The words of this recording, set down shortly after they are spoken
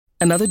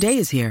Another day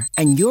is here,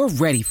 and you're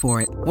ready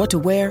for it. What to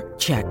wear?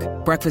 Check.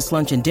 Breakfast,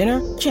 lunch, and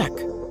dinner? Check.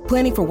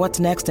 Planning for what's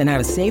next and how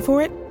to save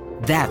for it?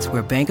 That's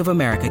where Bank of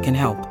America can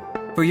help.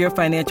 For your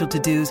financial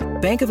to-dos,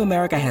 Bank of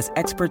America has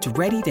experts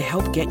ready to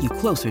help get you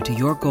closer to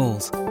your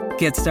goals.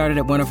 Get started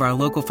at one of our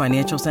local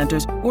financial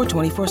centers or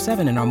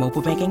 24/7 in our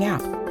mobile banking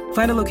app.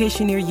 Find a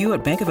location near you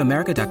at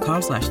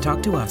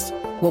bankofamerica.com/talktous.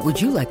 What would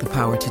you like the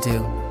power to do?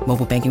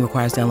 Mobile banking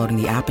requires downloading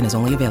the app and is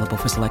only available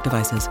for select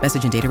devices.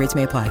 Message and data rates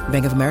may apply.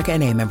 Bank of America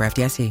N.A., member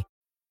FDIC.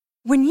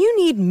 When you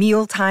need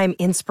mealtime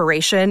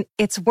inspiration,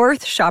 it's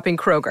worth shopping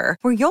Kroger,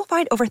 where you'll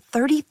find over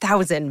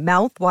 30,000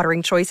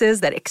 mouth-watering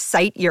choices that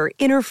excite your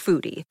inner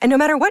foodie. And no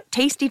matter what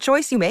tasty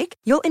choice you make,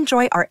 you'll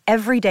enjoy our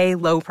everyday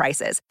low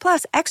prices,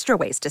 plus extra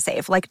ways to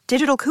save, like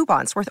digital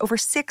coupons worth over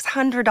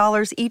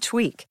 $600 each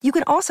week. You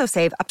can also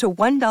save up to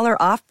 $1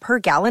 off per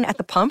gallon at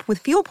the pump with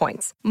fuel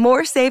points.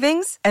 More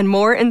savings and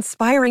more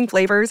inspiring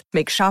flavors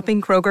make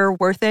shopping Kroger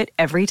worth it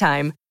every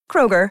time.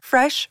 Kroger,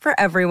 fresh for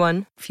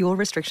everyone. Fuel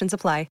restrictions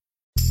apply.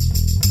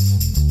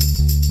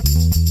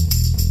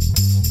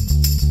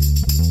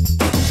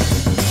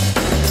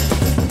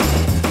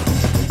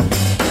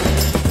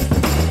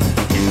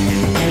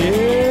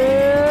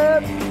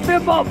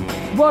 Film Vault.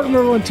 Welcome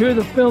everyone to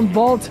the Film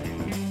Vault.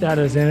 That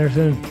is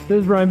Anderson.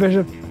 This is Brian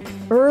Bishop.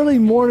 Early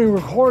morning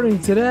recording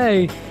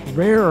today,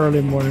 rare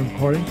early morning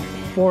recording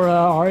for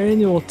our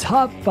annual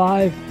Top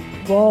 5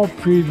 Fall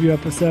Preview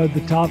episode.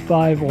 The top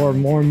 5 or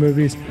more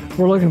movies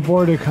we're looking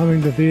forward to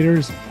coming to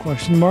theaters,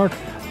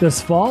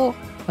 this fall.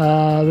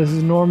 This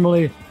is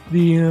normally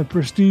the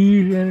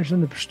Prestige,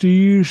 Anderson, the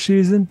Prestige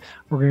season.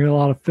 We're going to get a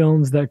lot of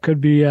films that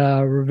could be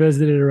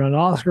revisited around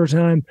Oscar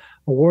time,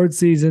 award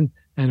season,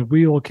 and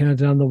we will count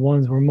down the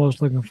ones we're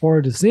most looking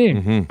forward to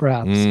seeing,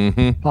 perhaps,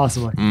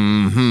 possibly.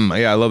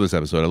 Yeah, I love this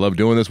episode. I love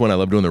doing this one. I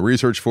love doing the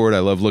research for it. I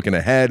love looking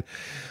ahead.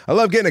 I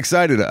love getting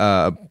excited,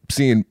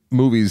 seeing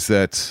movies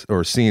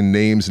seeing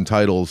names and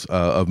titles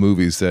of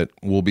movies that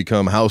will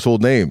become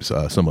household names.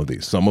 Some of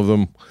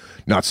them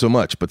not so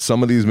much, but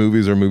some of these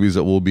movies are movies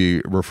that we'll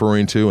be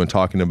referring to and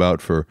talking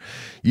about for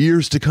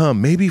years to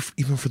come, maybe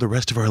even for the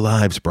rest of our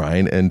lives,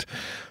 Brian. And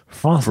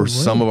for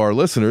some of our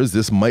listeners,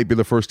 this might be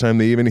the first time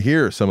they even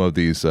hear some of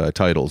these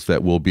titles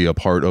that will be a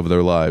part of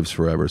their lives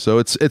forever. So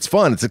it's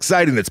fun, it's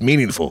exciting, it's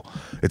meaningful,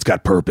 it's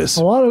got purpose.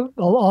 A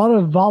lot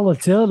of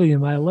volatility in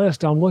my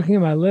list. I'm looking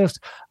at my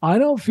list. I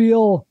don't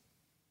feel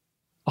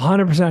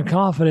 100%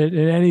 confident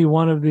in any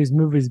one of these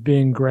movies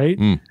being great.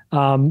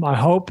 I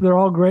hope they're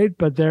all great,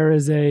 but there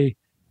is a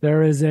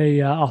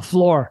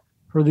floor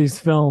for these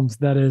films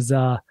that is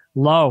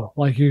low.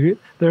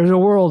 There's a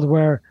world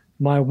where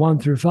my 1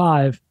 through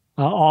 5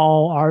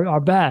 all are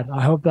bad.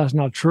 I hope that's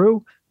not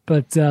true,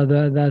 but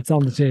that's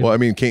on the table. Well, I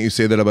mean, can't you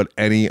say that about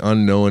any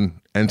unknown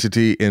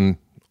entity in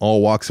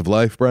all walks of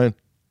life, Brian?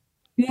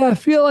 Yeah, I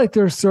feel like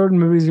there's certain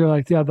movies you're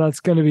like, yeah, that's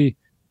going to be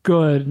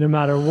good no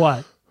matter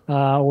what.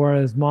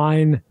 Whereas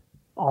mine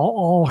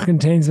all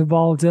contains some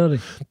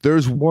volatility.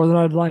 There's more than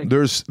I'd like.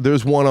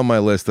 There's one on my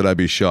list that I'd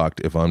be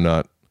shocked if I'm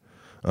not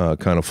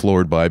kind of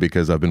floored by,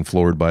 because I've been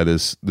floored by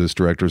this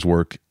director's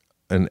work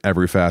in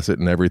every facet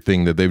and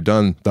everything that they've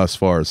done thus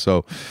far.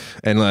 So,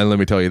 and let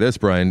me tell you this,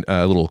 Brian,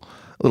 a little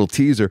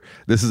teaser.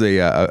 This is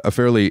a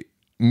fairly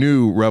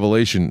new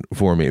revelation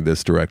for me,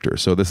 this director.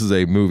 So this is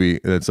a movie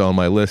that's on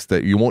my list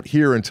that you won't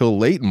hear until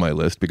late in my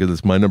list because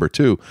it's my number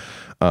 2.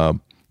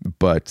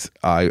 But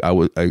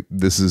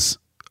this is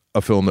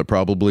a film that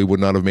probably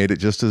would not have made it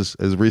just as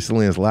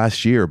recently as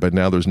last year. But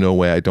now there's no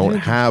way I don't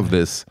have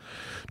this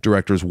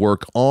director's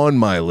work on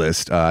my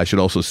list. I should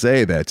also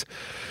say that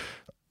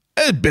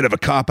a bit of a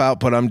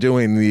cop-out, but I'm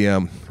doing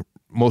the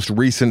most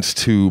recent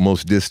to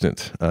most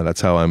distant.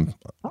 That's how I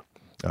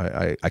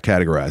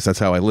categorize. That's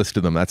how I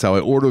listed them. That's how I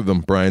ordered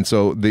them, Brian.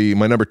 So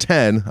my number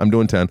 10, I'm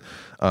doing 10,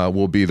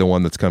 will be the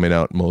one that's coming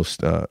out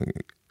most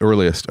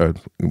earliest.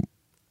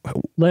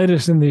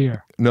 Latest in the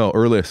year. No,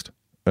 earliest.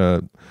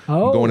 I'm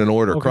going in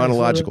order,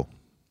 chronological.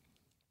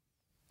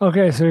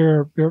 Okay, so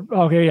you're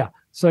okay, yeah.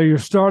 So you're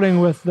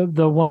starting with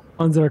the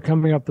ones that are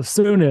coming up the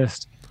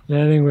soonest, and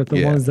ending with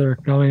the ones that are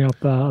coming up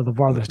the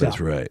farthest That's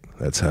out. right.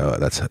 That's how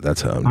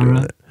I'm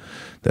doing it.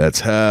 That's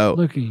how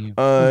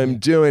I'm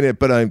doing it.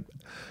 But I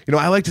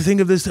like to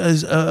think of this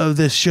as of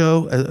this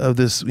show, of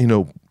this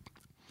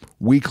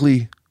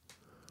weekly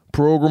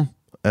program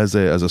as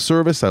a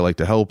service. I like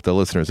to help the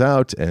listeners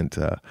out, and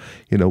I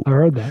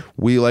heard that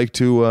we like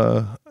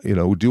to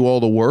do all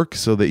the work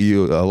so that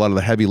a lot of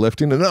the heavy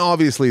lifting. And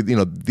obviously,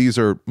 these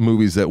are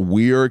movies that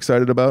we are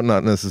excited about.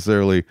 Not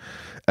necessarily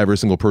every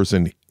single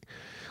person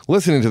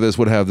listening to this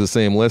would have the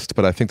same list,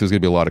 but I think there's going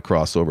to be a lot of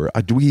crossover.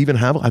 Do we even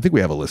have? I think we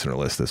have a listener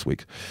list this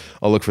week.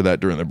 I'll look for that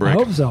during the break.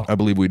 I hope so. I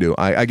believe we do.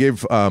 I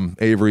gave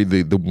Avery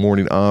the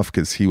morning off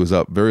because he was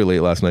up very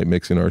late last night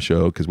mixing our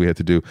show because we had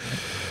to do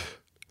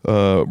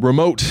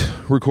remote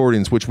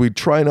recordings, which we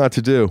try not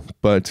to do,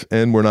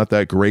 and we're not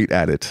that great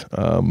at it.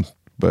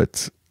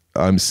 But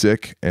I'm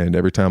sick, and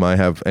every time I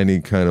have any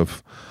kind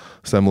of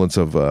semblance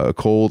of a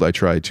cold, I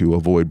try to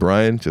avoid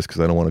Brian just because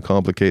I don't want to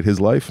complicate his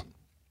life.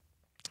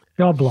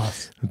 God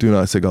bless. Do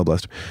not say God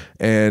bless.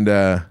 And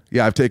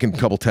yeah, I've taken a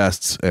couple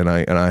tests, and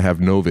I have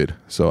Novid,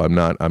 so I'm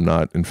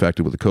not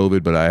infected with the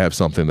COVID, but I have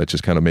something that's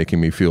just kind of making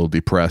me feel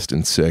depressed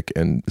and sick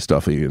and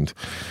stuffy and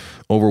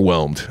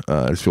overwhelmed.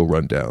 I just feel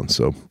run down.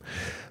 So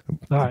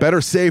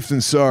better safe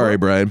than sorry,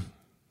 Brian.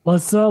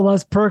 Let's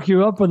perk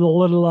you up with a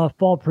little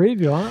fall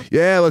preview, huh?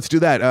 Yeah, let's do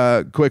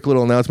that. Quick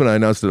little announcement. I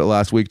announced it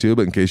last week too,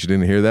 but in case you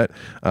didn't hear that,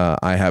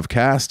 I have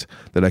cast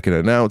that I can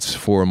announce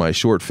for my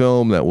short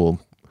film that will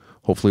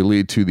hopefully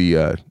lead to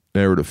the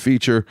narrative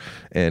feature,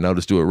 and I'll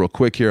just do it real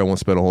quick here. I won't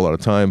spend a whole lot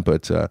of time,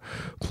 but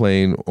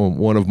playing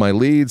one of my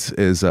leads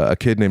is a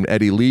kid named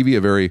Eddie Levy,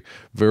 a very,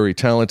 very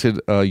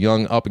talented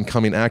young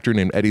up-and-coming actor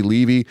named Eddie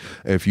Levy.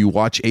 If you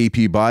watch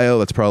AP Bio,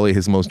 that's probably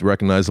his most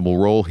recognizable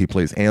role. He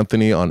plays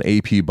Anthony on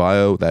AP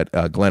Bio, that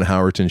Glenn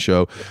Howerton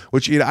show,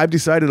 which I've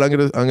decided I'm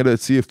gonna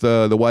see if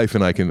the wife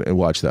and I can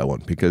watch that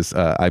one, because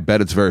I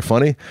bet it's very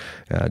funny.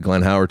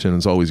 Glenn Howerton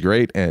is always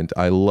great, and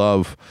I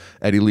love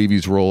Eddie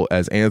Levy's role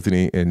as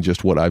Anthony in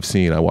just what I've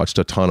seen. I watched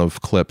a ton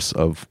of clips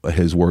of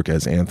his work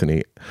as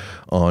Anthony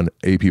on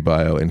AP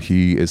Bio, and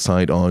he is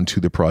signed on to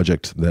the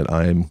project that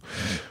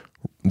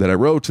I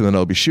wrote, and then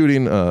I'll be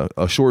shooting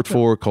a short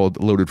for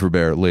called Loaded for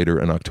Bear later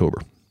in October.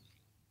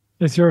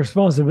 It's your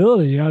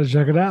responsibility. You got to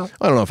check it out.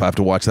 I don't know if I have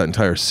to watch that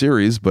entire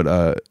series, but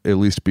at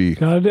least be...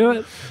 Got to do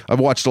it. I've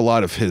watched a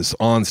lot of his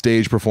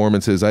on-stage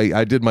performances.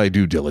 I did my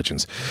due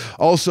diligence.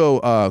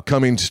 Also,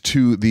 coming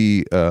to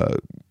the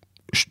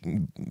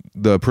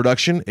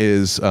production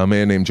is a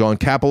man named John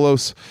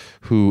Kapelos,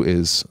 who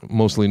is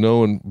mostly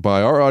known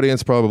by our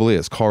audience probably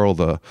as Carl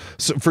the...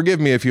 So forgive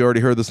me if you already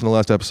heard this in the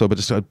last episode, but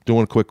just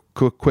doing a quick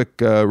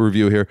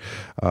review here.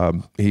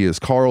 He is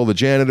Carl the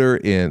janitor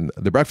in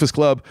The Breakfast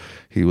Club.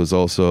 He was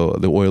also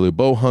the oily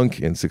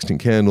bohunk in 16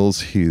 Candles.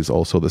 He's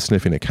also the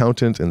sniffing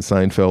accountant in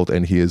Seinfeld,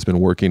 and he has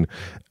been working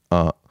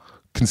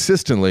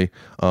consistently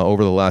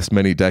over the last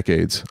many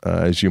decades.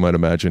 As you might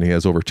imagine, he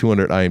has over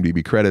 200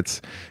 IMDb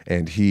credits,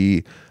 and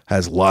he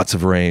has lots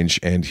of range,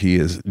 and he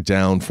is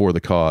down for the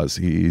cause.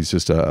 He's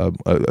just a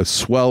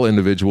swell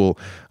individual.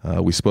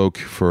 We spoke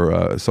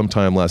for some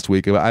time last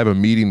week. I have a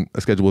meeting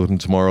scheduled with him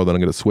tomorrow that I'm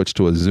going to switch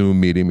to a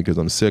Zoom meeting because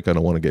I'm sick. I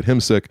don't want to get him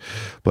sick.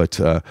 But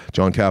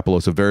John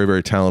Kapelos, a very,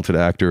 very talented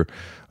actor,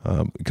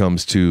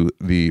 comes to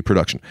the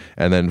production.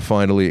 And then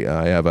finally,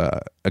 I have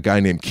a guy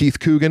named Keith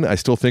Coogan. I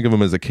still think of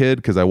him as a kid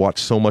because I watched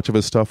so much of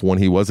his stuff when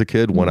he was a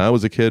kid, when I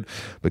was a kid.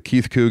 But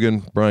Keith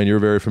Coogan, Brian, you're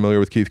very familiar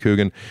with Keith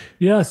Coogan.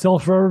 Yes, he'll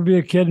forever be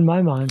a kid in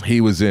my mind.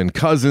 He was in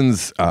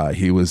Cousins.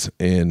 He was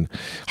in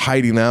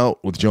Hiding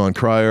Out with John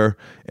Cryer.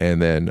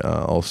 And then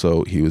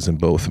also he was in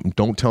both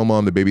Don't Tell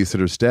Mom the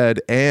Babysitter's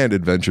Dead and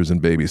Adventures in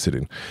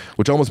Babysitting,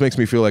 which almost makes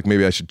me feel like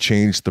maybe I should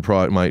change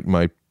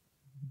my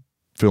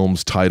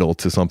film's title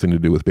to something to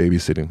do with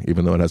babysitting,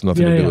 even though it has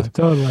nothing to do with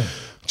totally.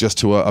 Just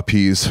to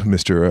appease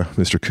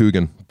Mr.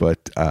 Coogan.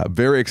 But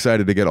very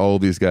excited to get all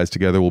of these guys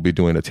together. We'll be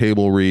doing a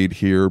table read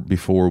here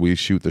before we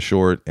shoot the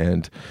short,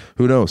 and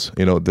who knows?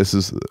 This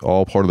is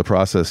all part of the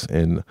process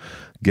in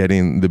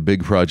getting the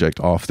big project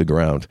off the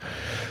ground.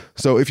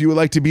 So if you would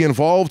like to be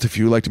involved, if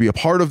you would like to be a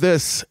part of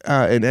this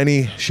in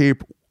any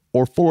shape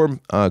or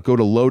form, go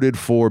to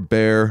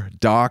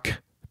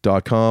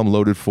loadedforbeardoc.com,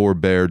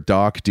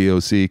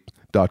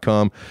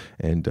 loadedforbeardoc.com,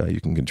 and you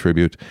can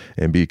contribute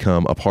and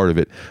become a part of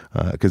it,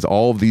 because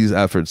all of these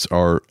efforts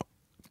are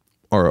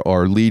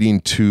leading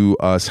to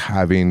us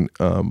having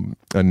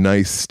a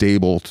nice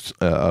stable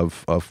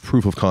of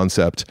proof of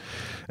concept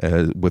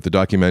with the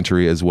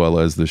documentary as well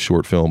as the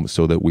short film,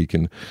 so that we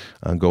can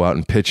go out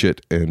and pitch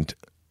it and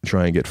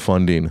try and get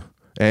funding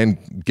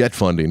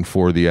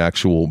for the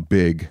actual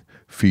big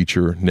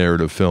feature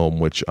narrative film,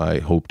 which I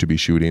hope to be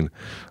shooting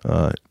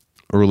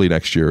early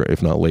next year,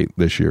 if not late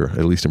this year,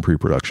 at least in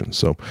pre-production.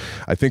 So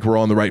I think we're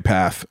on the right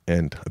path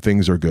and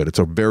things are good. It's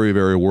a very,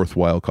 very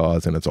worthwhile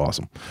cause, and it's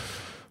awesome.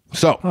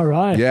 So, all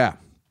right. Yeah.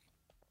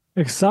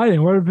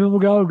 Exciting. Where do people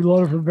go?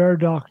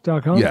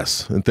 Loadedforbeardoc.com.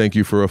 Yes. And thank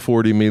you for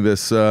affording me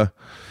this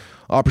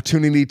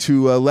opportunity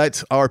to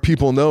let our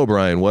people know,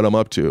 Brian, what I'm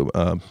up to.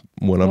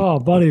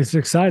 Buddy, it's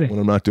exciting. When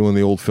I'm not doing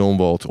the old film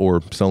vault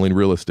or selling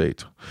real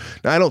estate.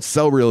 Now, I don't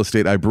sell real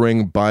estate. I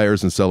bring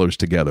buyers and sellers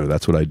together.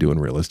 That's what I do in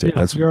real estate.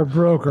 Yeah, you're a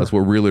broker. That's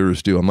what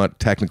realtors do. I'm not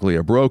technically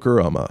a broker.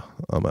 I'm a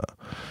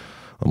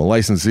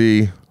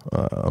licensee.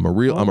 I'm a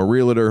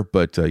realtor,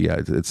 but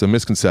it's a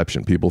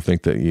misconception. People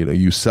think that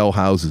you sell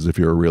houses if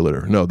you're a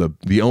realtor. No,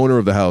 the owner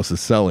of the house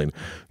is selling.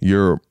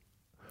 You're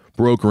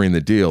brokering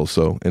the deal.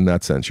 So in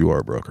that sense, you are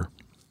a broker.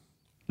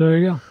 There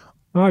you go.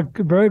 All right,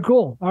 very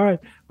cool. All right,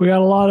 we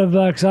got a lot of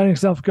exciting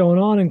stuff going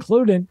on,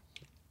 including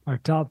our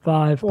top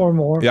 5 or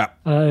more. Yeah.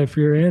 If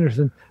you're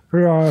interested,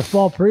 for our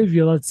fall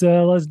preview, let's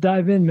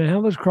dive in, man.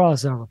 How much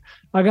crossover?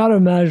 I got to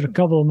imagine a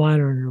couple of mine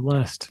are on your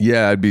list.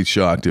 Yeah, I'd be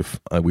shocked if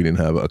we didn't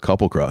have a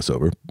couple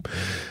crossover.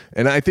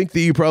 And I think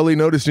that you probably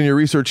noticed in your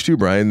research too,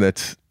 Brian,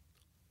 that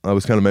I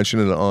was kind of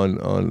mentioning on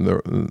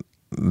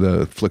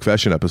the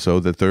Flickfession episode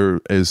that there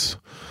is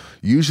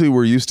usually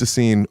we're used to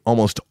seeing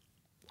almost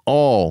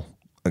all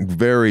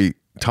very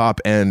top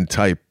end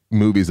type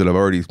movies that have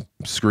already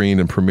screened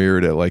and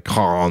premiered at like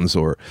Cannes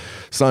or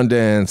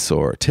Sundance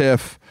or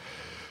TIFF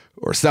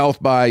or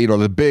South by, you know,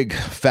 the big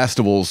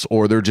festivals,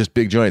 or they're just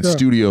big giant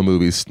studio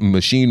movies,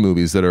 machine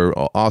movies that are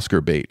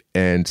Oscar bait.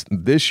 And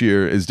this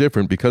year is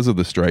different because of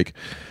the strike.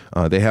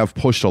 They have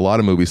pushed a lot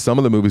of movies. Some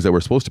of the movies that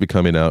were supposed to be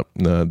coming out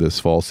this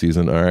fall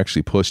season are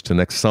actually pushed to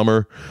next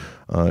summer,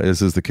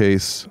 as is the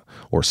case,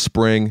 or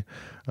spring.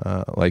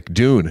 Like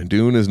Dune.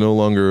 Dune is no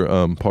longer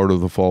part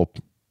of the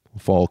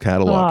fall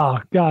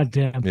catalog. Oh,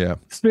 goddamn. Yeah.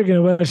 Speaking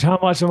of which, how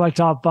much of my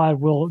top 5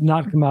 will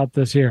not come out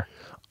this year?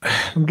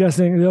 I'm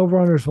guessing the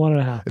over-under is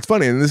 1.5. It's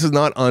funny, and this is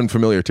not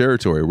unfamiliar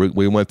territory.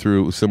 We went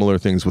through similar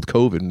things with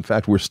COVID. In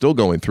fact, we're still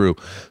going through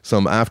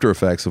some after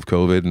effects of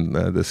COVID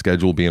and the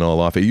schedule being all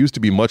off. It used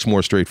to be much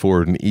more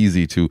straightforward and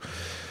easy to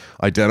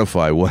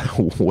identify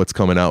what's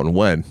coming out and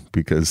when,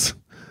 because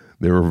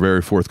they were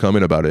very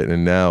forthcoming about it,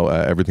 and now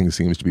everything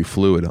seems to be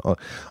fluid.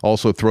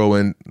 Also throw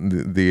in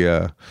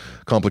the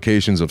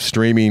complications of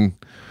streaming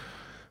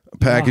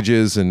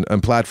packages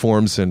and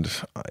platforms, and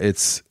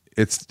it's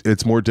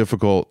more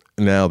difficult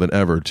now than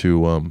ever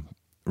to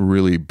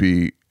really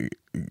be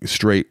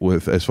straight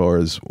with as far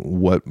as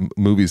what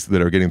movies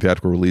that are getting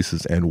theatrical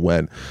releases and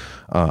when.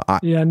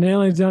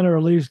 Nailing down a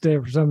release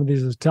date for some of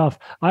these is tough.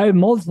 I have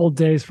multiple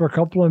days for a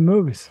couple of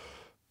movies.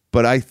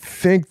 But I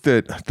think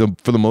that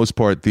for the most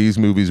part, these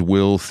movies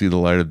will see the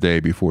light of day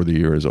before the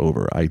year is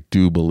over. I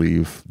do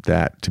believe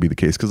that to be the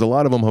case, because a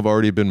lot of them have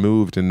already been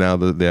moved and now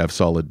they have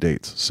solid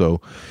dates. So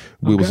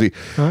we will see.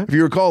 Right. If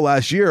you recall,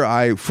 last year,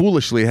 I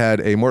foolishly had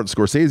a Martin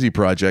Scorsese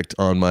project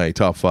on my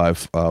top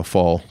 5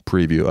 fall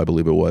preview, I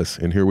believe it was.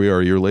 And here we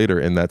are a year later,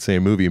 and that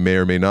same movie may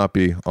or may not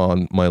be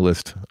on my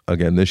list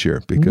again this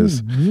year,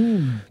 because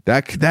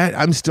that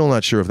I'm still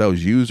not sure if that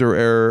was user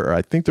error, or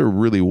I think there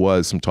really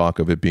was some talk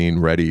of it being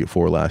ready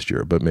for last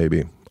year, but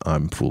maybe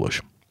I'm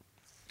foolish.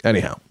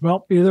 Anyhow.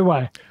 Well, either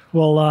way,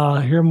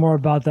 we'll hear more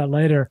about that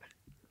later,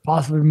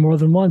 possibly more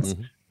than once.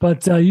 Mm-hmm.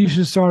 But you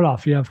should start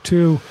off. You have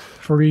 2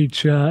 for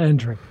each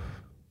entry.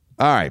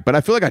 All right, but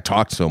I feel like I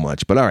talked so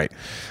much. But all right,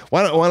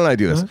 why don't I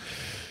do this?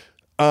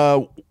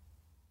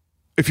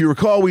 If you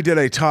recall, we did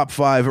a top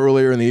 5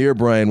 earlier in the year,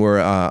 Brian,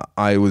 where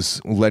I was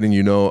letting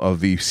you know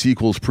of the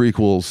sequels,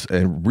 prequels,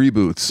 and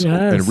reboots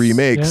and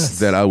remakes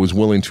that I was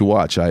willing to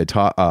watch. I had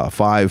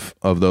 5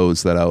 of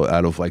those that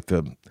out of like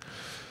the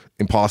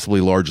impossibly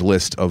large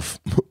list of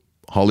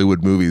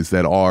Hollywood movies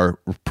that are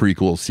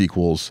prequels,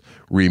 sequels,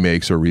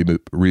 remakes, or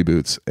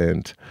reboots.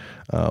 And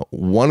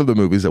one of the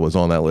movies that was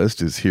on that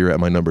list is here at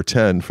my number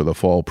 10 for the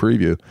fall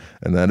preview,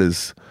 and that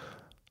is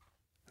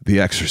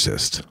The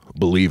Exorcist,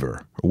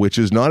 Believer, which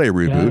is not a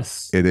reboot.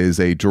 Yes. It is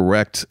a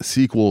direct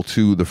sequel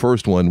to the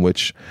first one,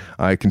 which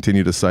I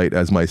continue to cite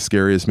as my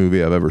scariest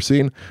movie I've ever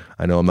seen.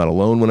 I know I'm not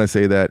alone when I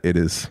say that. It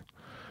is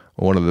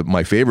one of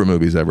my favorite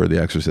movies ever,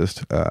 The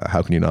Exorcist.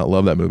 How can you not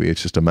love that movie?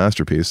 It's just a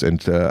masterpiece.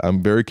 And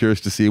I'm very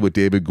curious to see what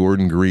David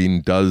Gordon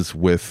Green does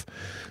with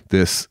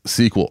this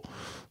sequel.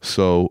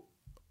 So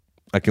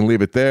I can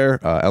leave it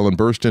there. Ellen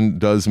Burstyn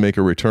does make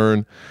a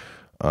return.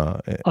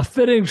 A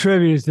fitting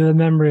tribute to the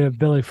memory of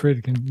Billy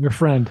Friedkin, your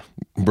friend.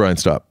 Brian,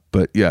 stop.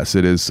 But yes,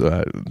 it is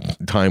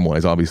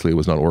time-wise. Obviously, it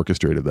was not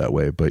orchestrated that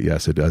way. But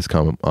yes, it does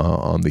come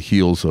on the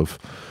heels of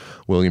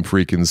William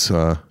Friedkin's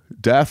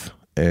death.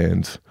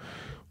 And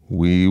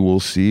we will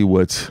see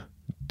what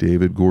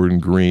David Gordon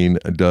Green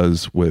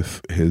does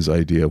with his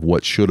idea of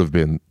what should have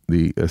been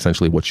the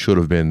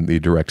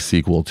direct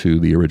sequel to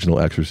the original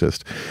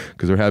Exorcist,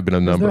 because there have been a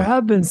number. There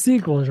have been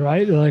sequels,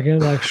 right? Like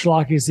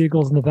schlocky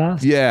sequels in the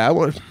past. Yeah,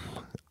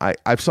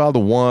 I saw the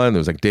one. There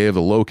was like Day of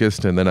the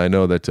Locust, and then I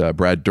know that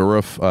Brad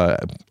Dourif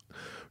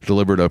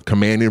delivered a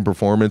commanding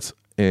performance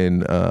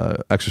in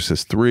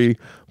Exorcist 3,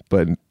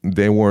 but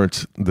they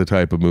weren't the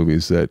type of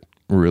movies that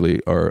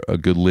really are a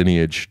good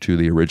lineage to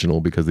the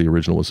original, because the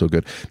original was so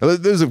good. Now,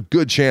 there's a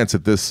good chance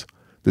that this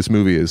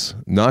movie is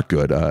not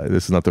good.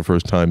 This is not the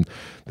first time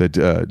that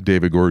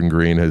David Gordon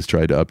Green has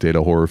tried to update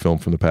a horror film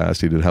from the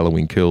past. He did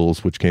Halloween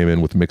Kills, which came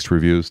in with mixed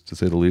reviews, to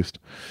say the least.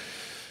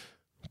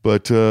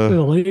 But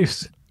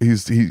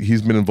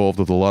he's been involved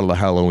with a lot of the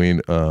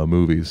Halloween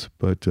movies.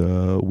 But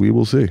we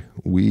will see.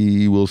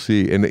 We will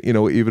see. And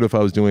even if I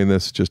was doing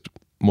this just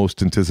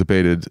most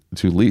anticipated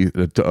to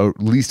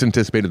least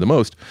anticipated the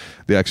most,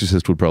 The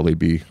Exorcist would probably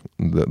be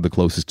the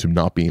closest to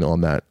not being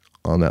on that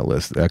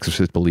list. The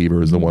Exorcist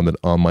Believer is the one that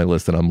on my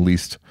list that I'm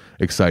least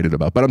excited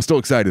about, but I'm still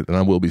excited, and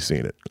I will be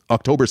seeing it.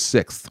 October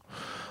 6th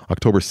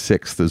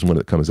is when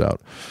it comes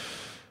out.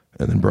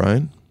 And then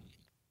Brian,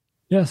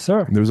 yes,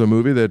 sir. There's a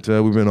movie that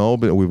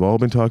we've all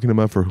been talking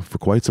about for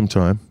quite some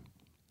time.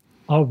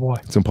 Oh boy,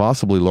 it's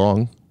impossibly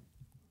long,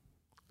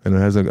 and it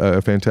has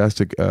a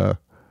fantastic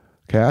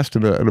cast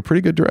and a pretty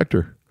good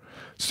director.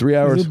 It's 3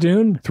 hours. Is it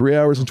Dune? 3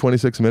 hours and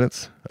 26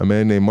 minutes. A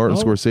man named Martin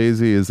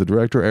Scorsese is the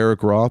director.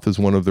 Eric Roth is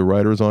one of the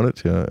writers on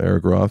it.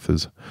 Eric Roth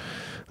is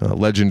a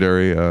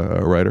legendary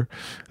writer.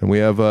 And we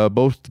have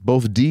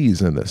both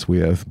D's in this. We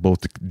have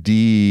both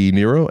D.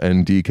 Niro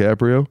and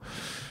DiCaprio.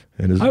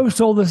 And I was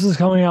told this is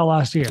coming out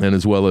last year. And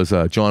as well as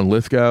John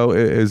Lithgow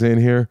is in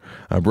here.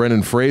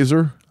 Brendan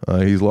Fraser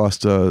He's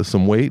lost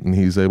some weight and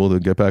he's able to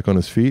get back on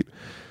his feet.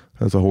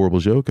 That's a horrible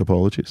joke.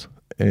 Apologies.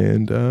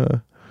 And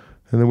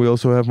then we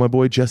also have my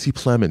boy Jesse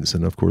Plemons,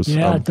 and of course,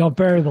 don't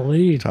bury the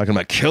lead. Talking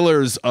about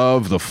Killers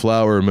of the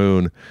Flower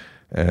Moon,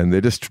 and they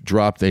just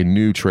dropped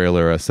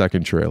a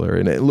second trailer,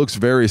 and it looks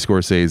very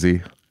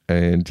Scorsese.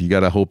 And you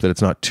got to hope that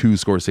it's not too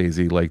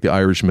Scorsese like The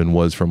Irishman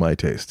was for my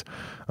taste.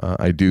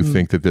 I do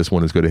think that this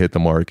one is going to hit the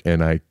mark,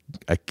 and I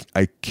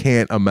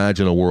can't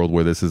imagine a world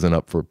where this isn't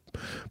up for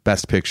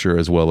Best Picture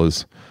as well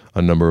as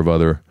a number of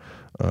other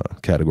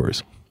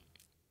categories.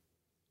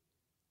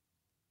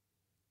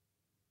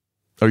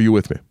 Are you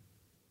with me?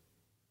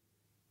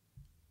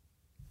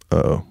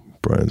 Uh-oh,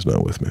 Brian's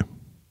not with me.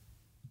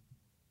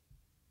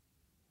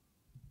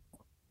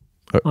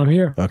 I'm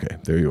here. Okay,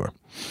 there you are.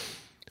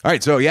 All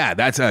right, so yeah,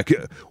 that's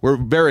we're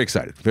very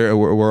excited.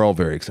 We're all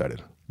very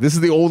excited. This is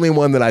the only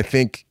one that I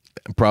think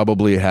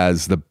probably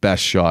has the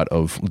best shot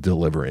of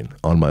delivering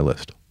on my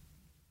list.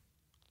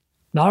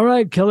 All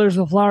right, Killers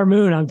of the Flower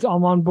Moon.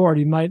 I'm on board.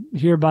 You might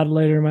hear about it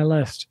later in my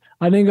list.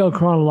 I didn't go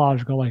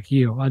chronological like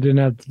you. I didn't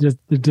have just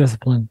the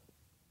discipline.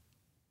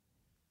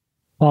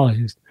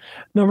 Apologies.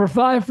 Number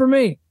 5 for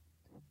me.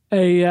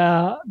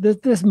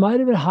 This might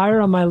have been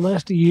higher on my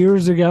list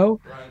years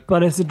ago,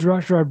 but it's a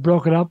director I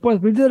broke it up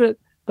with. We did it.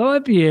 That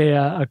might be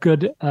a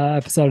good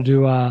episode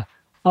to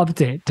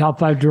update top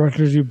 5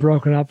 directors you've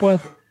broken up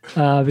with,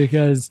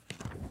 because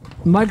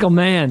Michael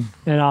Mann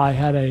and I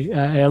had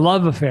a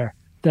love affair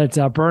that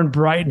burned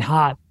bright and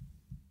hot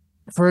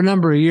for a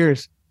number of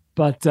years.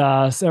 But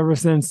ever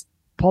since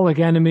Public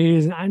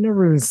Enemies, and I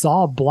never even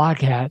saw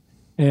Black Hat,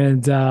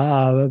 and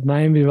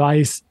Miami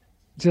Vice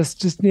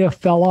just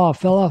fell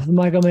off the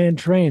Michael Mann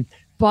train.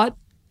 But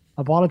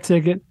I bought a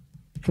ticket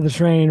for the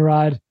train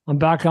ride. I'm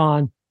back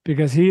on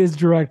because he is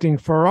directing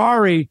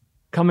Ferrari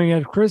coming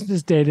at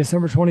Christmas Day,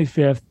 December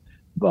 25th.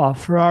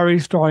 Ferrari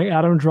starring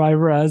Adam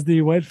Driver as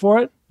the, wait for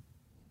it,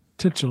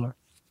 titular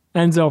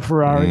Enzo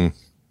Ferrari.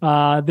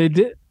 They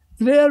did.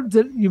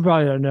 You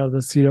probably don't know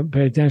this, so you don't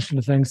pay attention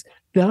to things.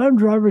 Did Adam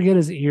Driver get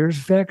his ears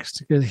fixed?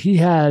 Because he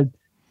had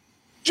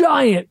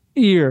giant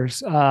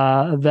ears.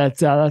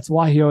 That's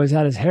why he always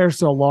had his hair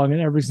so long in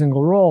every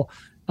single role.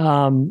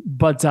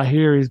 But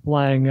here he's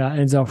playing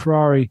Enzo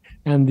Ferrari,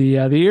 and the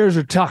ears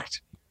are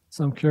tucked.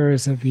 So I'm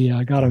curious if he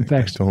got them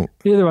fixed.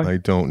 Either way, I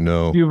don't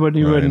know. You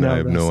wouldn't know. I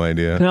have no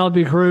idea.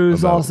 Penelope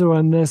Cruz also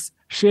in this.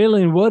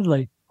 Shailene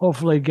Woodley,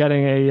 hopefully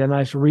getting a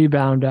nice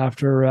rebound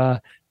after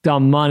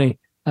Dumb Money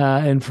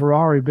in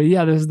Ferrari. But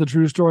yeah, this is the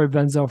true story of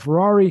Enzo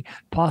Ferrari,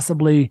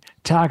 possibly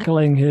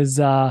tackling his.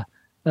 Are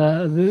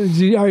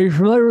you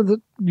familiar with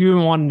it? You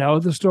want to know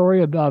the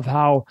story of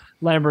how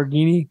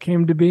Lamborghini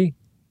came to be?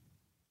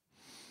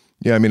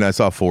 Yeah, I mean, I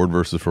saw Ford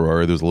versus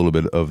Ferrari. There's a little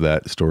bit of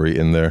that story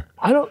in there.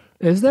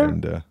 Is there?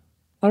 And,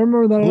 I don't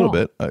remember that a at little all.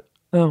 bit.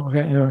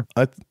 Okay. Anyway.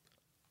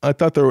 I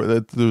thought there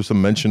was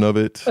some mention of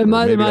it. It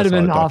might have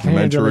been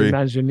offhandedly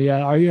mentioned.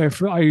 Yeah. Do you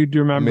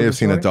remember? I may have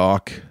seen a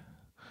doc.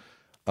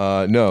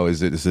 No,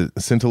 is it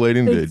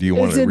scintillating? Do you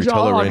want to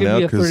retell it right now?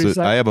 Because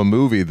I have a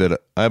movie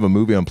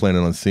I'm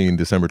planning on seeing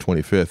December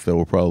 25th that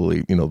will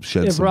probably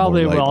shed some more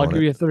light on it. I'll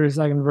give you a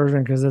 30-second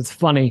version because it's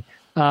funny.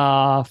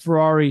 Enzo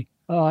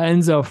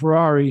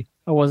Ferrari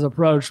was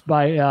approached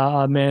by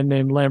a man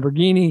named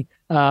Lamborghini,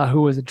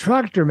 who was a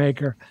tractor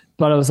maker,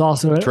 but it was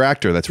also a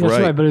tractor. That's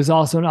right. But he was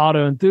also an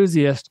auto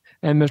enthusiast.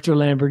 And Mr.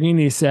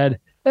 Lamborghini said,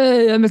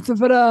 "Hey, Mr.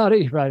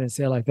 Ferrari." He probably didn't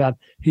say it like that.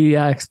 He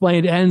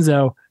explained to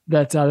Enzo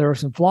that there were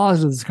some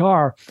flaws with his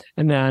car,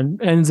 and then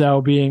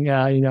Enzo, being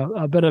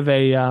a bit of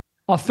a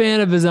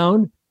fan of his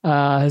own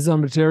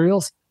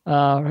materials,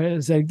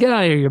 said, "Get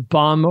out of here, you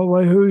bum! Who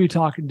are you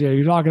talking to?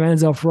 You're talking to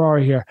Enzo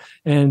Ferrari here."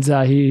 And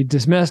he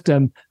dismissed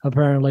him,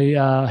 apparently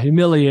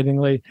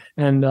humiliatingly.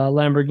 And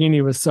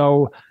Lamborghini was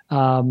so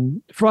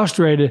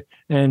frustrated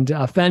and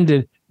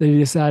offended that he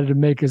decided to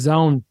make his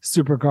own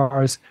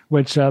supercars,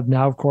 which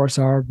now, of course,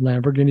 are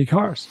Lamborghini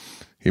cars.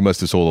 He must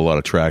have sold a lot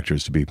of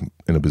tractors to be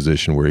in a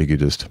position where he could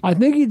just... I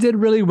think he did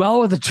really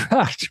well with the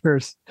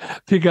tractors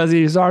because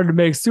he started to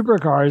make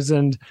supercars,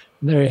 and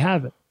there you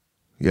have it.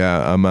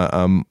 Yeah, I'm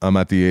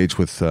at the age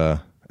with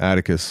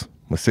Atticus,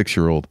 my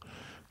 6-year-old.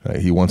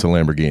 He wants a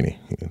Lamborghini,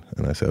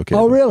 and I said, "Okay,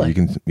 oh really?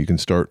 You can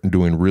start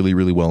doing really,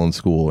 really well in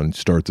school and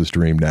start this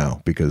dream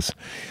now, because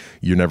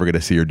you're never going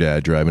to see your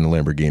dad driving a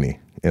Lamborghini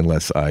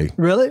unless I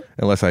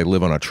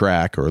live on a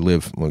track or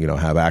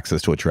have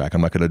access to a track. I'm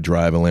not going to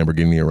drive a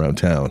Lamborghini around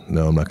town.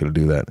 No, I'm not going to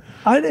do that."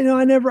 I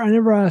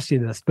never asked you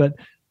this, but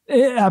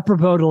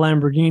apropos to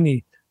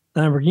Lamborghinis.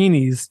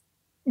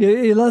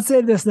 Let's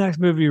say this next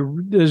movie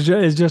is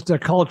just a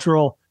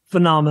cultural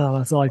phenomenon.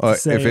 That's all I like to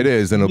say. If it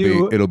is, then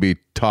it'll be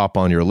top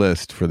on your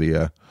list for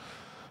the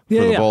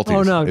Balties.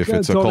 Oh, no, if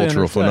it's totally a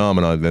cultural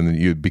phenomenon, then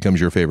it becomes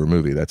your favorite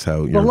movie. That's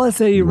how. But let's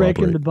say you rake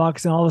in the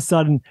bucks, and all of a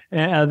sudden,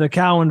 the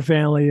Cowan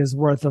family is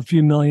worth a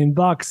few $million.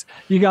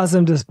 You got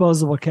some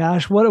disposable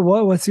cash.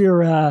 What's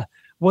your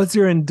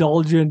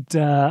indulgent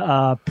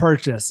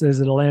purchase?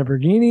 Is it a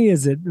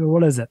Lamborghini?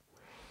 What is it?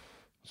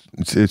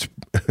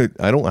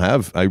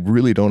 I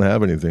really don't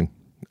have anything.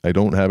 I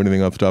don't have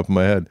anything off the top of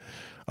my head.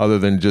 other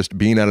than just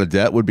being out of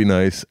debt would be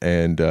nice,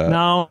 and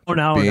No,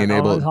 being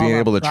able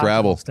to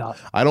travel.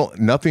 Stuff. I don't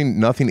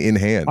nothing in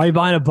hand. Are you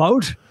buying a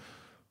boat?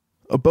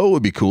 A boat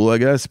would be cool, I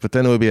guess, but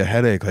then it would be a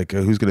headache. Like,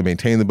 who's going to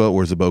maintain the boat?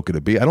 Where's the boat going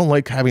to be? I don't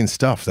like having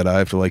stuff that I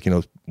have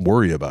to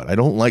worry about. I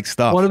don't like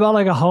stuff. What about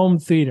like a home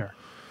theater?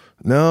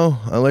 No,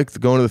 I like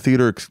going to the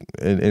theater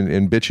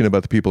and bitching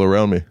about the people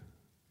around me.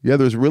 Yeah,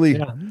 there's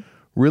really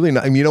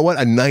you know what?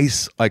 A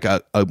nice,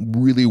 a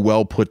really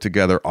well put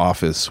together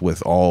office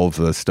with all of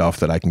the stuff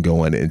that I can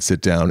go in and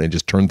sit down and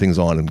just turn things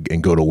on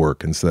and go to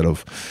work instead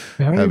of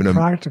having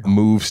to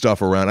move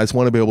stuff around. I just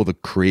want to be able to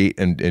create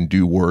and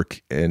do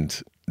work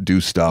and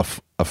do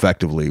stuff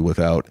effectively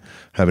without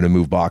having to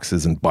move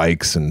boxes and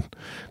bikes, and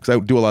because I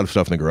do a lot of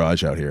stuff in the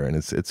garage out here, and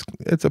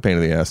it's a pain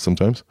in the ass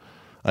sometimes.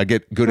 I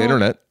get good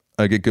internet.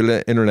 I get good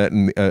at internet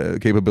and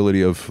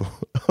capability of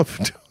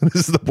this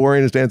is the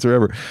boringest answer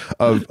ever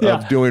of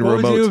doing what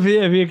remotes. Would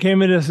you if you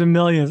came into some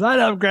millions? I'd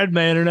upgrade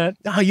my internet.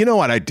 You know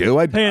what I'd do?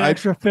 I'd pay an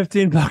extra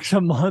 $15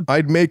 a month.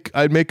 I'd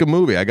make a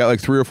movie. I got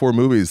like 3 or 4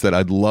 movies that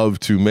I'd love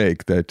to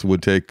make that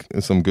would take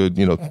some good,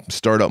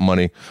 startup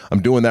money.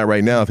 I'm doing that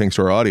right now thanks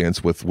to our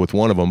audience with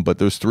one of them, but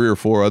there's 3 or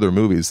 4 other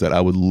movies that I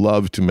would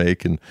love to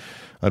make, and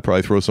I'd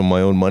probably throw some of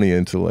my own money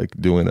into like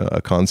doing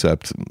a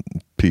concept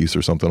piece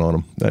or something on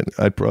them.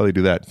 I'd probably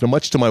do that. So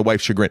much to my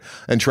wife's chagrin,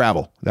 and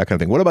travel, that kind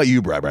of thing. What about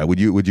you, Brad? Would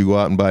you go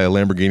out and buy a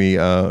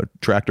Lamborghini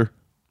tractor?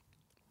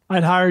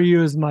 I'd hire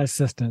you as my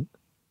assistant.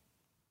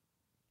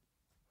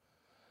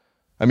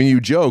 I mean,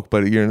 you joke,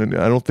 but I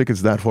don't think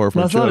it's that far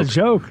from a joke. That's not a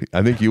joke.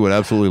 I think you would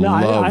absolutely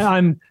love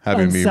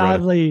having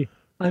me.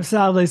 I'm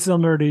sadly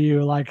similar to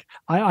you. Like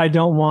I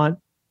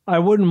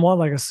wouldn't want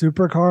like a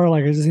supercar.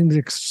 Like it just seems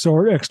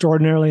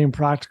extraordinarily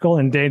impractical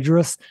and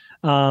dangerous.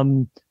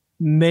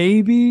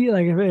 Maybe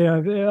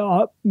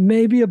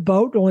maybe a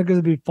boat, only because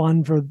it'd be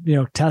fun for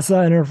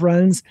Tessa and her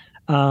friends.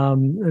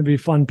 It'd be a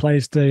fun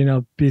place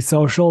to be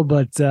social.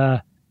 But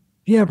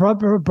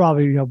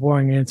probably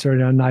boring answer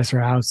in a nicer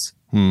house.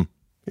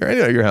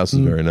 Your house is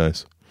very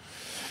nice.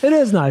 It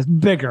is nice,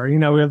 bigger.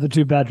 We have the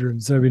 2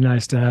 bedrooms, so it'd be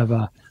nice to have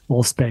a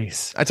little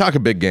space. I talk a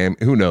big game.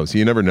 Who knows?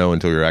 You never know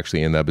until you're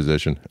actually in that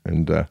position.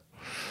 And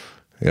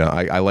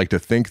I like to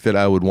think that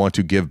I would want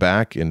to give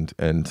back and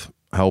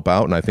help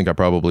out, and I think I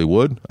probably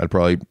would. I'd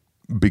probably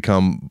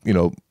become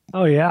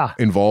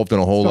involved in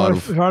a whole lot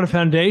of start a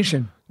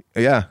foundation.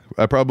 Yeah,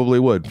 I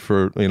probably would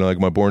for like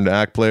my Born to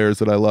Act players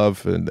that I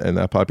love and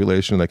that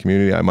population, that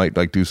community. I might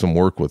do some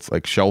work with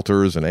like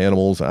shelters and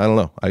animals. I don't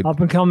know. Up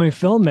and coming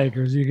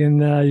filmmakers, you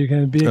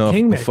can be a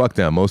kingmaker. Fuck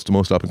them. Most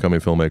up and coming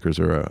filmmakers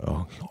are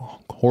a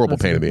horrible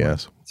pain in the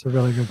ass. That's a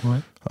really good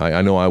point.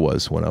 I know I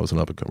was when I was an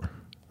up and comer.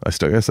 I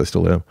guess I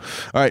still am.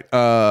 All right.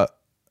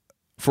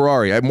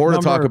 Ferrari. I have more to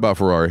talk about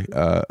Ferrari.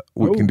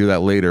 We can do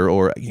that later.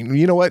 Or,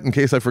 you know what? In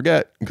case I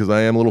forget, because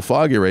I am a little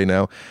foggy right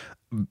now,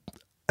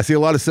 I see a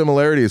lot of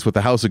similarities with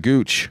the House of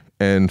Gucci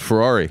and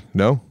Ferrari.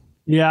 No?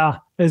 Yeah.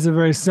 It's a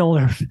very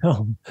similar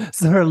film.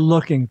 Similar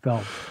looking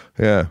film.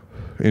 Yeah.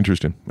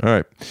 Interesting. All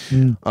right.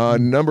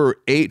 Number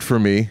 8 for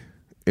me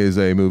is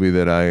a movie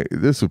that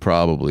this would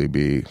probably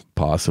be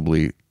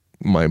possibly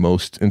my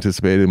most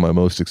anticipated, my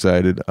most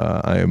excited.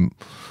 I am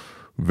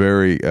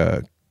very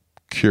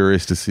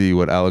curious to see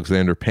what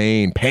Alexander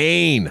Payne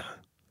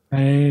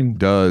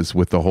does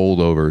with The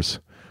Holdovers,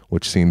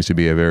 which seems to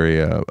be a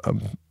very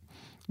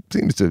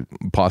seems to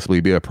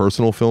possibly be a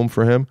personal film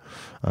for him.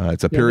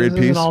 It's a period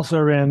piece. This one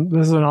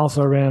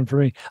also ran for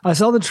me. I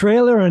saw the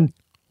trailer, and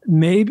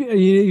maybe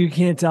you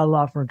can't tell a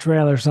lot from a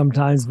trailer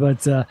sometimes,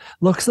 but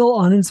looks a little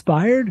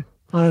uninspired.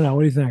 I don't know.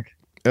 What do you think?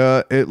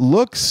 It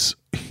looks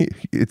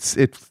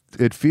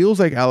it feels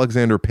like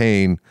Alexander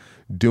Payne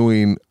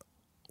doing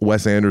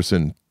Wes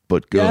Anderson,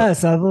 but good.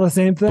 Yes, I thought the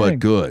same thing. But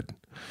good.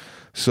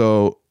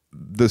 So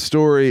the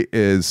story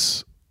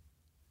is,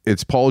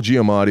 it's Paul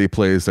Giamatti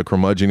plays the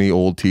curmudgeon-y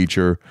old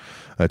teacher.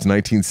 It's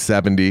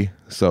 1970,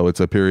 so it's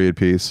a period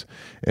piece,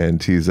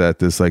 and he's at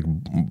this like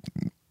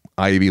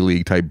Ivy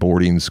League type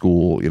boarding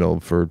school,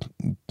 for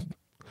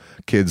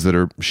kids that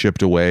are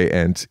shipped away,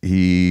 and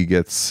he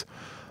gets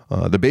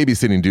the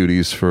babysitting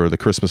duties for the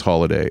Christmas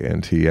holiday,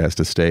 and he has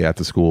to stay at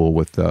the school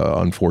with the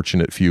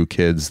unfortunate few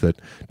kids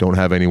that don't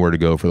have anywhere to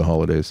go for the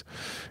holidays.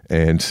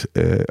 And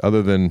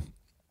other than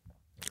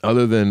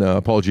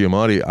Paul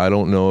Giamatti, I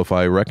don't know if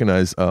I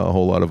recognize a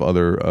whole lot of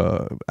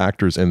other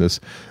actors in this.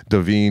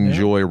 Davine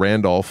Joy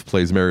Randolph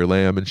plays Mary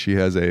Lamb, and she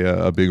has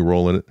a big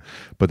role in it.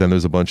 But then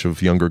there's a bunch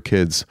of younger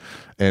kids.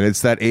 And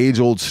it's that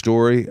age-old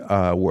story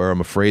where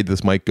I'm afraid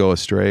this might go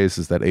astray. This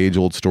is that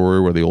age-old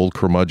story where the old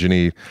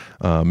curmudgeon-y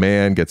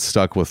man gets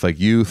stuck with like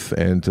youth,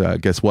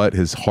 and guess what?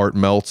 His heart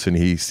melts, and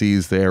he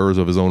sees the errors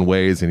of his own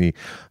ways, and he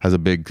has a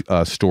big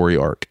story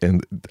arc.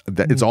 And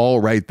it's all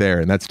right there,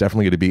 and that's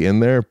definitely going to be in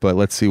there. But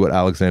let's see what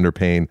Alexander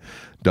Payne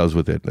does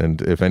with it.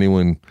 And if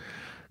anyone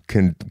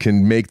can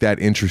make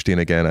that interesting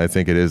again, I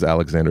think it is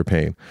Alexander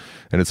Payne.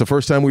 And it's the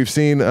first time we've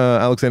seen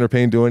Alexander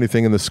Payne do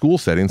anything in the school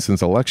setting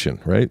since Election,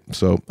 right?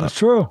 So that's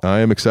true. I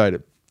am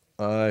excited.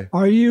 Do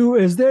you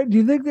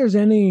think there's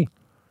any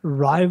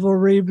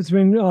rivalry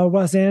between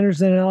Wes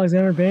Anderson and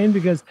Alexander Payne?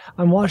 Because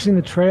I'm watching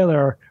the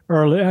trailer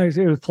early.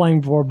 Actually, it was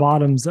playing Four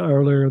Bottoms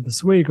earlier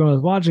this week when I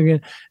was watching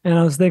it, and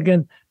I was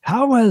thinking,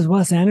 how has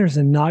Wes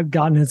Anderson not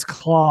gotten his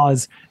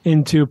claws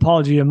into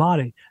Paul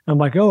Giamatti? I'm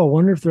like, oh, I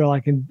wonder if they're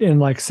like in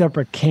like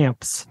separate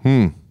camps.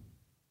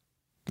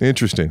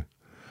 Interesting.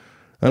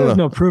 I don't There's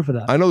know. no proof of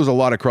that. I know there's a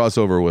lot of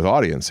crossover with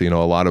audience. You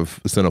know, a lot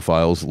of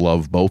cinephiles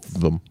love both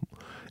of them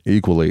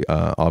equally.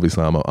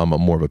 Obviously, I'm a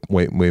more of a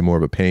way more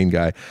of a Payne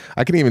guy.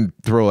 I can even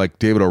throw like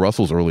David O.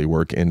 Russell's early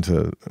work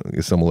into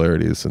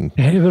similarities. And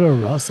David O.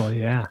 Russell,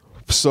 yeah.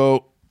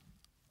 So,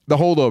 The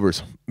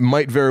Holdovers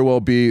might very well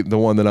be the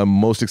one that I'm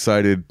most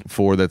excited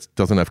for that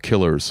doesn't have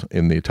killers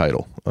in the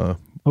title.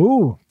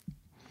 Ooh.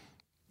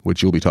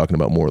 Which you'll be talking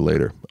about more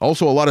later.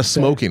 Also, a lot of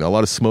smoking in The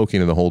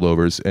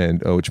Holdovers,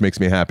 and which makes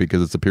me happy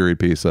because it's a period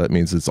piece. So that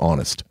means it's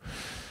honest.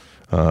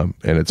 And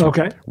it's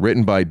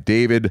written by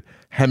David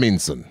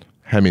Hemmingson.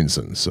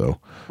 So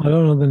I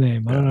don't know the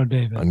name. I don't know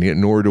David.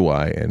 Nor do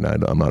I, and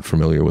I'm not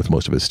familiar with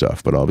most of his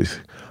stuff. But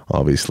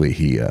obviously,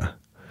 he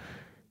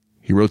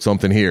wrote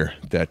something here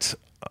that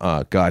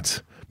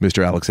got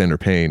Mr. Alexander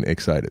Payne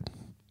excited.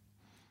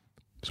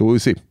 So we'll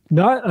see.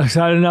 Not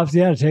excited enough,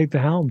 to take the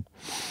helm.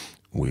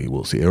 We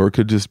will see, or it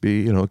could just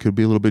be, it could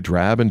be a little bit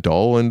drab and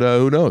dull, and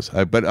who knows?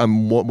 But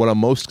what I'm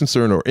most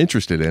concerned or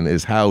interested in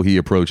is how he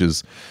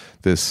approaches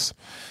this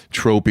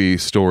tropey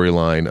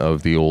storyline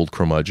of the old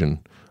curmudgeon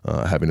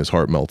having his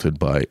heart melted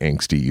by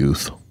angsty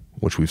youth,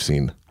 which we've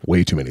seen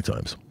way too many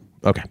times.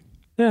 Okay.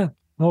 Yeah.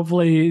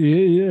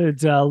 Hopefully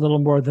it's a little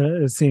more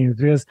than it seems,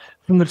 because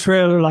from the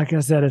trailer, like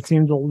I said, it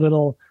seems a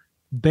little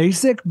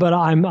basic, but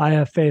I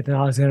have faith in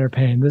Alexander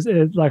Payne.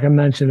 Like I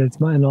mentioned, it's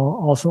mine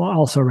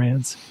also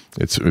Rans.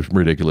 It's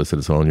ridiculous that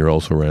it's on your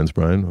also Rans,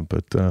 Brian,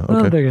 but okay.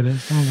 I don't think it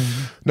is.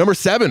 Number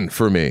 7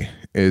 for me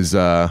is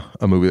a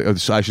movie.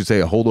 I should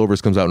say,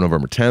 Holdovers comes out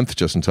November 10th,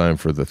 just in time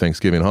for the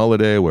Thanksgiving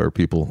holiday, where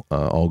people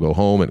all go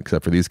home, and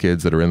except for these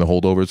kids that are in the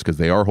holdovers, because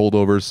they are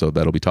holdovers, so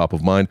that'll be top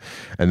of mind.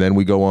 And then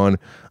we go on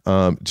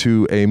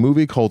to a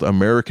movie called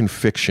American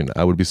Fiction.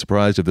 I would be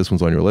surprised if this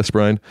one's on your list,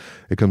 Brian.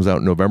 It comes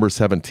out November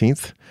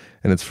 17th,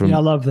 and it's from. Yeah,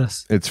 I love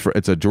this.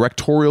 It's a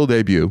directorial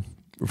debut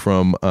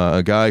from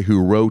a guy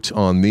who wrote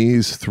on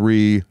these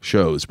 3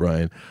 shows,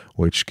 Brian,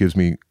 which gives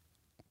me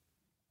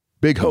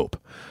big hope.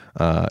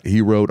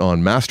 He wrote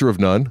on Master of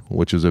None,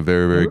 which is a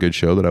very, very good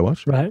show that I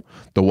watched. Right.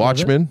 The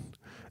Watchmen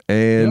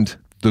and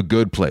The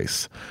Good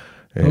Place.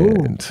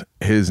 And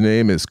his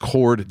name is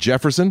Cord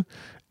Jefferson.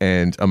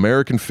 And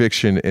American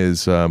Fiction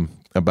is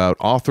about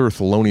author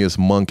Thelonious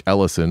Monk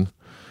Ellison.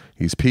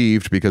 He's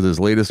peeved because his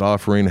latest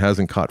offering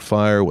hasn't caught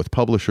fire with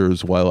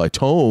publishers, while a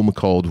tome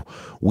called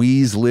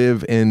We's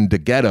Live in the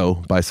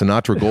Ghetto by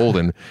Sinatra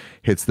Golden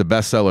hits the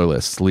bestseller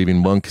lists, leaving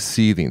Monk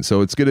seething.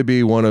 So it's going to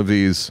be one of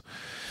these...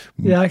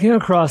 Yeah, I came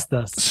across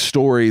this.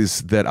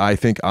 Stories that I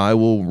think I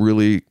will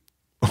really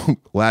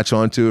latch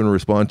onto and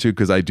respond to,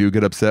 because I do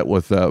get upset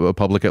with the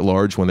public at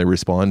large when they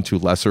respond to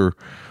lesser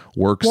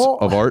works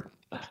of art.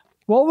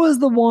 What was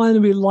the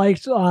one we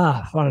liked,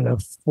 I don't know,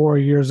 4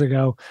 years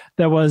ago?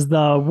 That was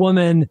the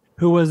woman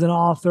who was an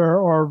author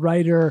or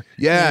writer.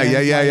 Yeah.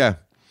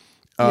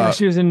 Yeah,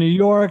 she was in New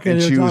York,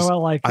 and they were talking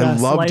about like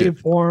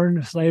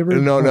slavery.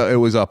 No, it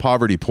was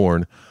poverty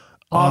porn.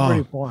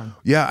 Poverty porn.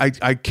 Yeah,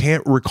 I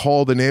can't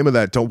recall the name of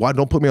that.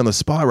 Don't put me on the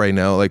spot right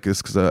now. Like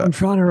it's because I'm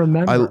trying to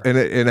remember.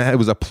 It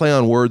was a play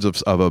on words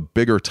of a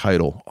bigger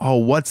title. Oh,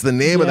 what's the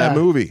name of that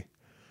movie?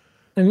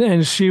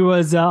 And she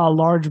was a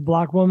large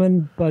black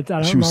woman, but I don't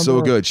remember. She was so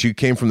good. She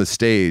came from the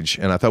stage,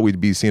 and I thought we'd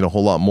be seeing a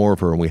whole lot more of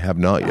her, and we have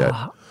not yet.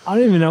 I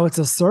don't even know what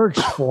to search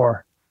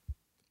for.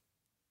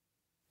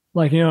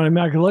 Like, you know what I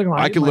mean? I could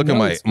look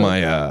at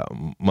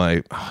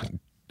my.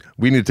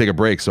 We need to take a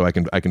break so I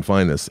can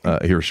find this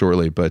here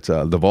shortly. But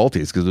the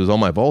Vaulties, because there's all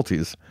my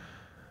Vaulties.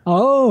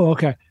 Oh,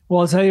 okay.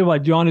 Well, I'll tell you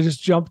what. Do you want to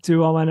just jump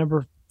to my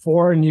number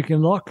 4 and you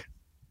can look?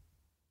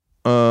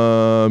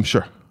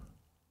 Sure.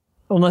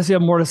 Unless you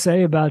have more to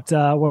say about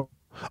what.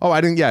 Oh,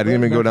 I didn't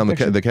even go down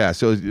the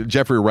cast. So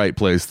Jeffrey Wright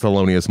plays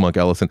Thelonious Monk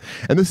Ellison,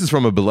 and this is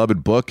from a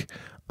beloved book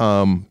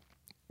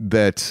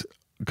that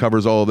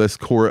covers all of this.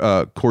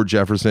 Cord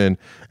Jefferson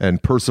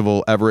and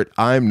Percival Everett.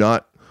 I'm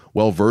not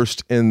well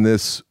versed in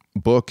this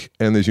book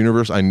and this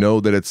universe. I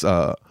know that it's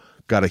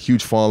got a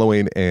huge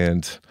following,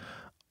 and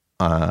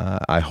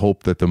I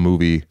hope that the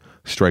movie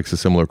strikes a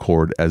similar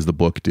chord as the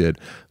book did.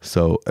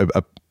 So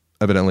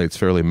evidently it's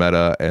fairly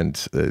meta,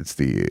 and it's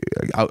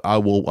I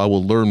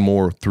will learn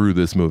more through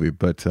this movie,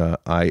 but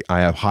I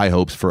have high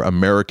hopes for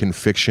American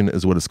Fiction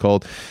is what it's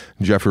called.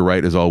 Jeffrey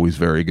Wright is always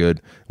very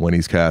good when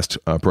he's cast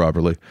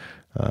properly.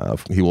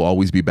 He will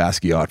always be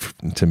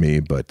Basquiat to me,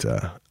 but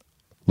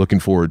looking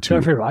forward to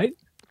Jeffrey Wright.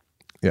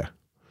 Yeah.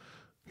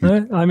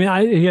 I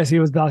mean, yes, he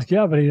was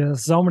Basquiat, but he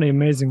has so many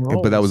amazing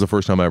roles. But that was the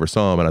first time I ever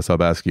saw him, and I saw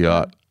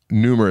Basquiat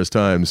numerous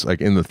times,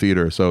 like in the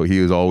theater. So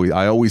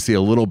I always see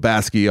a little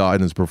Basquiat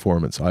in his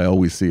performance. I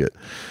always see it.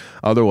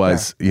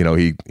 Otherwise,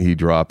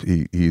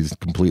 he's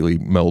completely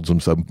melts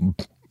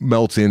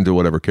into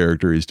whatever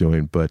character he's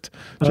doing. But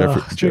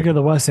Speaking of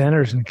the Wes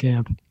Anderson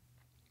camp.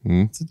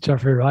 It's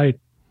Jeffrey Wright,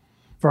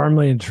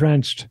 firmly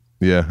entrenched.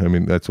 Yeah, I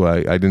mean, that's why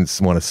I didn't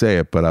want to say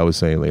it, but I was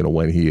saying,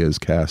 when he is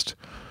cast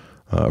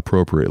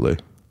appropriately.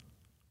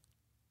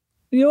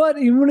 You know what?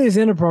 Even when he's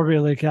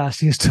inappropriately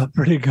cast, he's still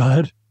pretty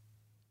good.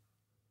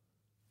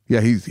 Yeah,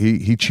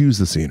 he chews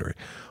the scenery.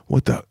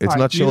 What the? It's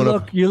not showing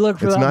up. You look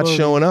for it's that not movie.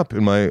 showing up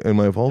in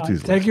my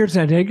Vaulties. Take your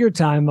time. Take your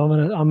time.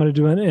 I'm gonna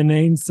do an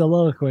inane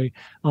soliloquy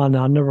on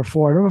number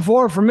 4. Number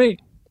 4 for me,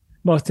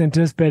 most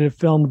anticipated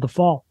film of the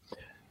fall.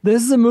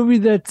 This is a movie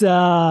that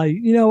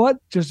you know what?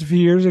 Just a few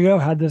years ago,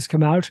 had this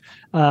come out,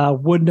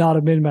 would not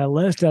have made my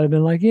list. I'd have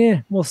been like,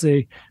 yeah, we'll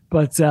see.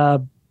 But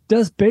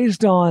just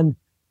based on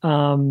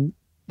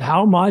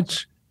how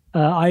much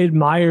I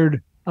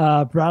admired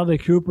Bradley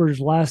Cooper's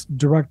last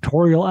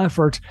directorial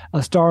effort,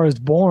 A Star Is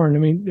Born. I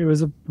mean, it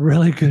was a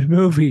really good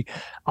movie.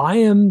 I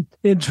am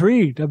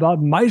intrigued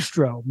about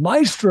Maestro.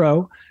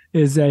 Maestro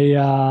is a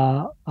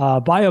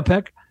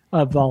biopic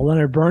of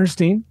Leonard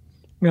Bernstein.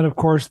 And of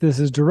course, this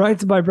is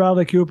directed by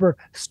Bradley Cooper,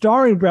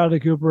 starring Bradley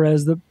Cooper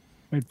as the,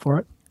 wait for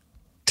it,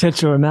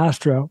 titular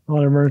maestro,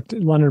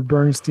 Leonard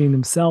Bernstein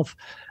himself,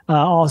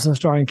 also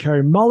starring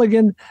Carey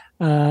Mulligan.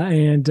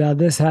 And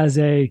this has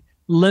a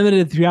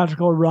limited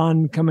theatrical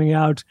run coming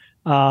out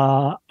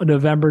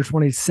November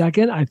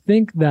 22nd. I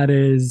think that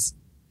is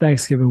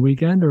Thanksgiving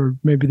weekend, or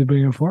maybe the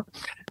beginning before.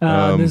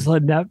 This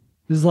led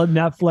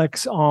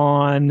Netflix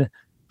on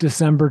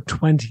December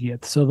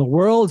 20th. So the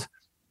world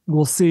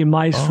will see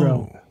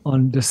Maestro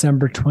on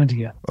December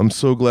 20th. I'm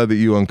so glad that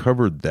you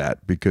uncovered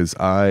that, because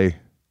I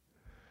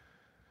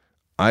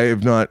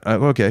have not.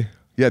 Okay.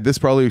 Yeah, this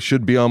probably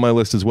should be on my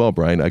list as well,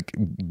 Brian.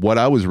 What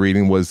I was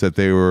reading was that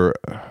they were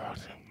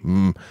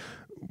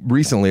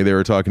recently they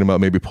were talking about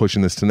maybe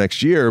pushing this to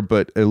next year,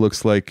 but it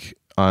looks like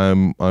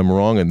I'm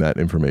wrong in that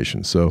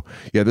information. So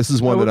yeah, this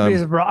is one that I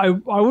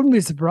wouldn't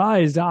be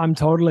surprised. I'm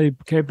totally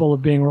capable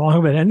of being wrong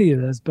about any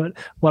of this, but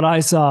what I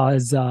saw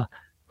is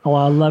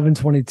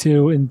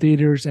 11/22 in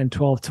theaters and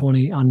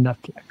 12/20 on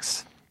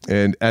Netflix.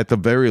 And at the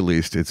very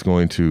least, it's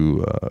going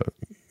to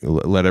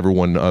let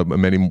everyone,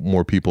 many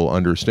more people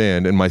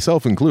understand, and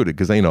myself included,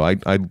 because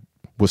I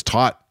was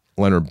taught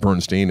Leonard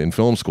Bernstein in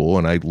film school,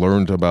 and I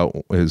learned about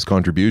his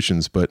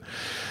contributions, but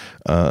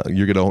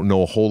you're going to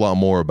know a whole lot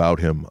more about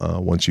him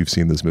once you've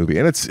seen this movie.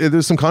 And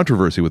there's some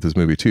controversy with this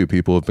movie too.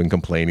 People have been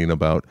complaining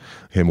about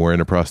him wearing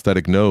a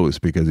prosthetic nose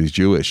because he's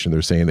Jewish, and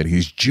they're saying that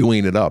he's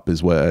Jewing it up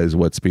is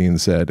what's being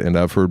said. And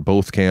I've heard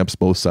both camps,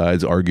 both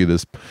sides argue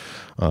this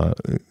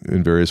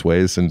in various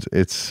ways, and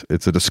it's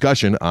a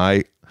discussion.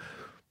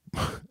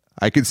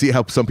 I could see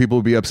how some people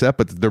would be upset,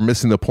 but they're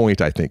missing the point.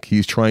 I think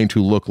he's trying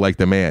to look like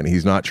the man.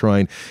 He's not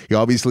trying. He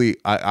obviously,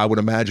 I would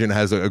imagine,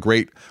 has a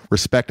great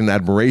respect and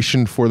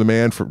admiration for the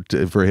man.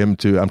 For him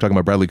to, I'm talking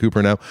about Bradley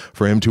Cooper now,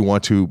 for him to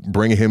want to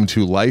bring him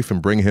to life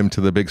and bring him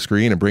to the big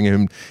screen and bring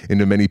him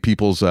into many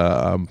people's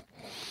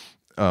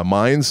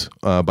minds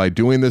by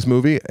doing this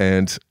movie.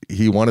 And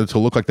he wanted to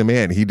look like the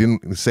man. He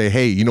didn't say,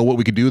 hey, you know what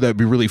we could do that'd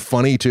be really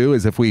funny too,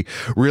 is if we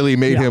really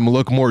made him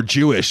look more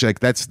Jewish. Like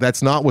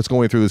that's not what's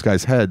going through this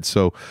guy's head.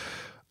 So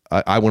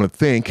I want to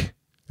think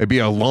it'd be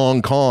a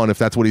long con if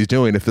that's what he's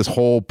doing, if this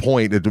whole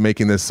point of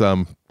making this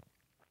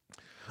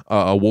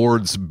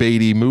awards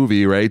baity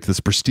movie, right, this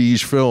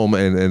prestige film,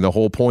 and the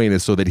whole point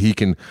is so that he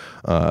can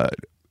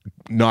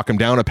knock him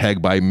down a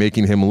peg by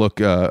making him look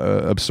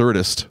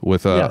absurdist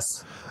with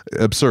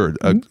absurd.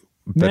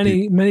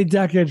 Many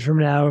decades from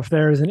now, if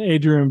there is an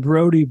Adrian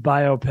Brody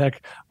biopic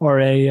or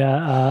a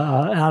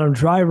Adam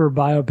Driver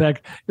biopic,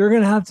 you're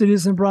going to have to do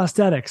some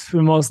prosthetics,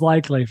 most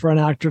likely, for an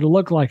actor to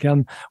look like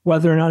him,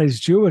 whether or not he's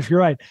Jewish. You're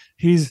right.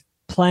 He's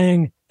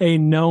playing a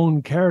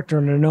known character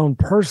and a known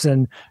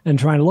person and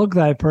trying to look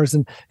like that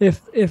person.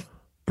 If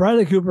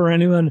Bradley Cooper or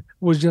anyone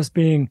was just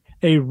being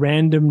a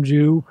random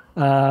Jew,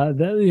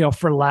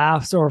 for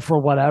laughs or for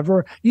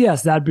whatever,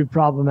 yes, that'd be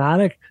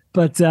problematic.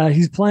 But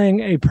he's playing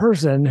a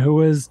person who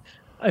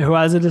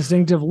has a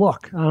distinctive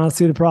look. I don't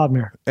see the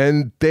problem here.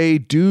 And they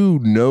do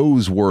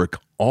nose work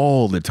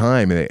all the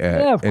time.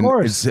 Yeah, of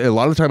course. A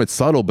lot of the time it's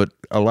subtle, but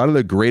a lot of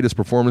the greatest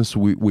performance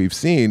we've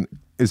seen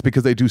is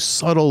because they do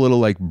subtle little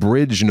like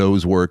bridge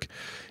nose work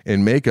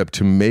in makeup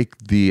to make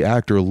the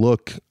actor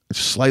look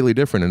slightly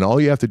different. And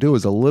all you have to do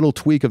is a little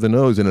tweak of the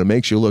nose and it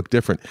makes you look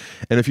different.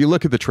 And if you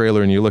look at the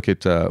trailer and you look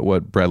at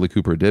what Bradley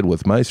Cooper did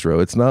with Maestro,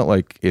 it's not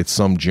like it's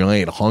some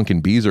giant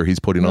honking beezer he's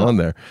putting on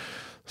there.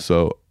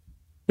 So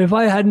if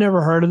I had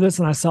never heard of this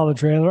and I saw the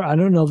trailer, I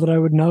don't know that I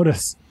would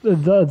notice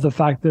the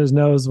fact that his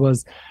nose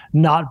was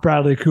not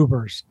Bradley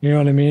Cooper's. You know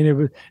what I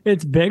mean?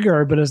 It's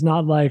bigger, but it's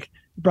not like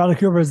Bradley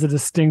Cooper has a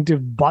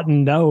distinctive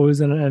button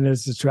nose and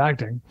it's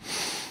distracting.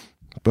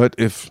 But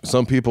if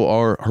some people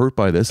are hurt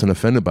by this and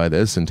offended by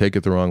this and take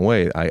it the wrong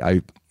way,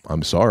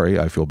 I'm sorry.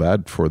 I feel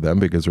bad for them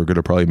because they're going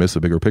to probably miss a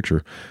bigger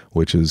picture,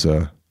 which is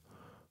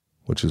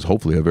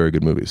hopefully a very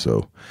good movie.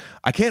 So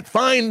I can't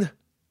find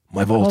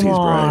my Vaulties,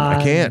 Brian.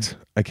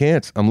 I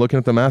can't. I'm looking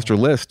at the master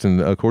list,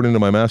 and according to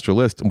my master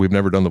list, we've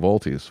never done the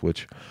Vaulties.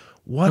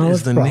 What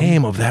is the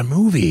name of that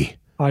movie?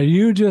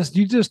 You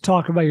just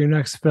talk about your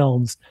next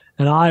films,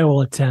 and I will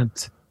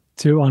attempt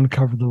to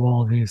uncover the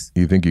Maltese.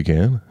 You think you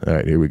can? All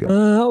right, here we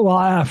go. Well,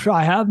 after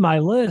I have my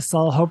list,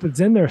 I'll hope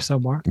it's in there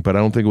somewhere. But I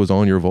don't think it was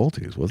on your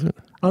Volties, was it?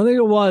 I don't think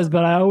it was,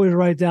 but I always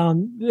write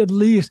down, at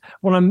least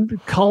when I'm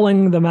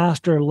culling the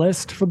master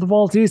list for the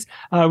Maltese,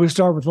 I always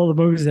start with all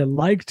the movies I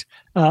liked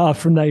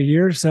from that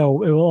year.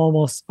 So it will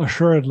almost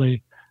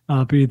assuredly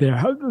be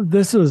there.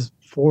 This was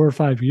 4 or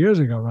 5 years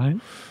ago, right?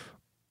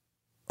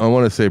 I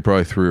want to say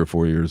probably 3 or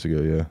 4 years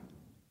ago, yeah.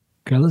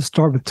 Okay, let's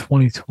start with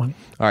 2020.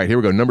 All right, here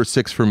we go. Number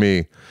 6 for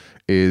me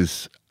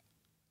is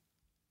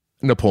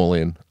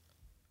Napoleon.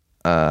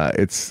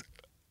 It's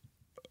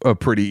a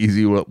pretty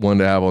easy one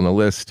to have on the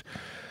list.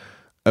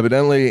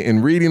 Evidently,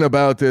 in reading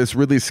about this,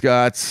 Ridley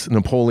Scott's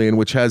Napoleon,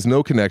 which has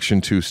no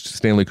connection to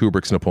Stanley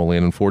Kubrick's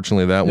Napoleon,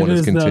 unfortunately, that one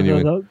is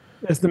continuing.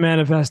 It's the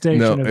manifestation.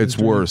 No, it's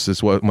worse.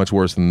 It's much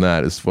worse than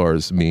that as far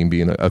as me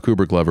being a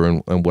Kubrick lover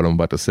and what I'm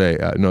about to say.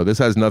 No, this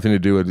has nothing to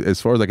do with,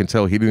 as far as I can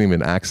tell, he didn't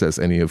even access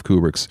any of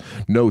Kubrick's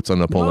notes on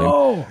Napoleon.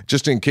 No.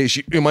 Just in case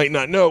you might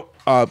not know,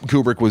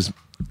 Kubrick was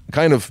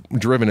kind of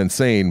driven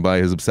insane by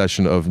his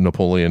obsession of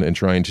Napoleon and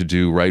trying to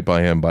do right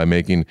by him by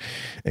making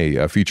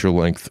a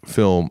feature-length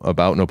film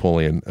about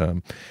Napoleon.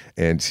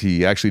 And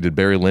he actually did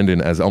Barry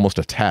Lyndon as almost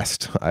a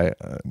test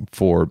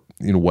for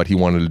what he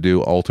wanted to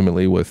do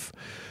ultimately with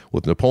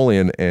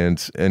Napoleon,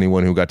 and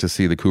anyone who got to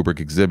see the Kubrick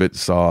exhibit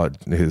saw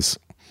his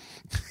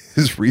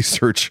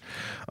research.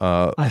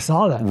 I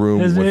saw that room.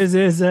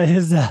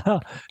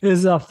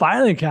 His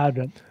filing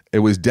cabinet. It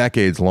was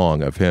decades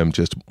long of him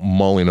just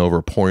mulling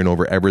over, poring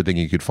over everything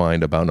he could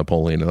find about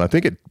Napoleon, and I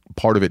think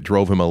part of it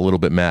drove him a little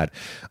bit mad.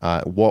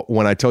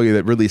 When I tell you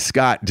that Ridley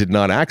Scott did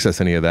not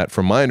access any of that,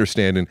 from my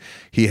understanding,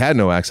 he had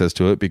no access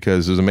to it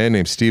because there's a man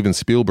named Steven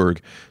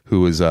Spielberg who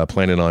was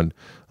planning on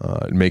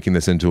making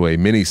this into a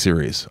mini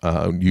series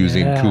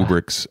using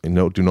Kubrick's.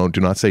 No, do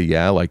not say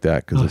like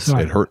that because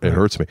it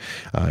hurts me.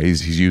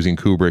 He's using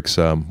Kubrick's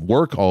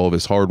work, all of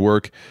his hard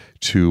work,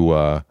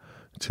 to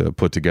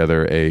put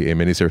together a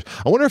miniseries.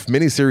 I wonder if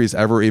miniseries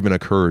ever even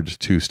occurred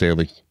to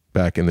Stanley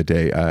back in the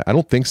day. I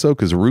don't think so,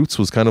 because Roots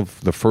was kind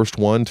of the first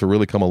one to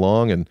really come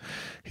along, and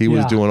he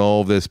was doing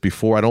all of this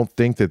before. I don't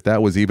think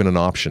that was even an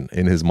option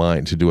in his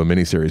mind to do a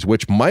miniseries,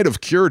 which might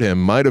have cured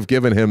him, might have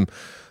given him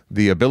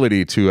the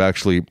ability to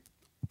actually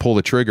pull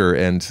the trigger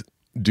and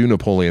do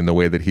Napoleon the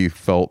way that he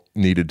felt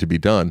needed to be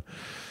done.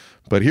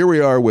 But here we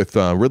are with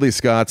Ridley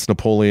Scott's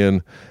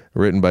Napoleon,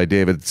 written by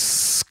David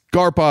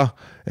Scarpa.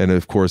 And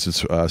of course,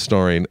 it's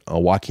starring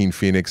Joaquin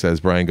Phoenix as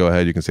Brian. Go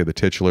ahead. You can say the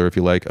titular if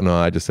you like. No,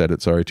 I just said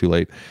it. Sorry, too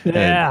late.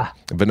 Yeah.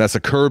 And Vanessa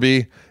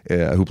Kirby,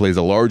 who plays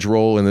a large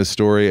role in this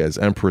story as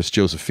Empress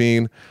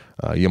Josephine.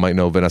 You might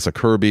know Vanessa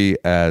Kirby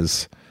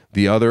as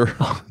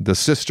the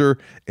sister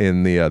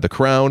in the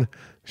Crown.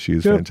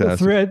 She's fantastic.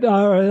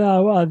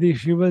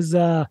 She was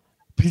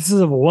Pieces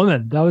of a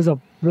Woman. That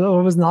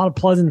was not a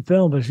pleasant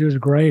film, but she was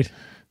great.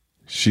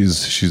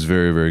 She's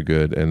very, very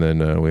good. And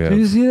then we have. Did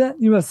you see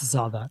that? You must have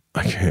saw that.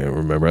 I can't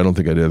remember. I don't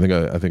think I did.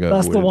 I think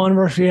that's the one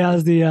where she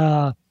has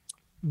the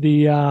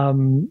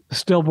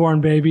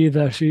stillborn baby.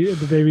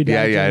 The baby.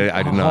 Yeah.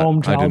 I did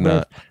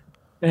not.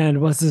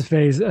 And what's his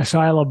face?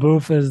 Shia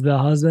LaBeouf is the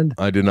husband.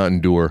 I did not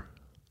endure.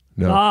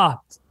 No. I'm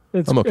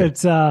okay.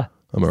 It's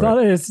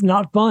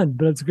not fun,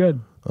 but it's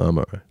good. I'm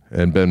all right.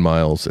 And Ben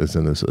Miles is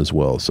in this as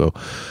well. So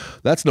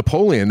that's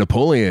Napoleon.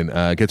 Napoleon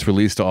gets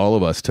released to all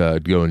of us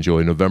to go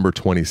enjoy November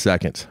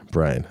 22nd,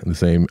 Brian,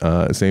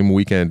 the same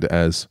weekend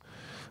as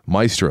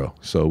Maestro.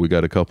 So we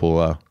got a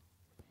couple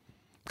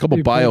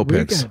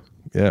biopics.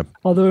 Yeah.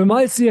 Although we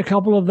might see a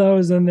couple of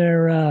those in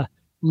their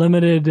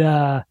limited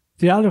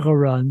theatrical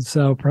run.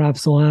 So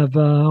perhaps they'll have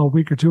a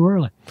week or two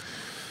early.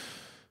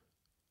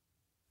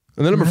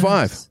 And then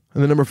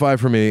number five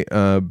for me,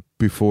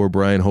 before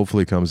Brian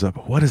hopefully comes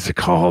up. What is it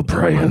called,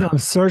 Brian? I'm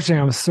searching.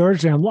 I'm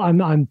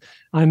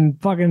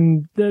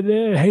fucking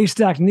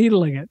haystack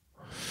needling it.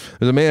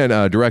 There's a man,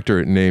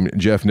 director named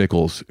Jeff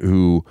Nichols,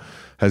 who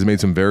has made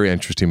some very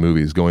interesting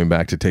movies, going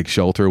back to Take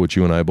Shelter, which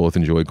you and I both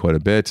enjoyed quite a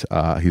bit.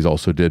 He's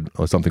also did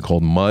something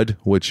called Mud,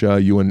 which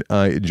you and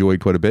I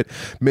enjoyed quite a bit.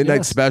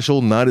 Midnight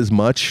Special, not as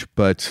much,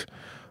 but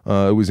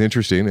it was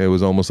interesting. It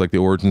was almost like the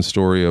origin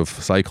story of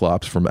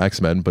Cyclops from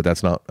X-Men, but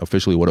that's not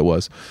officially what it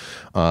was.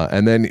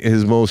 And then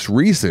his most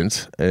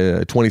recent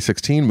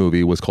 2016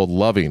 movie was called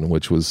Loving,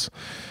 which was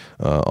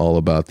all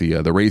about the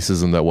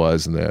racism that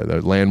was, and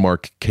the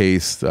landmark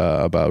case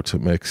about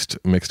mixed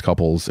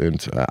couples.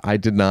 And I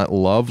did not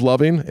love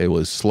Loving. It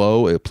was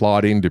slow,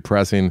 plodding,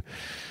 depressing.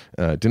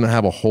 Didn't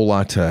have a whole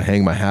lot to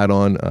hang my hat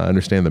on. I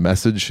understand the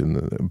message,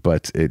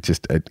 but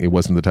it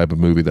wasn't the type of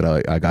movie that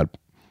I got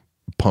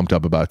pumped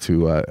up about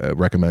to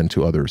recommend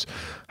to others.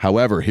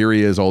 However, here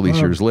he is all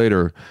these years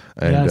later,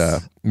 and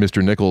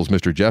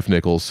Mr. Jeff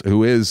Nichols,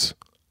 who is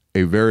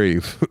a very,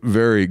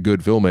 very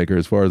good filmmaker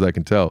as far as I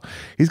can tell.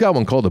 He's got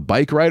one called The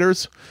Bike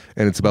Riders,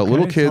 and it's about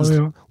little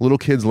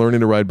kids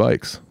learning to ride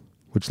bikes,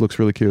 which looks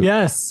really cute.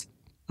 Yes,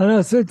 I know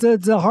it's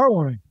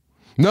heartwarming.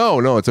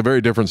 No, it's a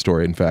very different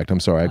story. In fact, I'm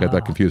sorry, I got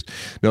that confused.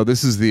 No,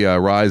 this is the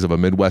rise of a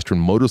Midwestern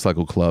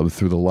motorcycle club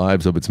through the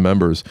lives of its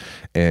members,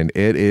 and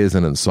it is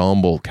an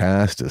ensemble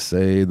cast, to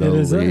say the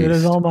least. It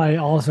is all my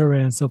also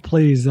ran, so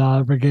please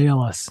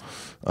regale us.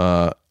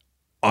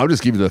 I'll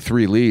just give you the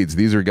three leads.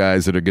 These are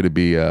guys that are going to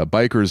be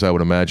bikers, I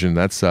would imagine.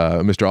 That's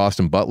Mr.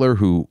 Austin Butler,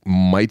 who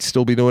might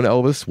still be doing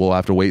Elvis. We'll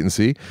have to wait and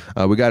see.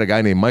 We got a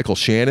guy named Michael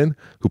Shannon,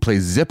 who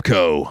plays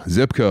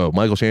Zipco.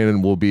 Michael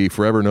Shannon will be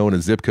forever known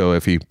as Zipco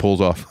if he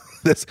pulls off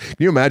this. Can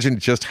you imagine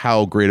just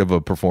how great of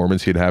a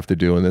performance he'd have to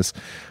do in this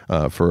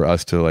for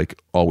us to like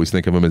always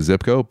think of him as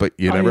Zipco? But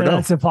you never know.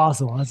 That's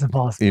impossible.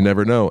 You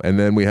never know. And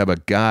then we have a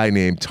guy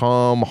named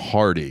Tom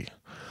Hardy.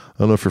 I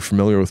don't know if you're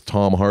familiar with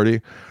Tom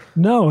Hardy.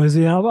 No, is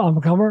he on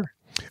the cover?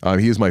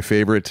 He is my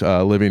favorite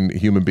living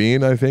human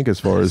being, I think, as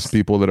far as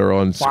people that are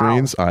on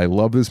screens. I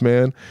love this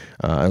man.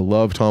 I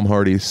love Tom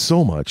Hardy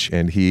so much,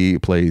 and he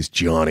plays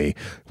Johnny,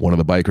 one of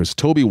the bikers.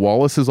 Toby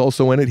Wallace is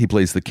also in it. He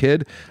plays the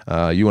kid.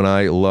 You and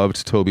I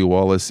loved Toby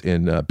Wallace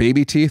in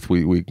Baby Teeth.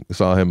 We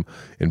saw him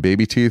in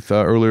Baby Teeth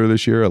earlier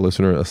this year. A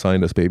listener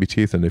assigned us Baby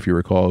Teeth, and if you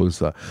recall, it was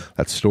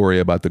that story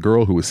about the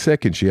girl who was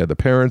sick, and she had the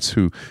parents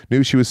who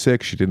knew she was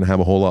sick. She didn't have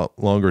a whole lot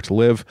longer to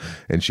live,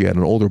 and she had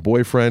an older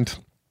boyfriend.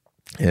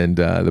 And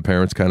the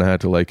parents kind of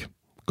had to like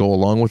go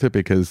along with it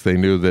because they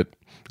knew that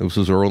this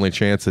was her only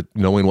chance at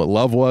knowing what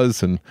love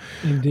was. And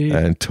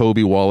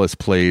Toby Wallace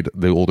played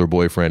the older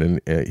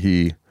boyfriend, and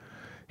he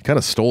kind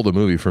of stole the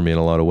movie for me in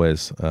a lot of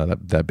ways,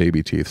 that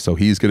Baby Teeth. So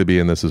he's going to be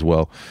in this as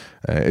well.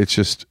 It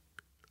just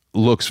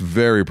looks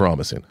very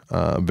promising,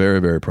 very,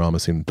 very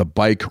promising. The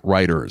Bike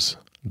Riders.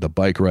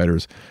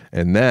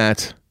 And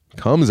that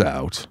comes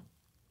out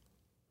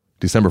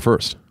December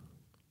 1st.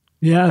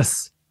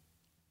 Yes.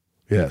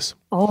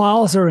 Oh,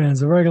 also ran.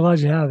 So very glad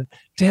you have it.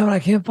 Damn it, I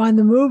can't find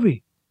the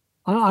movie.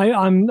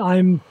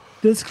 I'm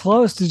this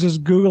close to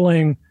just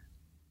Googling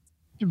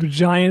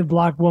giant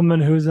black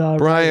woman who's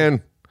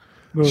Brian.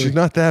 She's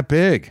not that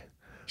big.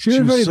 She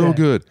was so big.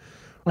 Good.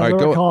 I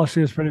recall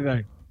she was pretty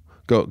big.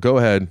 Go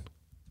ahead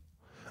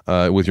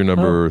with your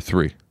number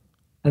 3.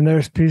 And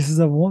there's Pieces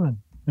of a Woman.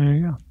 There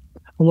you go.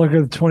 We'll look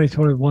at the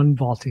 2021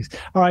 Vaulties.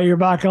 All right, you're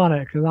back on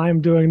it because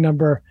I'm doing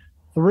number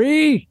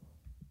 3.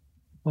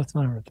 What's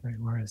my number 3?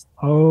 Where is it?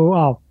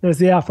 Oh, there's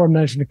the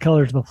aforementioned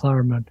Killers of the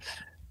Flower Moon.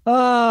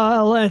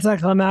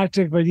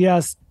 Anticlimactic, but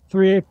yes,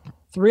 3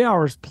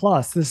 hours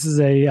plus. This is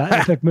a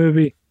epic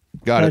movie.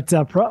 Got it.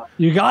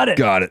 You got it.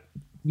 Got it.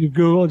 You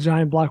Google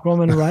giant black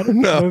woman and write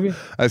No, movie?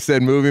 I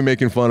said movie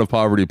making fun of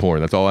poverty porn.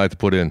 That's all I had to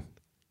put in.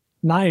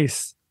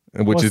 Nice.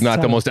 Which is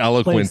not the most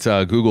eloquent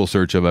Google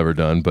search I've ever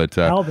done, but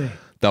the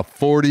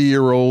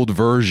 40-year-old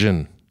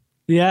version.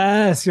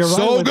 Yes, you're right.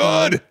 So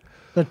good.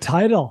 The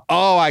title.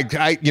 Oh,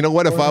 I you know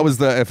what? If I was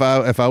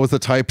the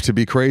type to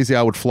be crazy,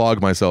 I would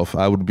flog myself.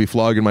 I would be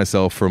flogging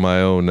myself for my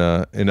own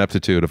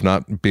ineptitude of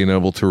not being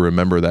able to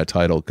remember that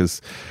title,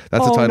 because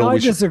that's a title. No, I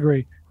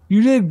disagree.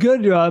 You did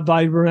good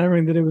by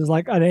remembering that it was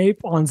like an ape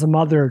on some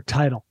other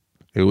title.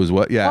 It was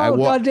what? Yeah.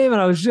 God damn it!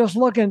 I was just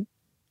looking.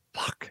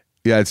 Fuck.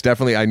 Yeah, it's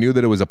definitely. I knew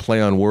that it was a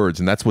play on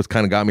words, and that's what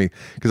kind of got me.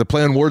 Because a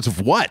play on words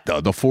of what?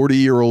 The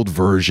 40-year-old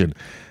version,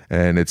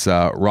 and it's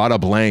Rada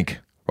Blank.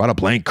 Rada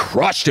Blank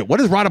crushed it. What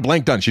has Rada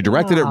Blank done? She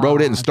directed it,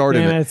 wrote it, and starred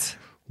in it.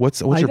 What's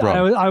your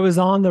problem? I was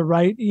on the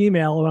right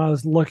email when I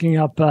was looking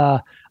up.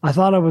 I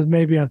thought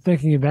I'm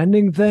thinking of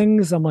Ending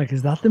Things. I'm like,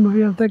 is that the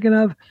movie I'm thinking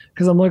of?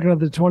 Because I'm looking at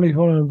the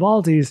 2021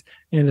 Vaulties,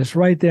 and it's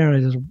right there, and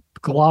I just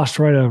glossed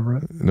right over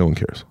it. No one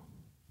cares.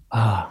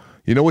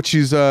 You know what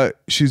she's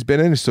been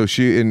in? So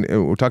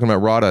we're talking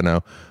about Rada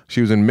now.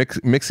 She was in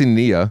Mixing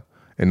Nia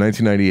in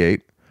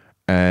 1998.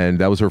 And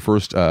that was her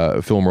first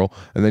film role.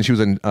 And then she was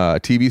in a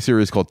TV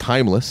series called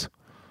Timeless,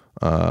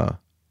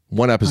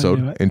 one episode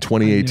in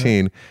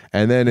 2018.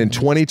 And then in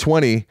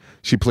 2020,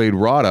 she played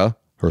Rada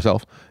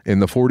herself in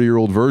the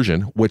 40-year-old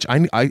version, which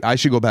I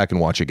should go back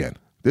and watch again.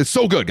 It's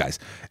so good, guys.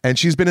 And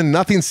she's been in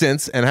nothing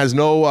since and has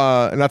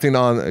nothing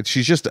on.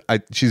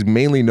 She's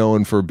mainly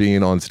known for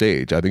being on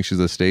stage. I think she's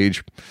a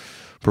stage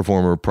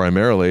performer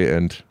primarily.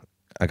 And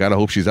I got to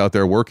hope she's out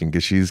there working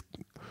because she's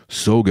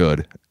so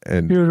good.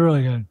 And she was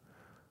really good.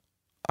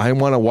 I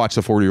want to watch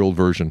the 40-year-old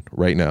version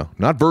right now.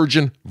 Not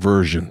version.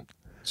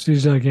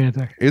 She's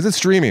gigantic. Is it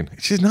streaming?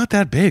 She's not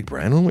that big,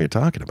 Brian. What are you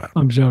talking about?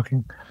 I'm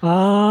joking.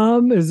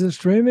 Is it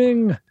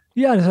streaming?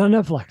 Yeah, it's on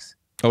Netflix.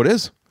 Oh, it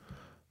is?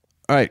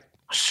 All right.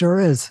 Sure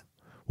is.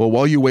 Well,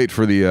 while you wait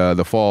for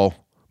the fall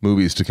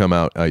movies to come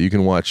out, you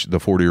can watch the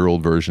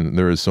 40-year-old version.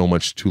 There is so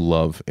much to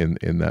love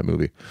in that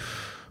movie.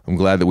 I'm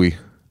glad that we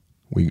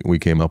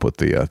came up with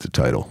the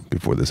title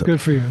before this.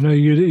 Good for you. No,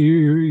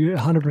 you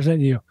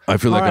 100% you. I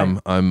feel like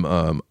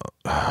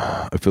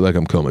I feel like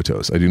I'm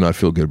comatose. I do not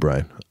feel good,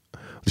 Brian.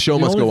 The show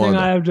must go on.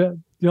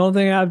 The only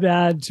thing I have to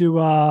add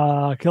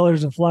to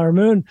Killers of Flower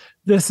Moon,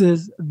 this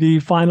is the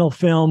final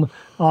film,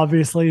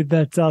 obviously,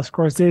 that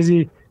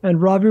Scorsese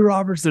and Robbie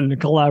Robertson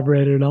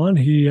collaborated on.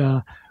 He,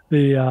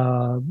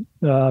 the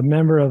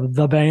member of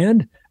the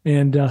band,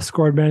 and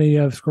scored many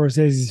of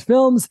Scorsese's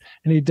films,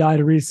 and he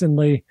died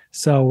recently.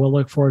 So we'll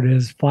look forward to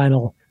his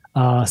final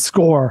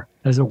score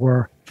as it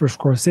were, for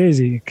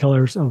Scorsese,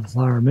 Killers of the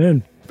Flower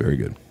Moon. Very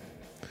good.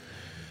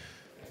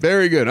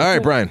 Very good. All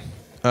right, Brian.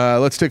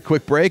 Let's take a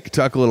quick break,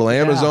 talk a little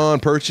Amazon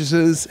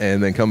purchases,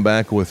 and then come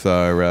back with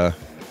our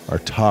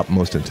top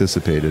most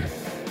anticipated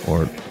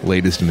or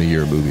latest in the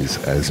year movies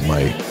as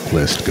my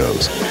list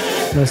goes.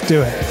 Let's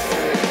do it.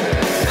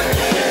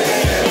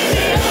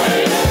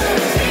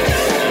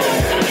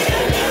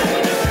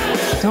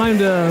 Time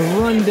to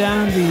run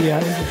down the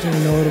interesting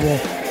and notable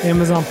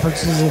Amazon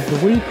purchases of the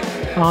week.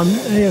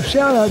 And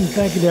shout out and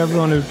thank you to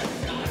everyone who,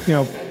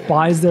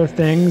 buys their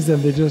things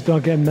and they just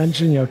don't get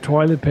mentioned,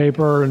 toilet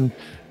paper and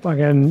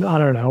fucking, I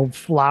don't know,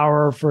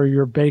 flour for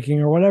your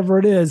baking or whatever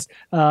it is.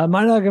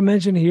 Might not get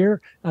mentioned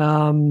here,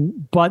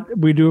 but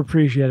we do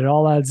appreciate it.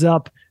 All adds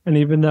up. And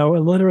even though it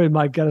literally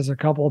might get us a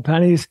couple of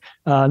pennies,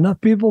 enough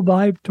people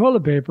buy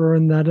toilet paper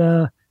and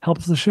that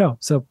helps the show.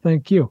 So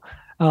thank you.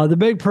 The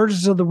big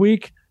purchase of the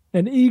week,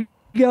 an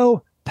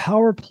Ego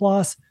Power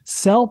Plus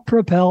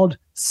self-propelled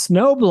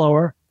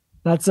snowblower.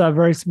 That's a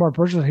very smart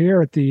purchase here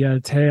at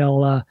the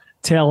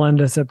tail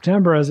end of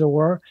September, as it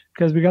were,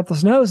 because we got the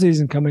snow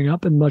season coming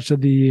up in much of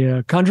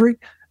the country,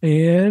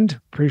 and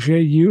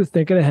appreciate you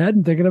thinking ahead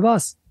and thinking of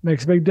us.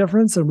 Makes a big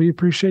difference, and we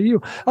appreciate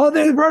you. Oh,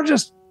 they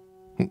purchased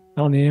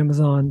on the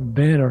Amazon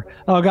banner.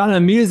 Oh, got the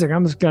music.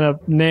 I'm just going to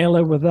nail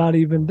it without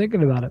even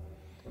thinking about it.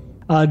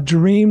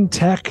 Dream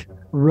Tech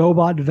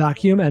robot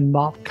vacuum and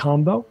mop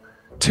combo.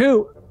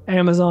 2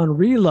 Amazon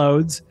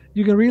reloads.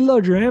 You can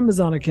reload your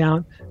Amazon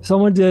account.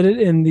 Someone did it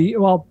in the,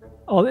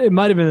 it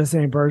might have been the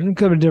same person.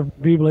 Could have been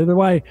different people. Either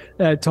way,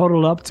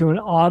 totaled up to an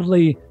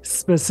oddly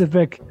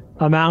specific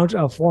amount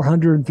of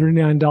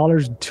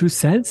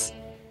 $439.02.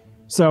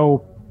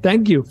 So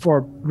thank you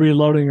for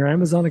reloading your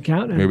Amazon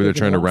account. Maybe they're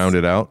trying to round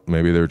it out.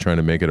 Maybe they're trying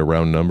to make it a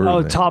round number.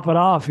 Oh, top it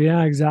off.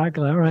 Yeah,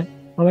 exactly. All right.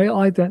 I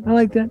like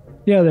that.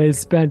 Yeah, they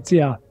spent,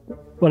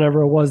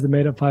 whatever it was that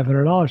made up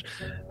 $500.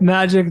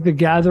 Magic the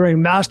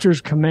Gathering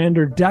Masters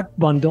Commander deck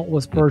bundle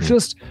was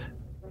purchased.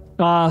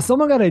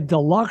 Someone got a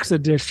deluxe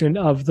edition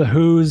of the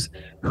Who's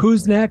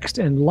Next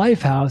and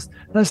Lifehouse.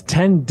 That's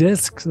 10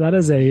 discs. That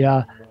is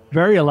a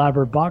very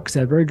elaborate box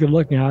set. Very good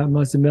looking. I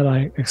must admit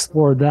I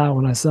explored that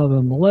when I saw them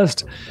on the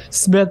list.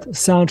 Smith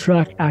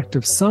Soundtrack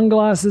Active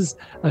Sunglasses.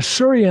 A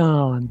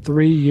Shurion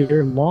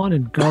 3-year lawn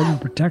and garden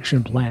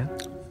protection plan.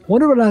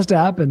 Wonder what has to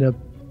happen to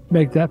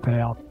make that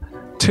pay off.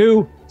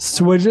 2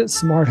 Swidget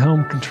smart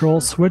home control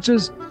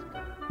switches.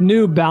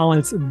 New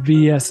Balance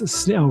V5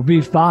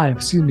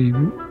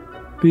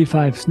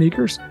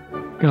 sneakers.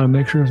 Gotta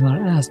make sure it's not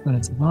an S, but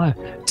it's a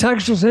 5.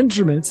 Texas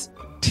Instruments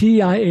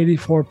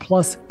TI-84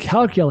 Plus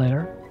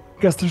calculator.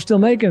 Guess they're still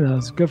making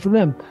those. Good for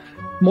them.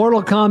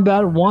 Mortal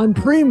Kombat 1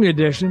 Premium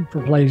Edition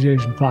for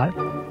PlayStation 5.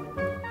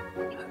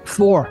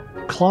 4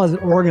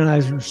 closet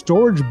organizer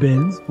storage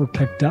bins were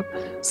picked up.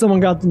 Someone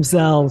got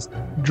themselves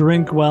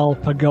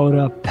Drinkwell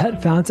Pagoda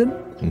Pet Fountain.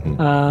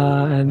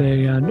 And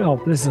they,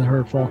 this is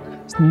hurtful.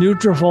 It's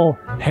Nutrafol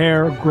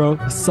hair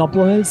growth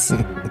supplements.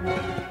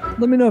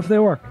 Let me know if they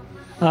work.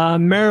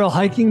 Merrill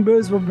hiking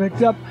boots were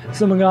picked up.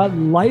 Someone got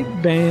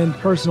Light Band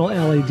personal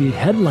LED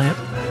headlamp.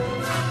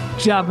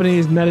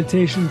 Japanese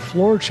meditation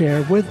floor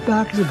chair with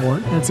back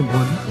support. That's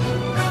important.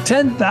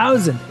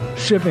 10,000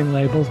 shipping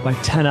labels by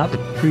 10up.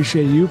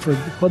 Appreciate you for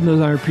putting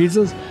those on your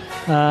pizzas.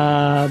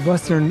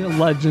 Western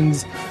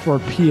Legends for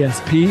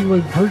PSP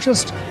was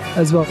purchased,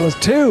 as well as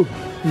 2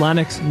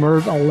 Lennox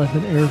Merv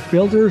 11 air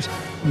filters,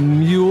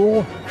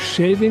 Mule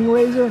shaving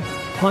razor,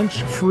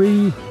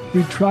 punch-free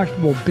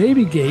retractable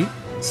baby gate,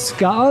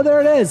 Scott,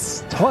 there it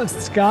is,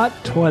 Scott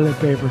toilet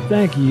paper.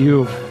 Thank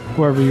you,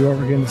 whoever you are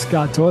for getting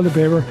Scott toilet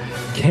paper.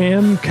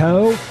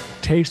 Camco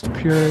Taste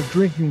Pure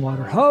drinking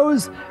water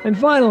hose. And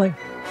finally,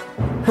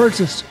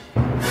 purchased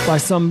by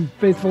some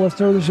faithful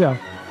listener of the show.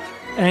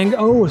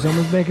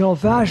 Someone's making old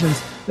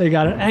fashions. They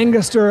got an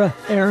Angostura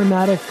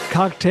aromatic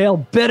cocktail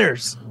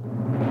bitters.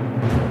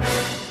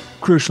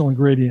 Crucial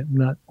ingredient in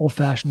that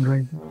old-fashioned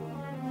drink.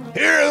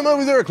 Here are the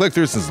movies that were clicked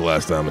through since the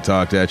last time I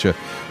talked at you.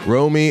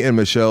 Romy and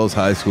Michelle's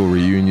high school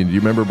reunion. Do you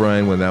remember,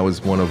 Brian, when that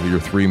was one of your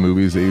 3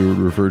 movies that you would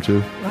refer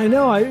to? I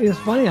know. It's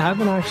funny. I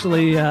haven't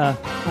actually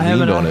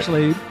leaned on it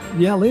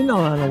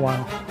in a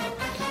while.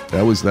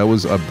 That was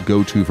a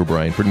go-to for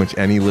Brian. Pretty much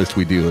any list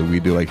we do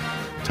like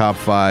top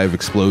 5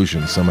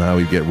 explosions. Somehow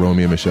we get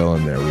Romy and Michelle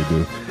in there. We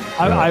do.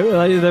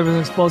 There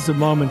was explosive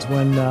moments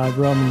when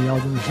Romy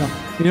yelled at Michelle.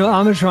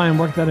 I'm going to try and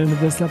work that into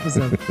this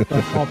episode.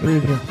 I'll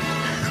preview.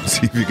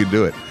 See if you can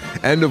do it.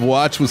 End of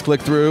Watch was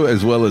clicked through,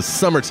 as well as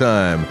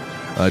Summertime,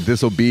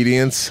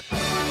 Disobedience,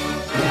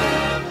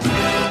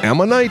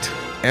 Ammonite,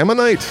 I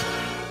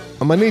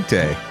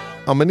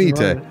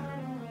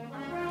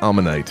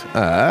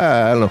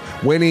don't know.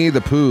 Winnie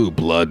the Pooh,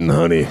 Blood and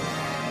Honey.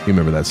 You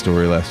remember that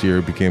story last year?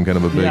 It became kind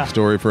of a big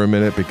story for a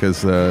minute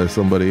because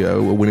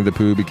Winnie the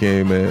Pooh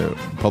became a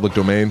public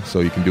domain, so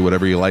you can do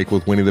whatever you like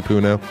with Winnie the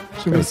Pooh now.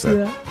 Should we see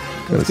that?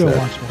 Let's go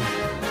watch it.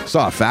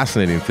 Saw a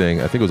fascinating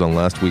thing. I think it was on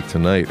Last Week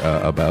Tonight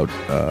about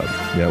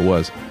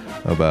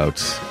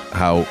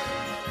how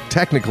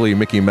technically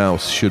Mickey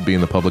Mouse should be in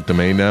the public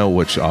domain now,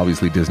 which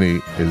obviously Disney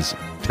is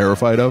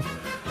terrified of,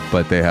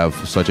 but they have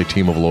such a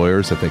team of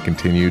lawyers that they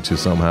continue to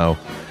somehow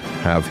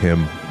have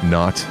him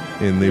not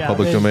in the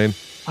public domain.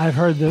 I've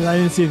heard that. I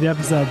didn't see the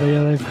episode, but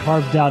they've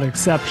carved out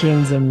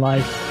exceptions and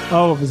like,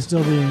 oh, if it's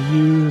still being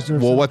used. Or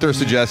well, what they're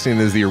suggesting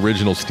is the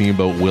original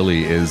Steamboat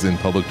Willie is in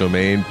public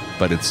domain,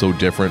 but it's so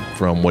different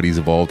from what he's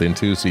evolved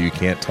into, so you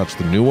can't touch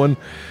the new one.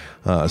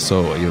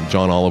 So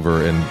John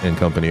Oliver and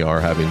company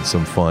are having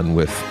some fun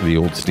with the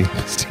old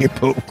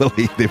Steamboat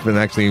Willie. They've been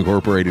actually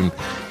incorporating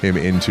him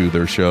into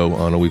their show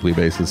on a weekly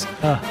basis.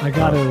 I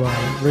got to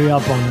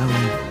re-up on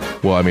that one.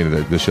 Well, I mean,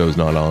 the show's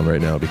not on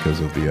right now because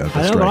of the I know,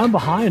 strike. but I'm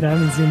behind. I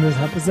haven't seen this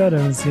episode. I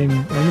haven't seen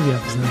any of the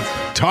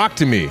episodes. Talk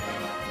to Me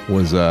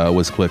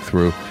was clicked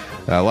through.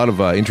 A lot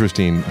of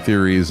interesting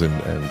theories and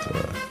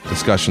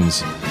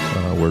discussions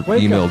were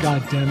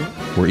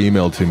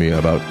emailed to me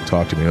about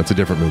Talk to Me. That's a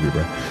different movie,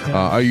 bro.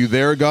 Yeah. Are You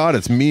There, God?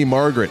 It's me,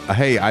 Margaret.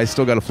 Hey, I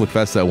still got to Flick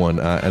Fest that one,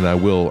 and I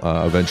will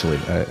eventually.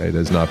 It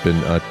has not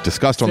been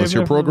discussed on this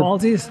here program.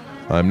 Maltese?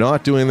 I'm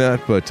not doing that,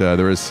 but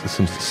there is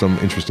some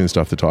interesting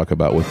stuff to talk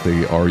about with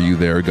the Are You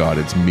There, God?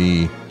 It's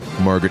me,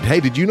 Margaret. Hey,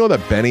 did you know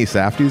that Benny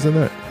Safdie's in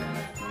that?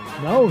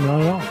 No.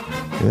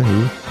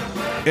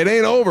 Yeah, It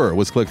Ain't Over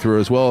was clicked through,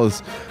 as well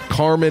as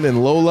Carmen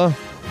and Lola.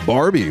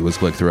 Barbie was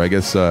clicked through. I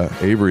guess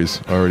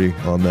Avery's already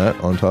on that,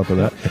 on top of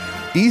that.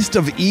 East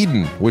of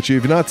Eden, which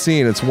you've not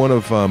seen, it's one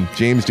of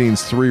James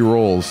Dean's 3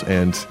 roles,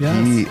 and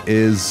he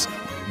is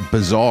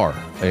bizarre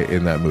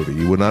in that movie.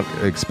 You would not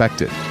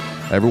expect it.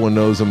 Everyone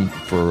knows him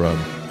for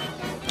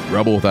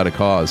Rebel Without a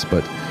Cause,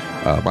 but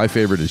my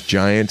favorite is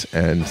Giant,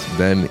 and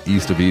then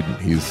East of Eden.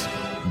 He's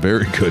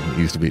very good in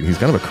East of Eden. He's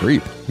kind of a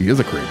creep. He is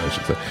a creep, I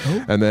should say.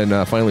 Oh. And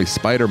then finally,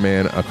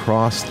 Spider-Man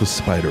Across the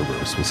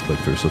Spider-Verse was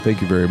clicked through. So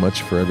thank you very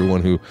much for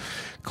everyone who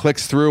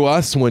clicks through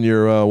us when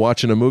you're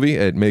watching a movie.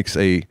 It makes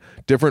a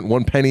different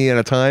 1 penny at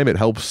a time. It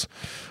helps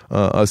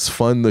us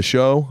fund the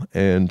show.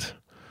 And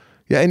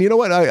yeah, and you know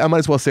what? I might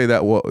as well say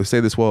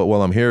this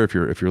while I'm here. If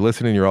you're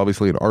listening, you're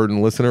obviously an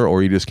ardent listener,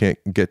 or you just can't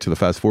get to the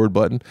fast forward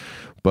button.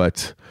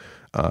 But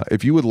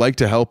if you would like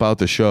to help out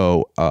the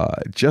show,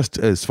 just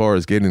as far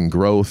as getting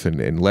growth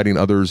and letting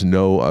others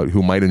know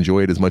who might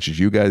enjoy it as much as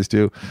you guys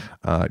do,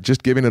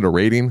 just giving it a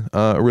rating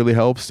really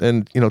helps.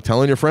 And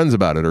telling your friends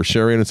about it or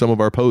sharing in some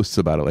of our posts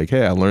about it. Like,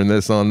 hey, I learned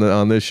this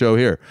on this show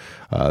here.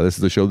 This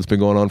is the show that's been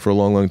going on for a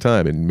long, long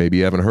time, and maybe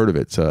you haven't heard of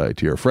it. To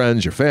your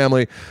friends, your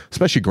family,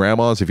 especially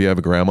grandmas. If you have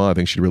a grandma, I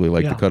think she'd really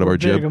like the cut of our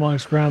jib. Big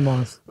amongst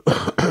grandmas.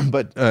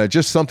 But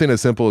just something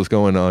as simple as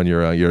going on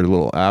your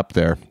little app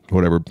there,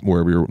 wherever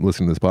you're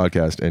listening to this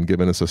podcast, and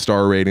giving us a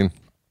star rating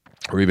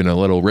or even a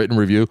little written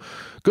review,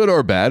 good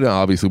or bad.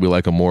 Obviously, we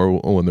like them more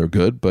when they're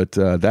good, but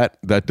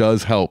that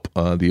does help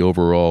the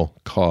overall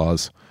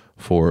cause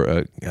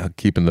for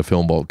keeping the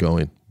Film Vault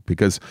going.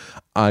 Because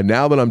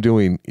now that I'm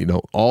doing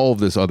all of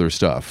this other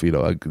stuff,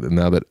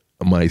 now that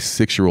my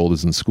 6-year-old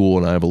is in school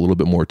and I have a little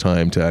bit more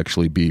time to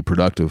actually be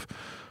productive.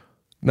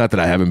 Not that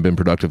I haven't been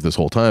productive this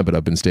whole time, but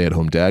I've been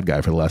stay-at-home dad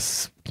guy for the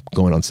last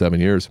going on 7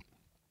 years.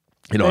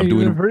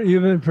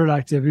 You've been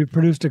productive. You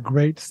produced a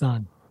great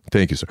son.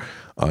 Thank you, sir.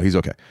 He's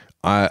okay.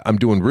 I'm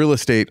doing real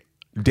estate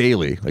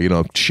daily,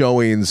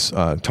 showings,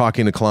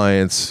 talking to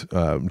clients,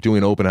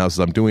 doing open houses.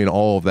 I'm doing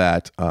all of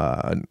that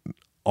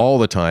all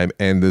the time.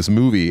 And this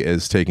movie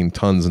is taking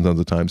tons and tons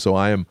of time. So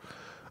I am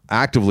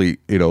actively,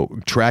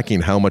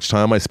 tracking how much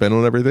time I spend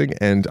on everything.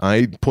 And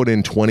I put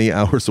in 20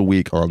 hours a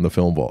week on the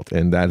Film Vault.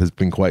 And that has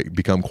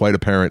become quite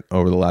apparent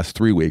over the last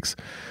 3 weeks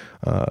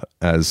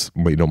as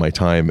my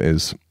time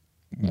is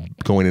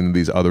going into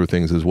these other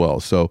things as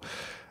well. So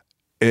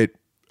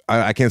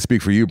I can't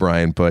speak for you,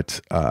 Brian, but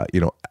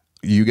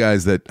you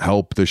guys that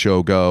help the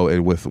show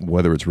go with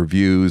whether it's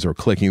reviews or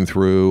clicking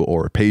through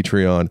or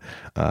Patreon,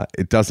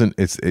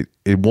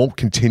 it won't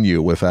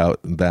continue without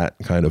that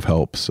kind of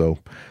help. So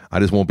I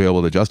just won't be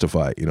able to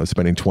justify,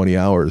 spending 20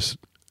 hours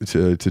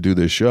to do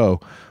this show.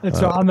 And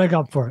so I'll make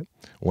up for it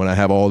when I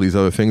have all these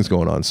other things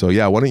going on. So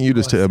yeah, why don't you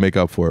just make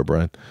up for it,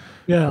 Brian?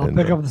 Yeah, I'll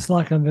pick up the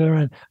slack on the other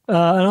end. In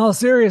all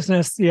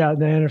seriousness, the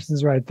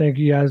Anderson's right. Thank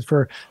you guys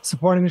for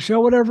supporting the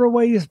show, whatever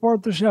way you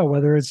support the show,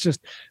 whether it's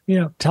just,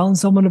 telling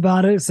someone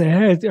about it, saying,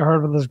 hey, I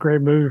heard about this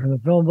great movie from the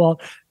Film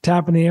Vault,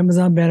 tapping the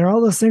Amazon banner.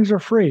 All those things are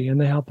free and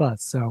they help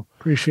us. So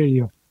appreciate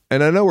you.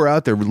 And I know we're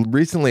out there.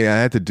 Recently, I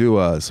had to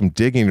do some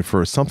digging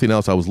for something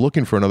else. I was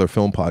looking for another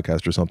film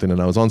podcast or something,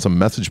 and I was on some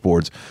message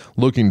boards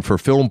looking for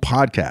film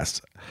podcasts.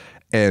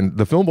 And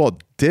the Film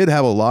Vault did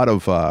have a lot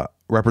of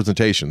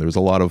representation. There was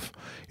a lot of,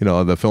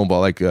 the Film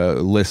Vault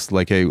list,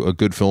 like a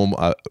good film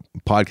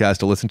podcast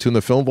to listen to. And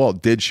the Film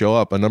Vault did show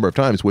up a number of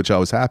times, which I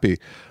was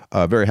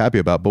very happy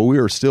about. But we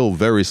are still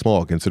very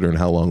small considering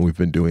how long we've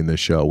been doing this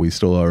show. We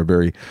still are a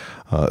very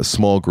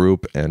small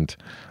group, and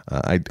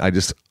I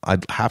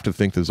have to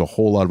think there's a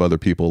whole lot of other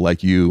people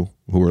like you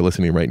who are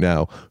listening right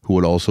now who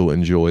would also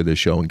enjoy this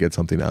show and get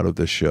something out of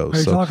this show. Are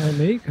you talking to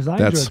me? Because I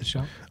enjoyed the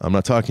show. I'm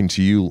not talking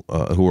to you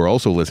who are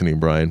also listening,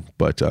 Brian,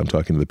 but I'm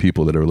talking to the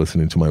people that are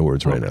listening to my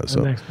words right now. So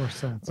that makes more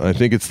sense. I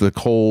think it's the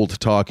cold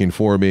talking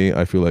for me.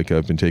 I feel like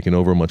I've been taken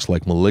over, much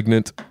like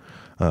Malignant,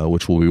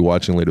 which we'll be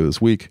watching later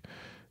this week.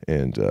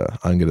 And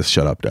I'm going to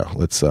shut up now.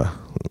 Let's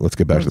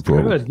get back to the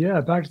program. Good.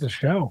 Yeah, back to the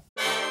show.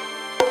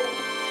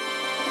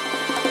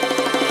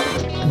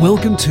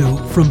 Welcome to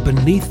From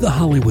Beneath the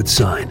Hollywood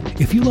Sign.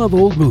 If you love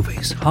old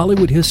movies,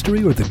 Hollywood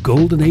history, or the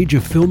golden age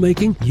of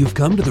filmmaking, you've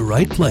come to the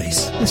right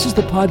place. This is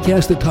the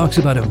podcast that talks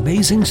about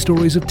amazing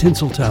stories of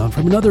Tinseltown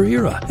from another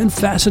era and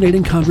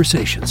fascinating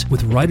conversations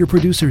with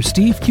writer-producer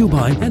Steve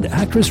Cubine and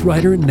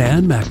actress-writer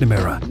Nan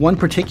McNamara. One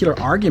particular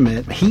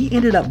argument, he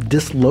ended up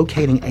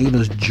dislocating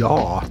Ava's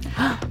jaw.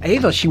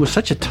 Ava, she was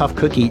such a tough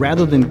cookie.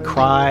 Rather than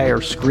cry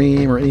or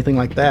scream or anything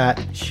like that,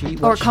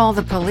 Or call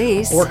the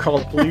police. Or call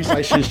the police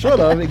like she should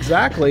have,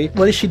 exactly.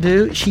 What does she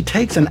do? She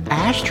takes an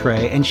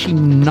ashtray and she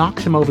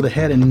knocks him over the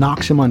head and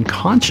knocks him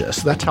unconscious.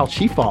 That's how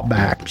she fought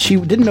back. She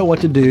didn't know what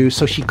to do,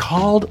 so she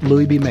called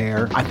Louis B.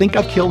 Mayer. I think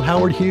I've killed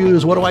Howard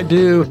Hughes. What do I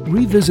do?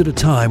 Revisit a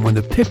time when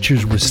the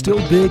pictures were still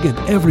big and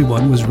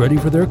everyone was ready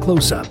for their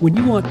close-up. When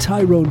you want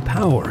Tyrone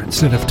Power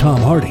instead of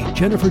Tom Hardy,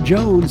 Jennifer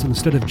Jones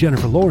instead of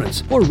Jennifer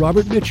Lawrence, or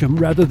Robert Mitchum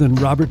rather than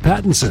Robert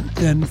Pattinson,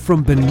 then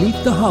From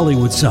Beneath the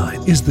Hollywood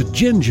Sign is the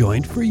gin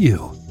joint for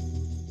you.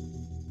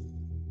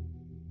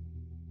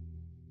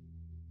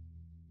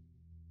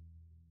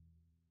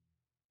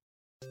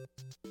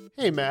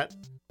 Hey, Matt,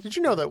 did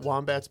you know that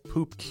wombats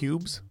poop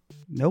cubes?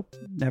 Nope,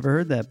 never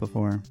heard that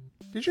before.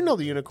 Did you know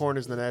the unicorn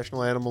is the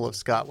national animal of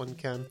Scotland,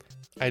 Ken?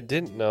 I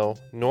didn't know,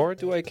 nor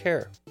do I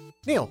care.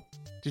 Neil,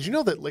 did you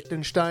know that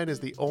Liechtenstein is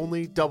the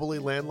only doubly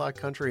landlocked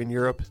country in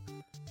Europe?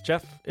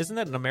 Jeff, isn't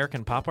that an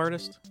American pop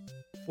artist?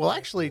 Well,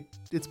 actually,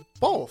 it's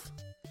both.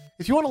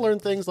 If you want to learn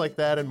things like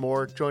that and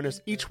more, join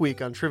us each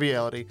week on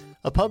Triviality,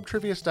 a pub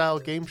trivia-style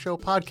game show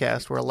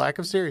podcast where a lack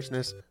of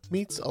seriousness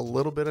meets a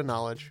little bit of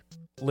knowledge.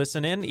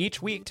 Listen in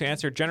each week to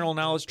answer general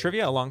knowledge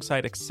trivia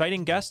alongside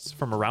exciting guests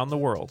from around the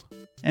world.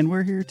 And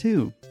we're here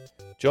too.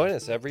 Join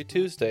us every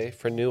Tuesday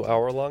for new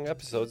hour-long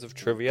episodes of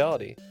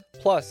Triviality,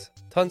 plus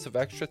tons of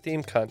extra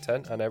theme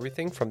content on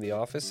everything from The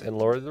Office and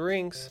Lord of the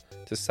Rings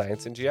to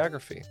science and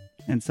geography.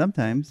 And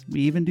sometimes we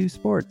even do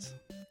sports.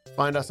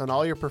 Find us on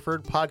all your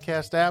preferred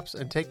podcast apps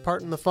and take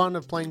part in the fun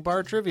of playing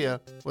bar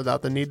trivia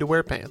without the need to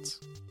wear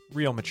pants.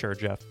 Real mature,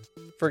 Jeff.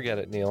 Forget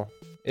it, Neil.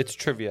 It's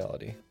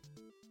Triviality.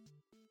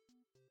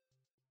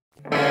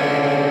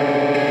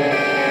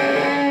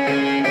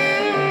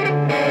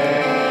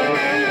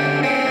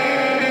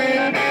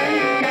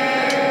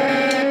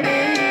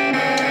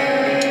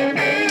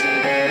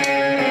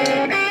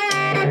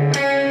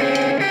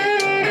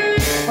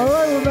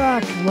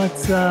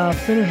 Let's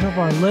finish up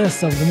our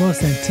list of the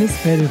most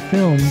anticipated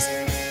films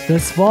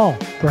this fall,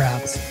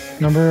 perhaps.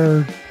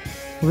 Number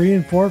 3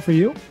 and 4 for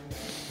you?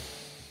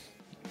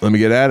 Let me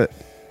get at it.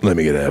 Let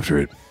me get after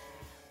it.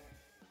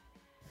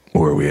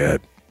 Where are we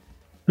at?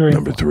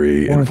 Number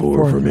 3 and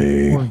 4 for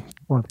me.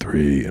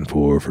 3 and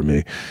 4 for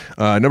me.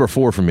 Number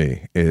 4 for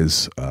me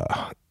is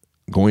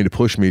going to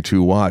push me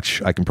to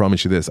watch. I can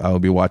promise you this. I will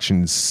be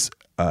watching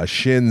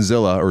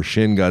Shinzilla, or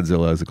Shin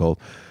Godzilla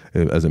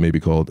as it may be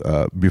called,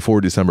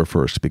 before December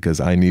 1st, because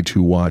I need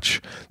to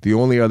watch the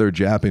only other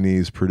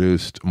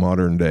Japanese-produced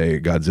modern-day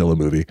Godzilla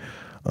movie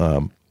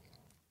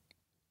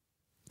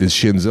is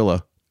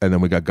Shinzilla, and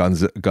then we got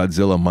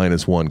Godzilla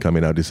 -1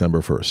 coming out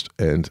December 1st,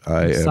 and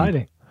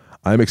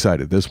I'm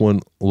excited. This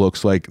one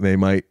looks like they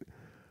might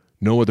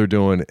know what they're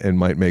doing and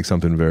might make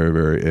something very,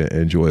 very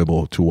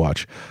enjoyable to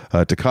watch.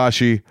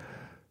 Takashi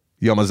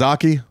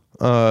Yamazaki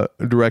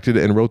directed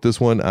and wrote this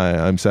one.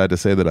 I'm sad to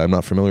say that I'm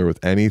not familiar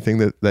with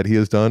anything that he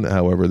has done.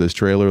 However, this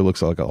trailer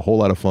looks like a whole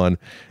lot of fun,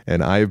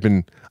 and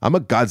I'm a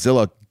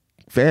Godzilla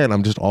fan.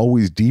 I'm just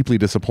always deeply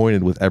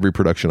disappointed with every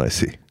production I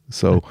see.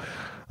 So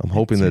I'm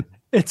hoping that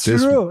it's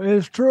true.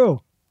 It's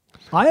true.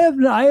 I have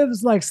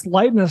like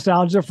slight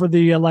nostalgia for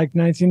the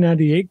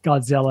 1998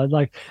 Godzilla.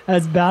 Like,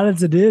 as bad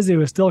as it is, it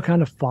was still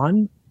kind of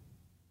fun.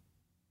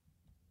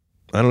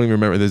 I don't even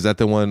remember. Is that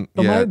the one?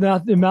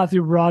 The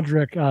Matthew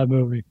Broderick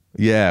movie.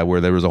 Yeah, where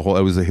there was it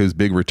was his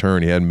big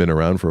return. He hadn't been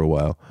around for a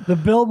while. The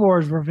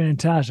billboards were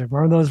fantastic.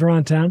 Remember those were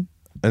on 10?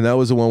 And that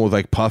was the one with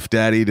like Puff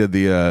Daddy did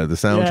the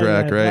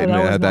soundtrack, right? And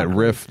it had that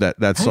riff,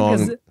 that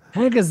song.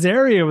 Hank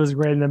Azaria was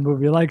great in that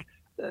movie. Like,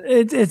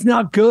 it's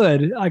not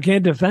good. I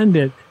can't defend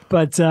it,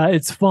 but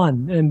it's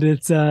fun and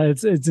it's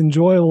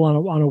enjoyable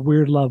on a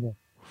weird level.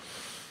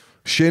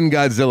 Shin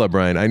Godzilla,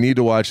 Brian. I need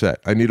to watch that.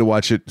 I need to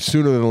watch it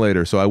sooner than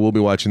later. So I will be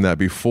watching that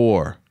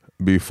before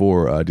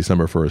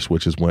December 1st,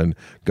 which is when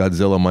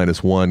Godzilla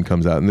 -1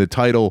 comes out. And the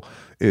title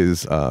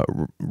is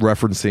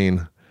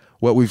referencing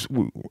what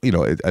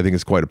I think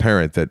it's quite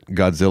apparent that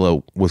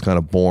Godzilla was kind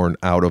of born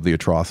out of the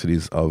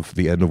atrocities of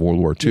the end of World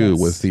War II,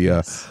 with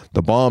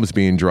the bombs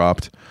being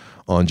dropped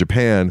on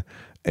Japan,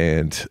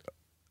 and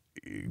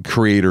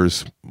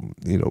creators,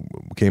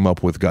 came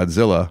up with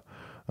Godzilla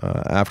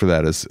after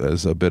that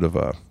as a bit of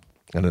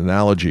an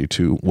analogy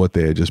to what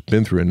they had just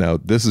been through. And now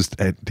this is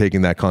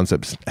taking that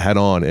concept head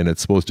on, and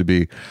it's supposed to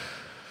be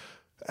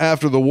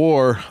after the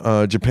war,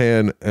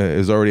 Japan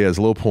is already at its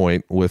low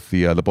point with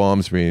the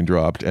bombs being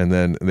dropped, and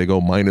then they go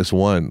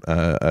 -1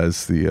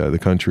 as the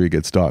country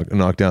gets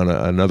knocked down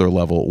another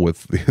level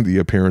with the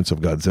appearance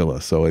of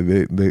Godzilla. So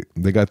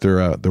they got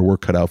their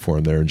work cut out for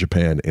them there in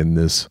Japan in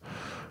this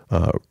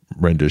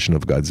rendition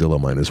of Godzilla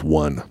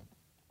 -1.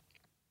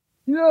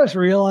 You know, I just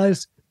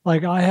realized,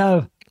 like, when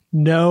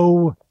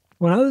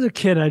I was a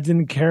kid, I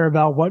didn't care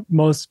about what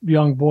most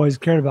young boys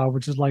cared about,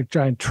 which is like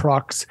giant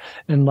trucks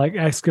and like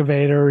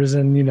excavators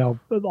and, you know,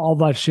 all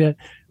that shit.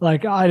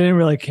 Like, I didn't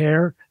really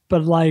care.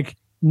 But like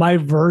my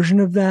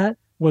version of that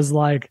was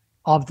like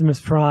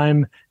Optimus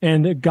Prime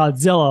and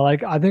Godzilla.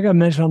 Like, I think I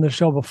mentioned on the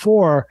show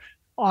before,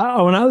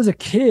 when I was a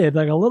kid,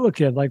 like a little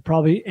kid, like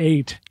probably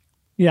eight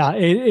or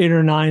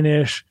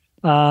 9-ish,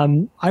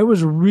 I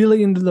was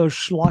really into those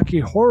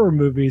schlocky horror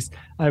movies.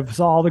 I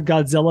saw all the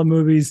Godzilla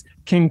movies,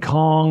 King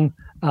Kong,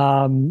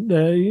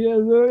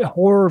 the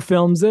horror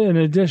films in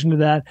addition to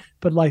that.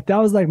 But like, that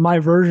was like my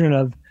version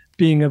of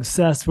being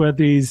obsessed with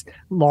these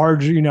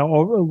large, you know,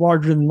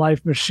 larger than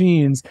life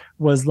machines,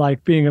 was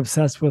like being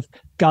obsessed with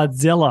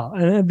Godzilla.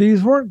 And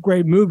these weren't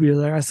great movies.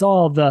 Like, I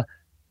saw the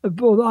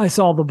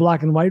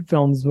black and white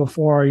films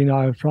before, you know,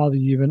 I was probably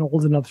even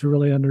old enough to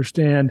really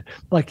understand,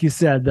 like you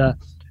said,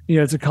 you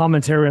know, it's a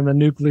commentary on the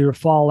nuclear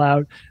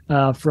fallout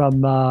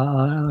from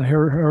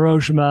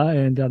Hiroshima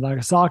and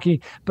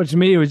Nagasaki. But to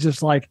me, it was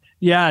just like,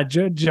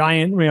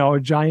 giant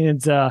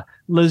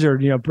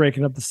lizard, you know,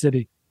 breaking up the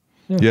city.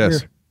 Yeah,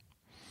 yes.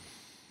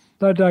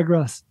 But I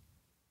digress.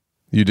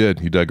 You did.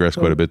 You digressed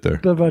quite a bit there.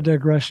 Bit of a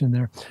digression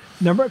there.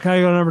 Can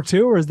I go number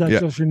 2, or is that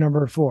just your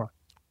number 4?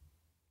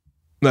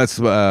 That's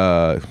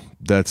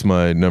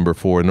my number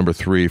 4. Number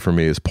 3 for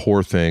me is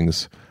Poor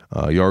Things.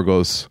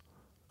 Yorgos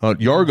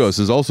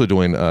is also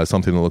doing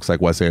something that looks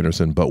like Wes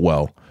Anderson, but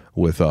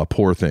with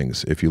Poor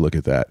Things, if you look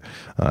at that.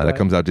 That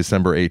comes out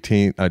December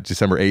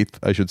 8th,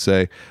 I should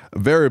say. A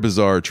very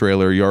bizarre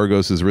trailer.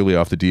 Yorgos is really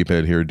off the deep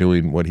end here,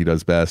 doing what he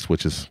does best,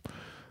 which is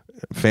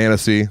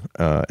fantasy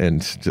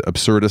and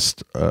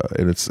absurdist,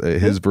 and it's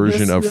his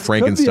version of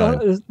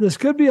Frankenstein. This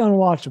could be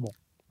unwatchable.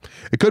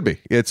 It could be.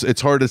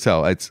 It's hard to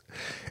tell. It's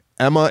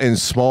Emma in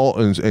small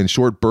and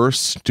short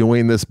bursts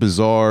doing this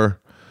bizarre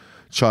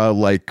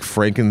childlike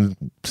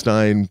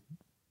Frankenstein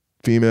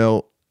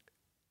female.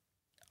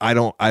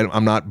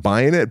 I'm not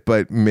buying it,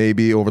 but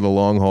maybe over the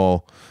long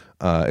haul,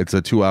 it's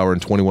a 2-hour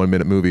and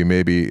 21-minute movie.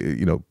 Maybe,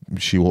 you know,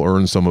 she will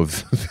earn some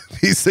of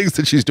these things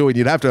that she's doing.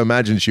 You'd have to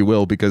imagine she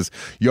will, because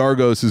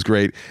Yorgos is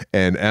great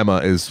and Emma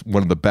is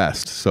one of the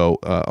best. So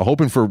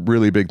hoping for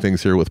really big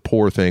things here with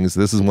Poor Things.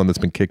 This is one that's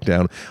been kicked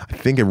down. I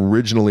think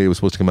originally it was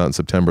supposed to come out in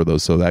September, though,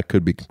 so that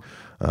could be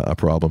a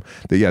problem.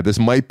 But this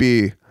might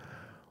be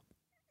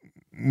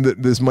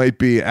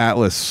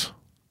Atlas.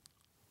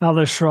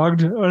 Atlas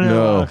Shrugged? Or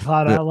no,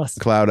 Cloud Atlas.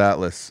 Cloud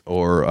Atlas,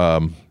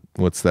 or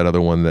what's that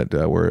other one that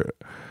where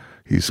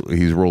he's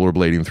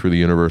rollerblading through the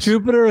universe?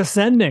 Jupiter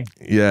Ascending.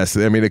 Yes,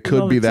 I mean, it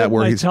could be that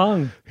where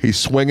he's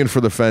swinging for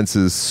the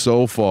fences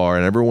so far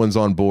and everyone's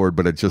on board,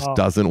 but it just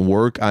doesn't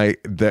work.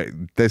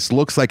 This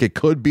looks like it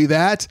could be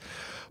that,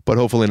 but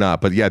hopefully not.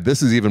 But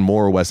this is even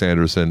more Wes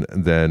Anderson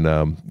than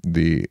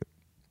the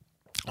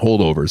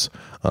Holdovers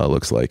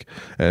looks like.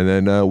 And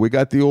then we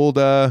got the old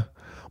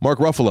Mark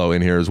Ruffalo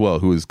in here as well,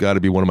 who has got to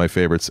be one of my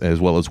favorites,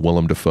 as well as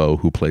Willem Dafoe,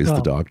 who plays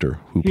the Doctor.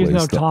 He's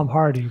no Tom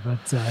Hardy, but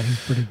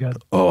he's pretty good.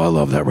 Oh, I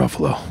love that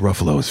Ruffalo.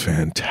 Ruffalo is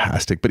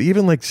fantastic. But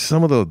even like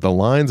some of the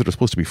lines that are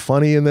supposed to be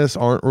funny in this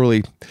aren't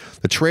really.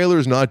 The trailer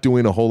is not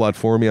doing a whole lot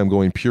for me. I'm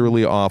going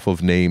purely off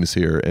of names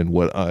here and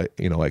what I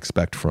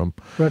expect from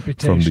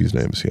these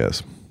names.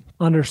 Yes.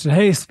 Understood.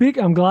 Hey,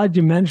 I'm glad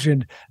you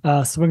mentioned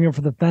swinging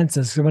for the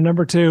fences. So my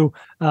number 2,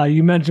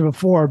 you mentioned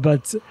before,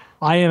 but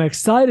I am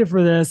excited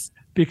for this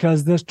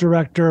because this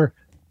director,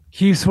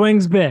 he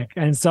swings big,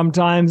 and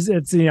sometimes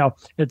it's a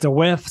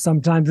whiff,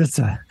 sometimes it's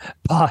an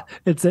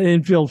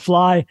infield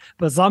fly,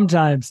 but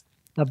sometimes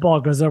that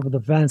ball goes over the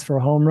fence for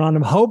a home run.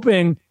 I'm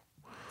hoping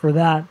for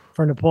that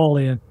for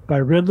Napoleon by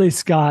Ridley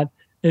Scott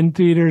in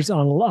theaters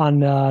on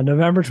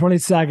November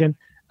 22nd.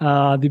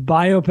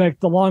 The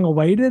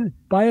long-awaited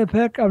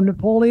biopic of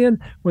Napoleon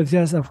with,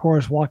 yes, of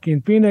course,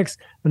 Joaquin Phoenix,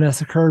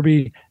 Vanessa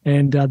Kirby,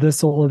 and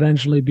this will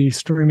eventually be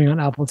streaming on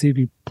Apple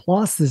TV+.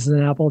 This is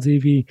an Apple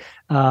TV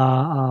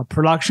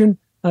production,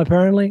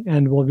 apparently,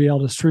 and we'll be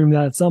able to stream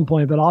that at some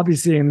point, but I'll be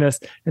seeing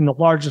this in the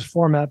largest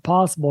format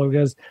possible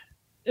because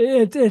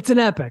it's an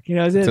epic.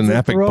 It's an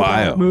epic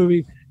bio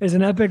movie. It's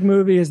an epic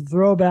movie. It's a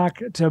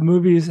throwback to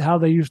movies, how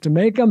they used to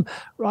make them.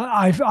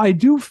 I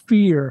do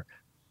fear...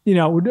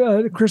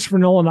 Christopher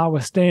Nolan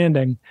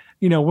notwithstanding,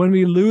 when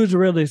we lose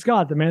Ridley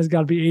Scott, the man's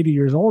got to be 80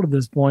 years old at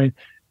this point.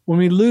 When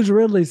we lose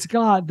Ridley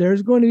Scott,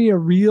 there's going to be a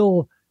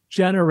real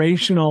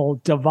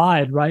generational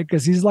divide, right?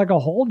 Because he's like a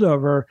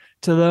holdover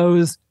to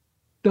those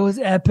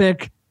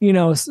epic,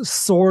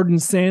 sword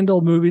and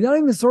sandal movies. Not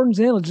even sword and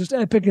sandal, just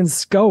epic in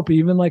scope.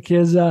 Even like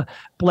his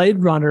Blade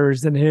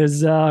Runners and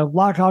his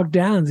Black Hawk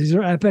Downs. These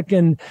are epic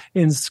in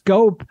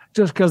scope,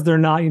 just because they're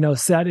not,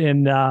 set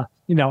in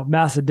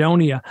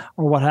Macedonia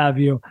or what have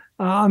you.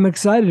 I'm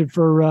excited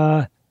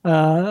for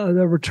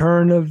the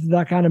return of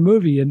that kind of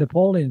movie in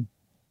Napoleon.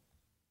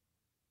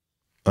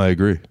 I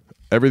agree.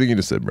 Everything you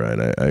just said, Brian,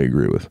 I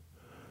agree with.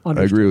 Understood.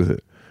 I agree with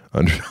it.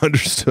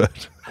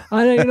 Understood.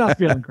 I know you're not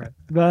feeling great,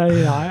 but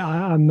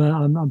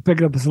I'm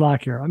picking up the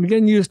slack here. I'm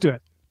getting used to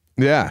it.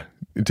 Yeah,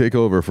 take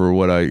over for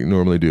what I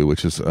normally do,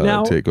 which is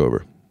take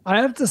over.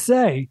 I have to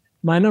say,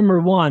 my number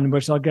one,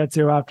 which I'll get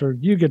to after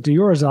you get to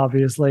yours,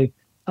 obviously,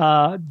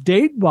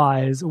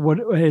 date-wise, what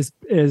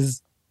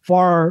is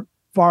far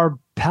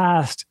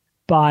past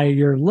by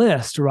your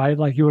list, right?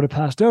 Like you would have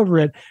passed over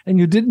it, and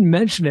you didn't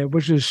mention it,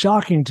 which is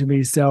shocking to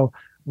me. So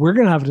we're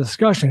going to have a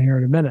discussion here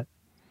in a minute.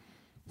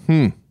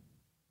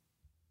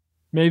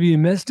 Maybe you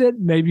missed it.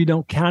 Maybe you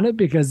don't count it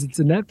because it's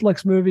a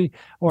Netflix movie.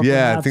 Or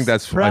yeah, I think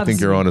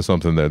you're onto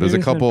something there. There's a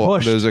couple.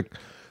 There's a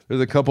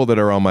couple that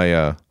are on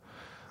my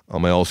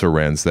also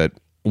rans. That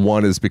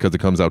one is because it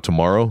comes out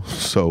tomorrow,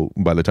 so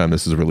by the time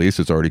this is released,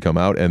 it's already come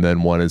out. And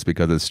then one is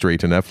because it's straight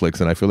to Netflix,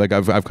 and I feel like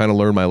I've kind of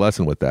learned my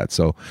lesson with that.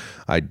 So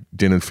I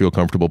didn't feel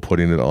comfortable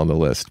putting it on the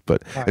list.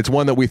 But it's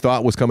one that we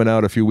thought was coming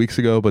out a few weeks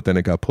ago, but then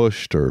it got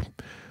pushed or.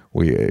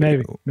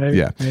 Maybe. All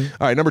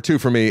right, number 2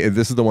 for me,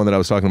 this is the one that I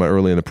was talking about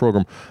early in the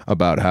program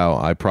about how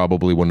I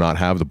probably will not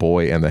have The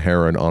Boy and the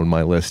Heron on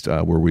my list.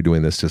 Were we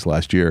doing this just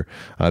last year?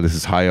 This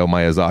is Hayao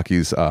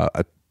Miyazaki's.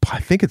 I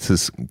think it's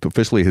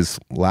officially his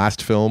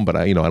last film, but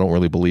I don't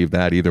really believe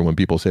that either. When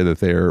people say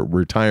that they're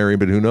retiring,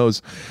 but who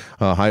knows?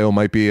 Hayao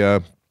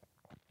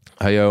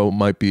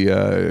might be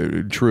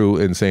true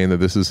in saying that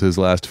this is his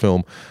last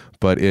film,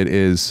 but it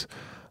is.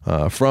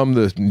 From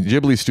the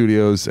Ghibli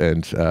studios,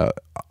 and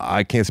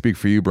I can't speak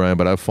for you, Brian,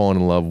 but I've fallen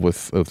in love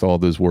with all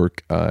this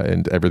work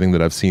and everything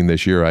that I've seen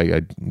this year.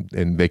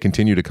 And they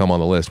continue to come on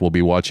the list. We'll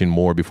be watching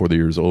more before the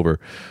year's over.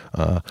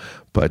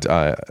 But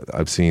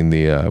I've seen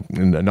the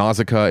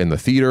Nausicaa in the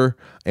theater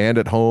and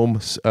at home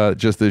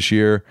just this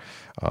year.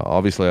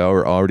 Obviously, I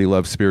already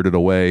love Spirited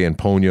Away and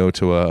Ponyo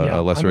to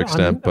a lesser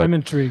extent. But I'm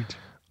intrigued.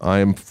 I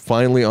am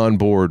finally on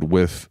board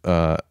with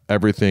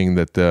everything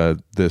that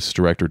this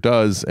director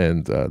does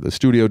and the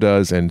studio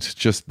does, and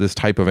just this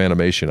type of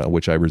animation,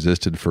 which I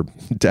resisted for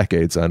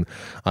decades. And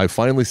I've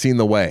finally seen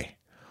the way.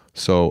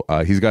 So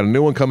he's got a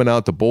new one coming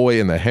out, The Boy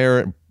and the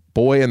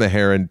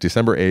Heron,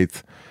 December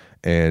 8th.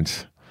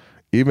 And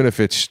even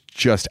if it's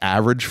just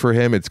average for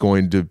him, it's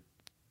going to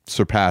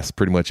surpass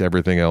pretty much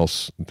everything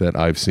else that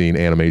I've seen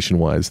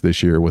animation-wise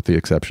this year, with the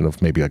exception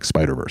of maybe like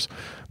Spider-Verse.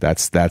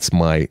 That's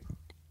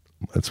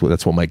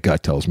what my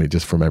gut tells me,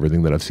 just from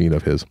everything that I've seen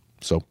of his.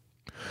 So,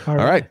 all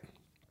right.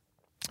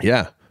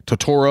 Yeah.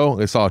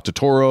 Totoro. I saw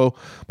Totoro,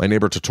 My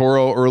Neighbor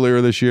Totoro,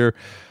 earlier this year.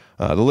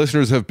 The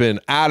listeners have been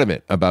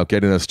adamant about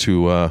getting us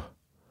to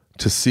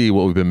see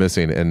what we've been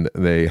missing, and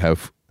they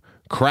have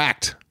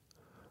cracked.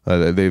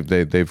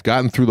 They've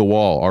gotten through the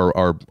wall.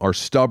 Our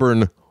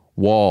stubborn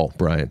wall,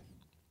 Brian.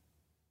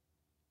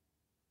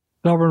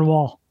 Stubborn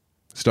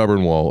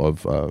wall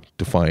of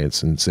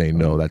defiance and saying,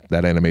 no,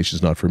 that animation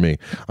is not for me.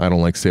 I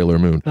don't like Sailor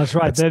Moon. That's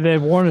right.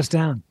 They've worn us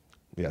down.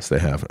 Yes, they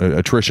have.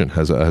 Attrition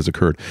has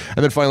occurred.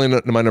 And then finally,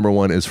 my number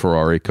 1 is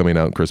Ferrari, coming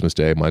out Christmas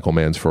Day. Michael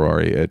Mann's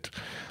Ferrari. It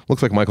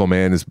looks like Michael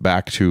Mann is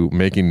back to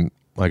making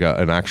like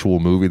an actual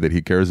movie that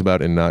he cares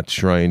about, and not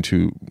trying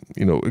to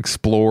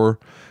explore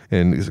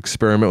and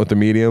experiment with the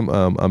medium.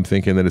 I'm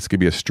thinking that it's going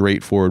to be a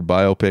straightforward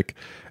biopic,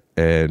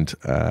 and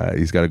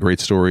he's got a great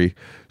story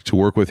to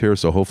work with here.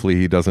 So hopefully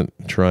he doesn't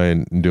try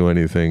and do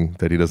anything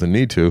that he doesn't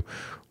need to,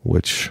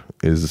 which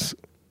is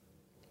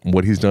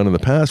what he's done in the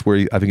past,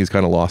 where I think he's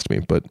kind of lost me.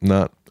 But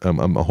not.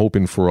 I'm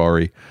hoping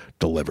Ferrari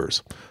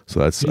delivers. So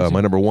that's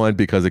my number 1,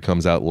 because it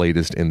comes out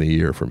latest in the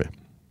year for me.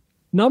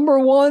 Number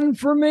 1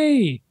 for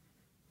me.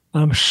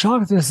 I'm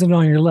shocked this isn't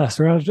on your list.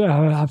 We're going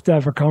to have to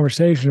have a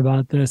conversation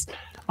about this.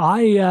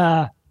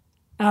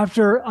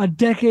 After a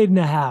decade and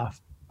a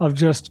half of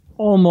just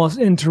almost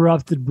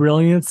interrupted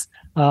brilliance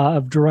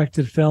of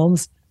directed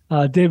films,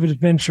 David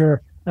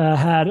Fincher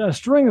had a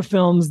string of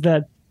films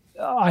that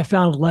I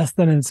found less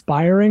than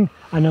inspiring.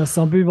 I know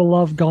some people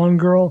love Gone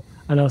Girl.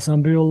 I know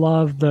some people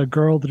love The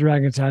Girl with the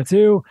Dragon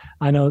Tattoo.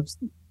 I don't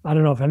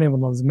know if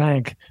anyone loves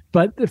Mank,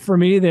 but for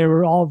me, they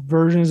were all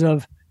versions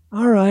of,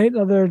 all right,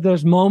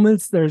 there's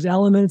moments, there's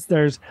elements,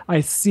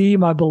 I see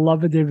my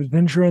beloved David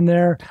Fincher in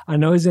there. I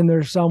know he's in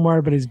there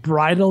somewhere, but he's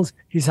bridled,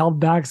 he's held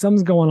back,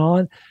 something's going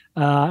on.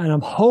 And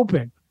I'm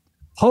hoping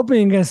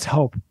against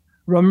hope.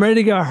 I'm ready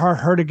to get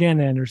hurt again,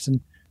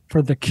 Anderson,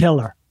 for The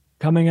Killer,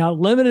 coming out,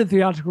 limited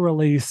theatrical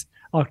release,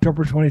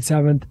 October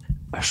 27th,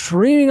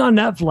 streaming on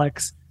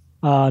Netflix,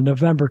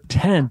 November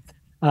 10th,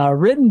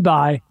 written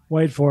by,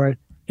 wait for it,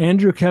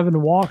 Andrew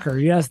Kevin Walker.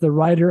 Yes, the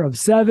writer of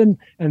Seven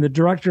and the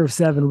director of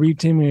Seven,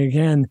 reteaming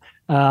again,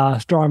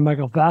 starring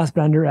Michael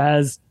Fassbender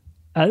as,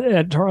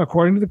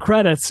 according to the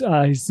credits,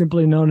 he's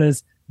simply known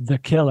as The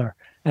Killer.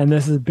 And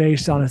this is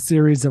based on a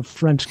series of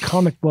French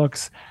comic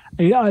books,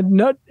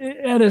 not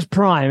at his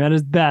prime, at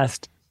his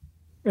best.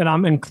 And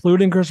I'm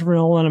including Christopher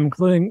Nolan, I'm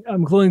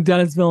including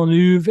Denis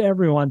Villeneuve,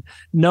 everyone.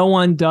 No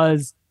one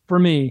does, for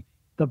me,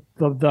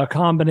 the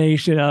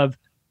combination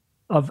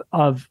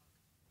of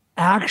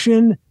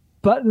action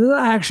but the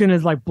action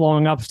is like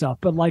blowing up stuff,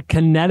 but like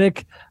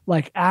kinetic,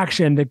 like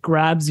action that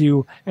grabs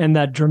you and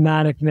that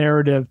dramatic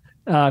narrative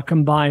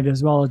combined,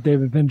 as well as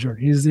David Fincher.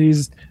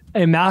 He's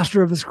a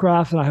master of his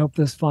craft, and I hope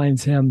this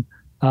finds him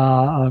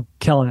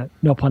killing it.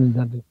 No pun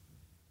intended.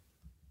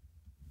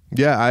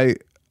 Yeah,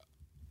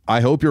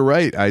 I hope you're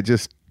right.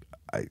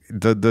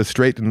 The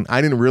straight,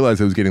 I didn't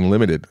realize it was getting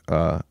limited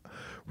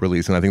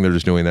release, and I think they're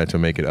just doing that to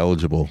make it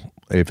eligible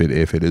if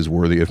it is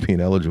worthy of being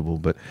eligible.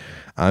 But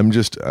I'm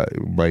just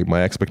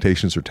my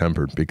expectations are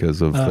tempered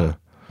because of the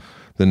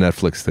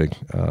Netflix thing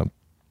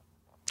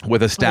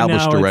with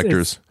established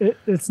directors.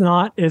 It's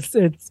not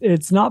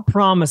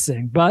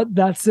promising, but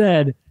that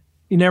said,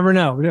 you never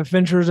know.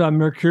 Fincher's a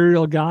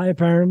mercurial guy,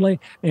 apparently,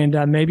 and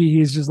maybe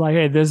he's just like,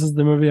 hey, this is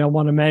the movie I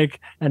want to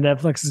make, and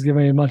Netflix is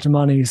giving me a bunch of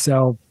money,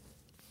 so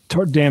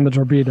damn the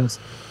torpedoes.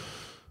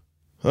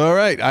 All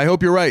right. I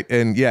hope you're right.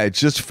 And yeah, it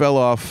just fell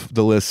off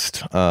the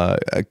list. I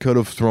could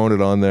have thrown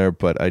it on there,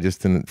 but I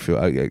just didn't feel...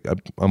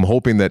 I'm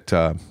hoping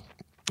that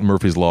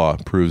Murphy's Law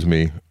proves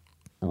me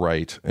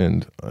right,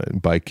 and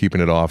by keeping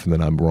it off, and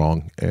then I'm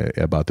wrong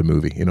about the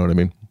movie. You know what I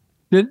mean?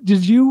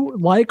 Did you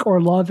like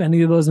or love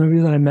any of those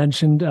movies that I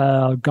mentioned?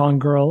 Gone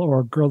Girl,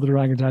 or Girl with the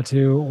Dragon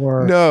Tattoo,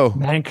 or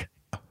Mank?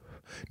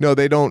 No,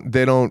 they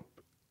didn't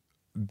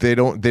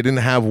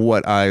have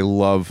what I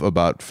love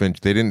about Finch.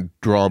 They didn't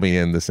draw me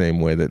in the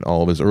same way that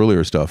all of his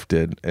earlier stuff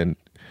did. And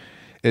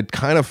it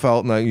kind of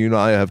felt, and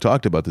I have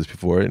talked about this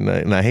before,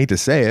 and I hate to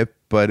say it,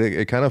 but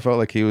it kind of felt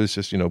like he was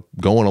just,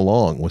 going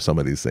along with some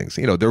of these things.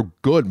 They're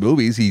good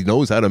movies. He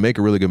knows how to make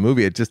a really good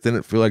movie. It just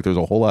didn't feel like there's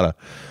a whole lot of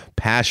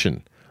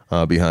passion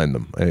behind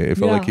them. It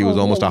felt like he was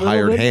almost a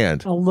hired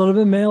hand. A little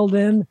bit mailed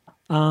in.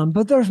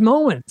 But there's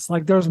moments.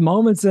 Like there's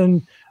moments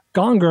in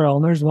Gone Girl,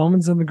 and there's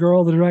moments in The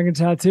Girl with the Dragon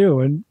Tattoo,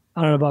 and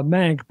I don't know about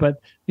Mank,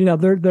 but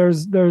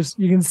there's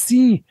you can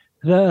see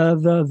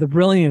the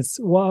brilliance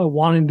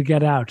wanting to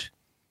get out.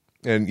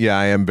 And yeah,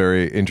 I am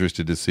very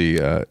interested to see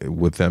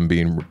with them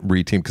being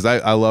reteamed, because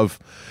I love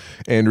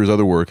Andrew's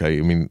other work.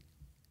 I mean,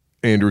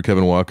 Andrew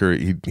Kevin Walker,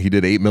 he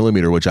did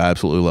 8mm, which I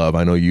absolutely love.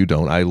 I know you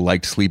don't. I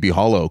liked Sleepy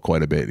Hollow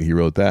quite a bit. He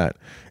wrote that,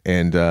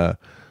 and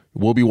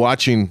we'll be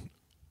watching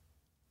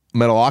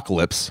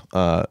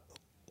Metalocalypse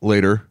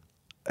later,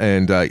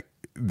 and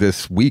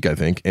this week, I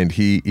think, and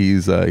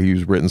he's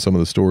written some of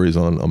the stories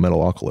on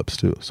Metalocalypse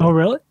too. So, oh,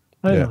 really?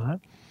 I didn't know that.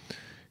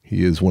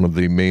 He is one of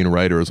the main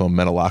writers on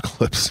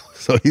Metalocalypse.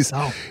 So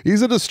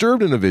he's a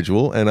disturbed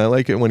individual, and I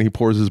like it when he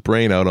pours his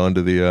brain out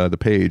onto the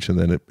page, and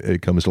then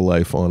it comes to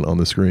life on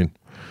the screen.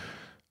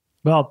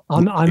 Well,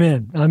 I'm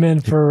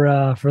in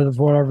for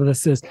whatever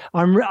this is.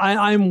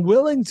 I'm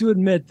willing to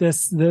admit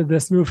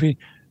this movie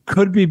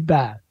could be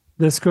bad.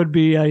 This could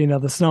be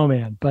the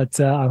Snowman, but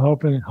I'm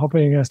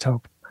hoping against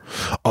hope.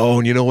 Oh,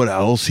 and you know what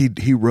else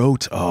he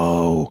wrote?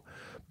 Oh,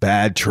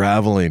 Bad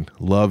Traveling,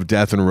 Love,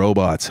 Death, and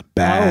Robots.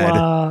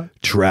 Bad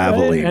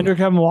Traveling. Andrew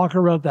Kevin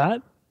Walker wrote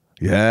that?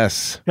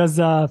 Yes. Because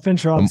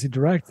Fincher obviously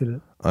directed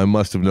it. I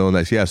must have known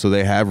that. Yeah, so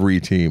they have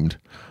reteamed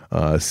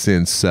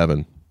since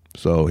 7.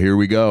 So here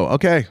we go.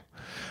 Okay.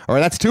 All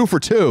right, that's 2 for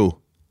 2.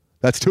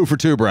 That's 2 for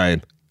 2,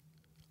 Brian.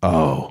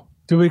 Oh.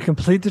 Do we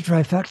complete the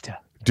trifecta?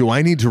 Do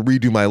I need to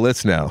redo my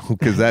list now?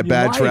 Because that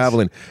Bad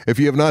Traveling, if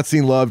you have not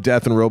seen Love,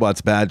 Death, and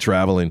Robots, Bad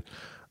Traveling,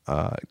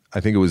 I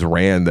think it was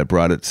Rand that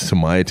brought it to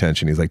my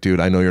attention. He's like, dude,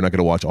 I know you're not going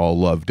to watch all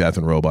Love, Death,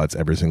 and Robots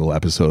every single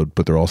episode,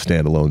 but they're all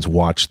standalones.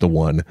 Watch the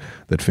one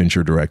that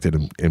Fincher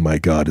directed, and my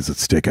God, does it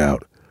stick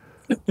out.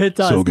 It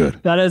does. So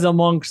good. That is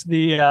amongst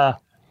the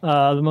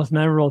most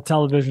memorable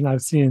television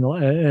I've seen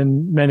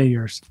in many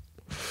years.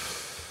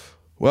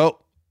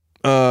 Well,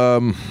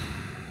 7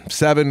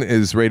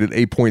 is rated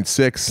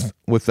 8.6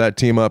 with that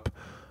team up.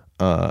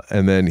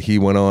 And then he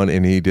went on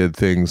and he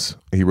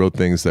wrote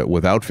things that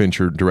without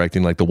Fincher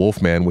directing, like The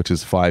Wolfman, which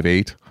is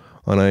 5.8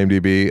 on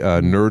IMDb,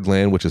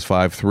 Nerdland, which is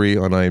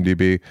 5.3 on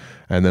IMDb,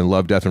 and then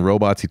Love, Death, and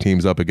Robots, he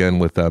teams up again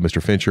with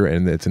Mr. Fincher,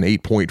 and it's an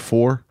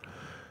 8.4.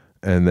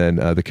 And then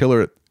The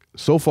Killer,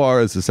 so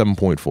far, is a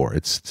 7.4.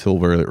 It's still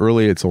very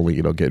early. It's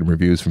only, getting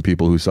reviews from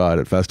people who saw it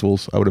at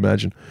festivals, I would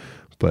imagine.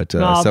 But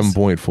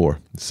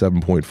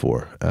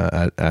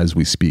 7.4 as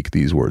we speak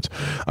these words.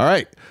 All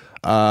right.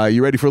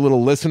 You ready for a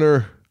little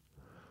listener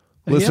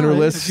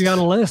list? If you got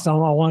a list, I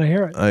want to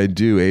hear it. I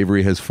do.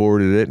 Avery has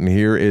forwarded it, and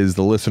here is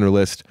the listener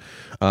list.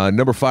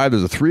 Number 5,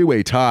 there's a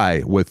 3-way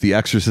tie with The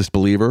Exorcist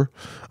Believer,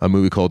 a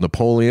movie called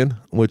Napoleon,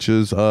 which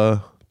has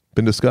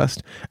been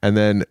discussed. And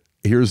then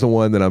here's the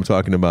one that I'm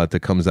talking about that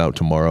comes out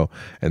tomorrow,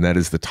 and that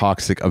is the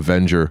Toxic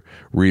Avenger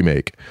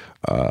remake,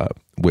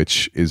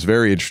 which is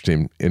very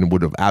interesting and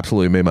would have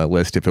absolutely made my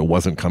list if it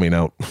wasn't coming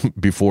out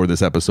before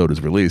this episode is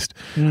released.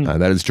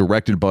 That is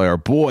directed by our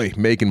boy,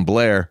 Macon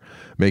Blair.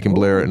 Macon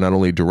Blair not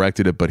only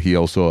directed it, but he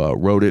also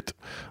wrote it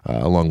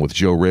along with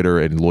Joe Ritter,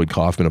 and Lloyd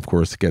Kaufman, of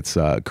course, gets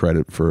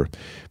credit for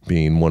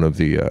being one of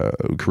the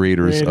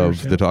creators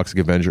of The Toxic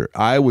Avenger.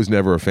 I was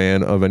never a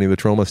fan of any of the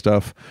Troma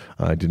stuff.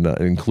 I did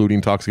not,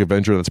 including Toxic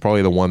Avenger. That's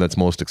probably the one that's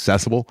most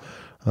accessible.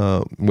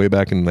 Way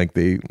back in I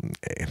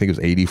think it was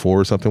 84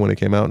 or something when it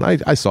came out,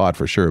 and I saw it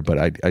for sure,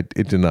 but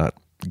it did not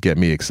get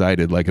me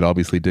excited like it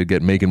obviously did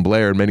get Macon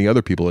Blair and many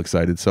other people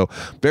excited. So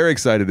very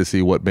excited to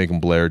see what Macon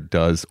Blair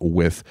does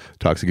with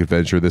Toxic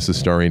Adventure. This is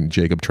starring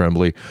Jacob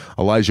Tremblay,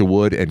 Elijah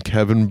Wood, and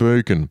Kevin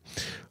Bacon.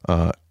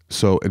 And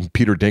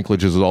Peter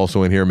Dinklage is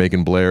also in here.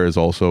 Macon Blair is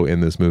also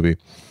in this movie,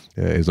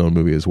 his own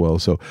movie as well.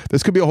 So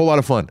this could be a whole lot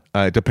of fun.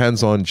 It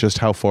depends on just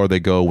how far they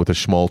go with the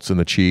schmaltz and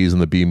the cheese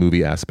and the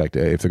B-movie aspect,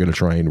 if they're going to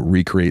try and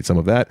recreate some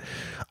of that.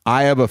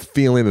 I have a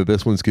feeling that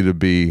this one's going to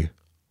be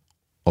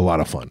a lot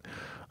of fun.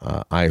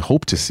 I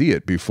hope to see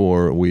it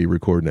before we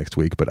record next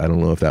week, but I don't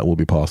know if that will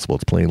be possible.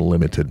 It's plain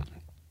limited.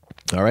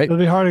 All right. It'll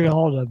be hard to get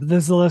hold of. But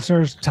this is the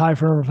listeners' tie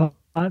for number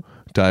 5.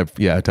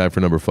 Tied for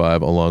number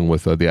 5, along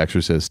with The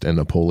Exorcist and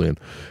Napoleon.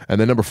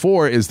 And then number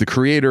 4 is The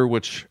Creator,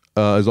 which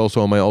is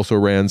also on my Also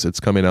Rans.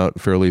 It's coming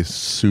out fairly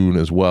soon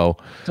as well.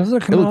 Does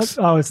it come out?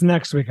 Oh, it's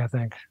next week, I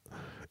think.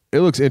 It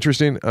looks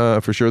interesting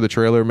for sure. The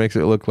trailer makes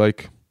it look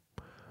like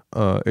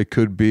it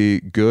could be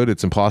good.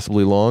 It's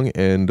impossibly long,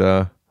 and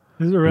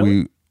is it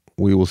really?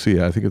 We will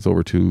see. I think it's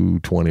over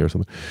 220 or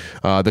something.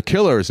 The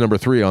Killer is number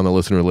 3 on the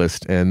listener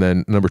list, and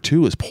then number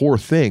 2 is Poor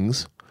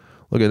Things.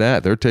 Look at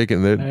that.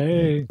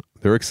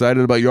 They're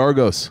excited about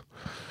Yargos.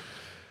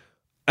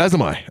 As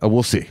am I.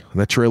 We'll see.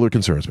 That trailer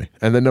concerns me.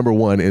 And then number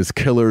 1 is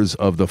Killers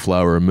of the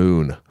Flower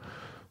Moon.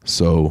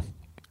 So,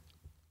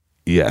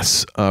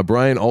 yes.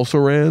 Brian, Also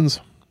Rans?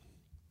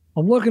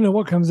 I'm looking at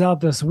what comes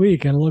out this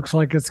week, and it looks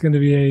like it's going to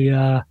be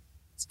a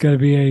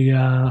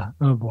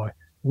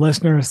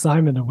listener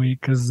assignment a week,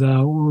 because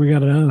we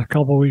got another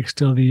couple weeks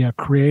till The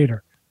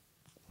Creator,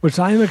 which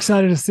I am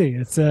excited to see.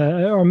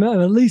 Or I'm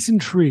at least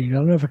intrigued. I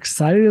don't know if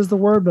excited is the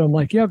word, but I'm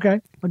like, yeah,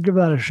 okay, I'll give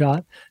that a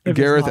shot.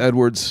 Gareth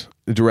Edwards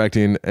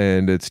directing,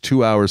 and it's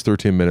 2 hours,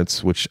 13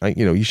 minutes, which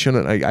you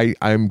shouldn't.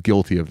 I'm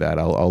guilty of that.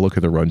 I'll look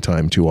at the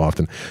runtime too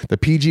often. The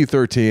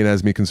PG-13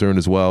 has me concerned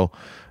as well,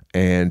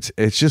 and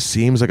it just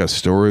seems like a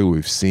story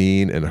we've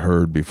seen and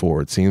heard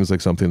before. It seems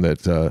like something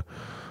that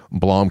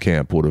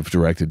Blomkamp would have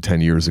directed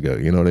 10 years ago.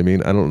 You know what I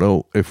mean? I don't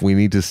know if we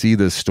need to see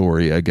this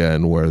story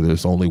again where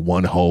there's only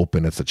one hope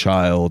and it's a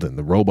child and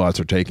the robots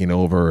are taking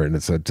over and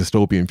it's a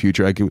dystopian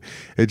future.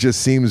 It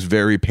just seems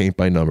very paint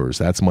by numbers.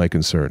 That's my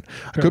concern.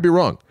 Sure. I could be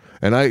wrong.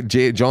 And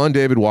John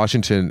David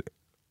Washington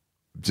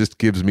just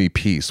gives me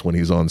peace when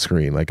he's on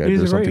screen. Like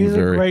he's a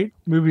great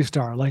movie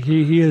star. Like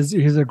he's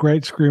a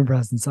great screen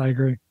presence. I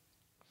agree.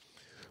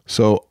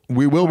 So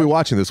we will be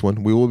watching this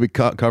one. We will be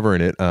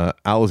covering it.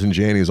 Allison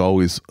Janney is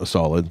always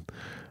solid,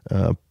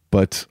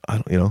 but I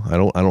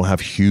don't have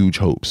huge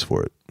hopes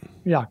for it.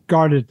 Yeah,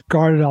 guarded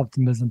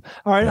optimism.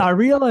 All right, yeah. I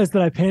realized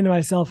that I painted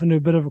myself into a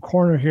bit of a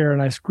corner here,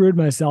 and I screwed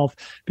myself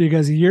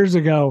because years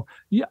ago,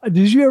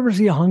 did you ever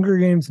see a Hunger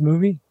Games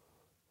movie?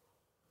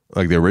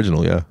 Like the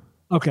original, yeah.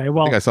 Okay,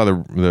 well, I think I saw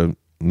the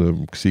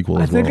sequel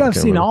as well. I think I've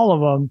seen all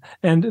of them,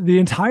 and the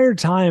entire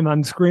time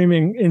I'm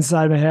screaming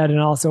inside my head and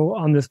also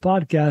on this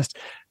podcast,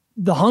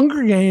 The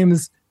Hunger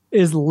Games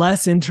is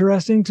less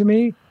interesting to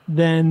me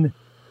than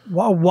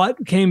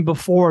what came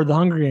before The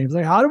Hunger Games.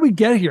 Like, how did we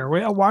get here?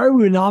 Why are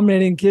we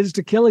nominating kids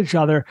to kill each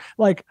other?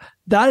 Like,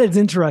 that is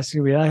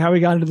interesting to me, like how we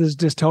got into this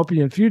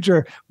dystopian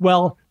future.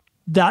 Well,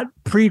 that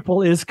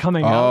prequel is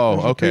coming out. Oh,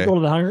 There's okay. A prequel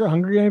to the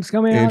Hunger Games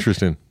coming out.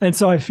 Interesting. And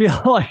so I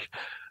feel like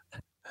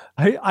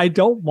I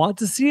don't want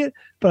to see it,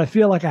 but I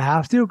feel like I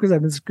have to because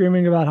I've been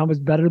screaming about how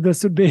much better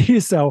this would be.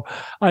 So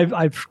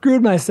I've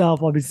screwed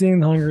myself. I'll be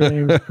seeing the Hunger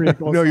Games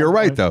prequel. No, you're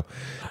right, though.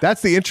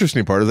 That's the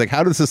interesting part. Is like,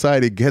 how does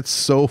society get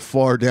so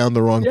far down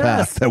the wrong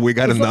path that we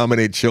got to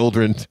nominate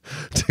children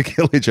to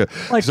kill each other?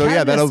 Like, so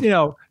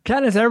Katniss,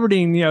 Katniss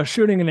Everdeen,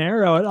 shooting an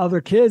arrow at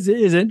other kids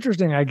is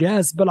interesting, I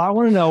guess. But I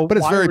want to know. But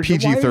it's very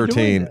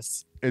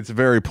PG-13. It's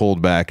very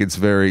pulled back. It's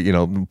very,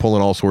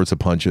 pulling all sorts of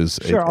punches.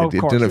 Sure,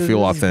 it didn't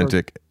feel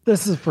authentic.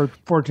 This is for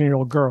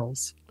 14-year-old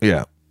girls.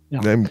 Yeah.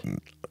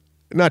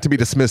 Not to be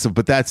dismissive,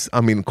 but that's,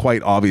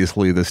 quite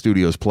obviously the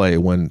studio's play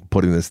when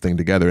putting this thing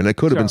together. And it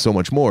could have been so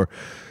much more.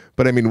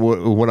 But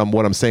what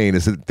I'm saying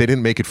is that they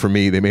didn't make it for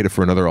me. They made it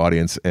for another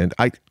audience. And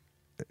it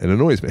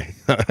annoys me.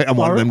 I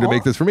want them to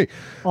make this for me.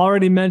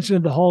 Already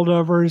mentioned the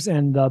Holdovers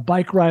and the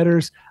Bike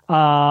Riders.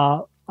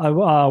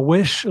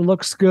 Wish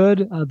looks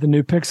good. The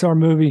new Pixar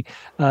movie,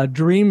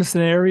 Dream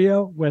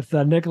Scenario with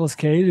Nicolas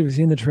Cage. Have you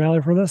seen the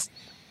trailer for this?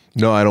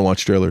 No, I don't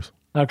watch trailers.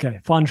 Okay,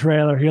 fun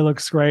trailer. He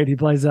looks great. He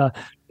plays a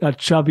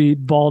chubby,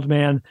 bald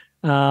man.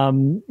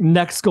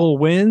 Next Goal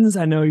Wins.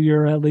 I know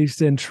you're at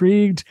least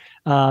intrigued.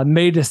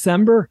 May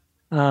December,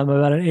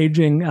 about an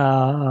aging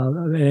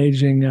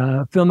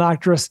film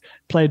actress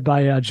played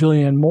by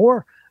Julianne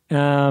Moore.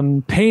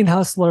 Pain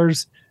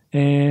Hustlers,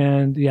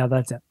 and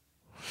that's it.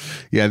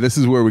 Yeah, this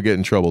is where we get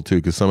in trouble too,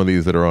 because some of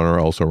these that are on our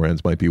Also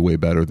Rans might be way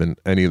better than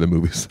any of the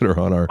movies that are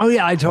on our. Oh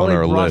yeah, I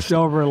totally brushed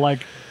over like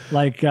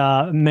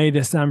May,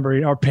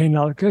 December, or Pain.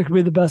 It could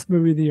be the best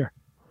movie of the year.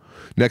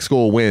 Next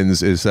Goal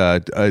Wins is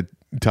Taika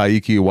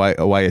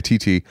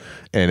Waititi,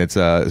 and it's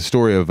a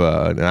story of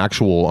an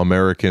actual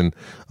American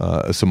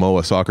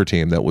Samoa soccer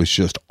team that was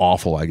just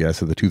awful, I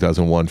guess, at the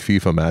 2001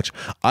 FIFA match.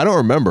 I don't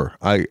remember.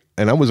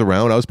 and I was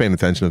around. I was paying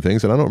attention to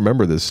things, and I don't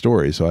remember this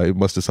story, so I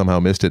must have somehow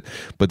missed it.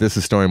 But this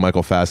is starring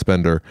Michael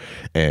Fassbender,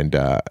 and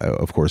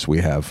of course we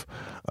have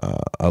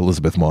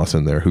Elizabeth Moss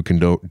in there, who can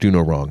do no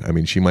wrong. I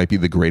mean, she might be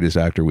the greatest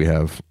actor we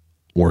have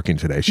working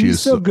today. She's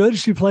so good.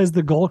 She plays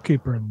the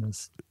goalkeeper in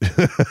this.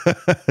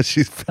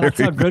 That's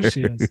how good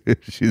she is.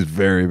 She's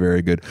very,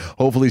 very good.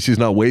 Hopefully she's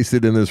not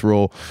wasted in this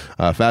role.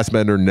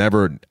 Fassbender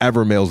never,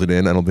 ever mails it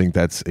in. I don't think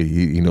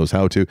he knows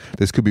how to.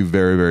 This could be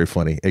very, very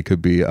funny. It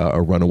could be a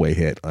runaway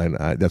hit. And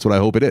that's what I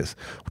hope it is.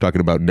 We're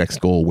talking about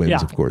next goal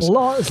wins, of course.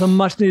 Some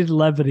much needed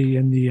levity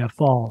in the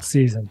fall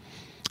season.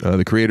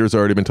 The creator's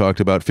already been talked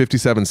about.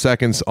 57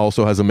 Seconds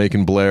also has a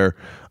Macon Blair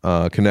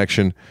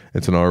connection.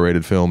 It's an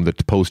R-rated film. The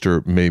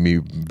poster made me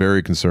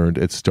very concerned.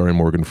 It's starring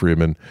Morgan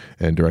Freeman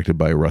and directed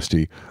by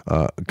Rusty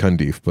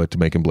Cundiff. But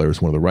Macon Blair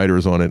is one of the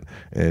writers on it,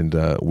 and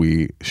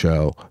we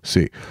shall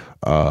see.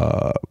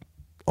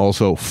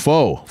 Also,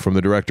 Foe from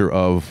the director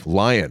of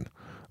Lion.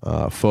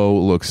 Foe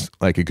looks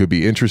like it could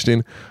be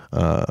interesting.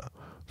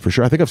 For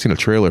sure. I think I've seen a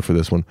trailer for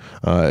this one.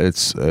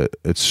 It's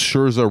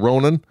Saoirse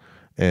Ronan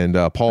and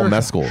Paul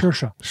Mescal.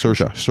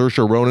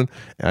 Saoirse Ronan.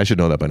 I should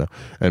know that by now.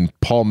 And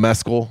Paul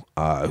Mescal,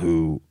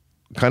 who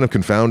kind of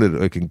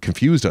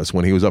confused us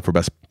when he was up for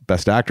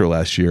best actor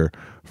last year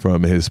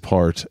from his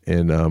part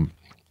in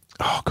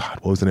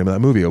what was the name of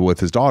that movie with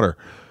his daughter?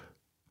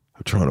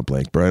 I'm trying to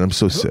blank, Brian. I'm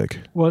so sick.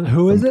 Well,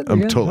 who is it?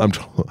 I'm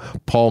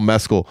Paul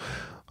Mescal.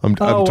 I'm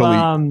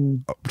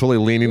totally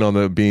leaning on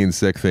the being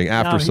sick thing.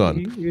 After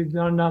Sun. He's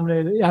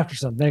nominated After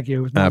Sun. Thank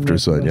you. After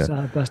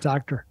Sun, best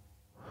actor.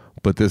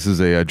 But this is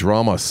a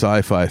drama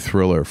sci-fi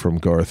thriller from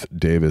Garth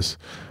Davis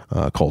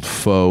called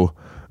Foe.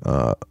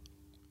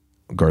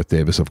 Garth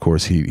Davis, of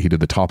course, he did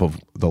the Top of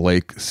the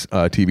Lake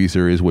TV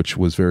series, which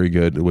was very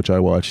good, which I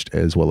watched,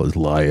 as well as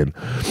Lion.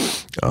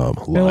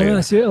 Let me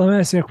ask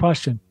you a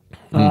question.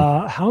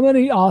 How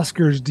many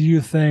Oscars do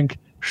you think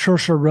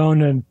Saoirse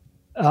Ronan,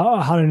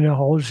 how do you know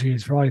how old she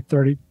is? Probably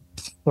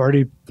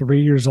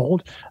 33 years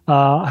old.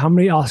 How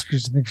many Oscars do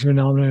you think she's been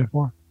nominated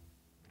for?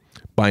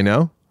 By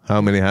now? How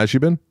many has she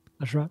been?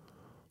 That's right.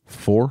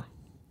 4?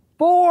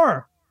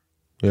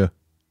 Yeah.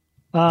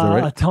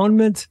 Right?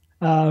 Atonement,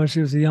 when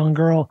she was a young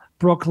girl.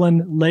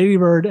 Brooklyn, Lady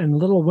Bird, and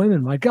Little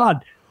Women. My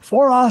God,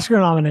 4 Oscar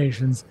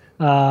nominations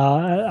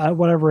at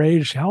whatever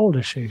age. How old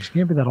is she? She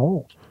can't be that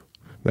old.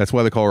 That's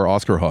why they call her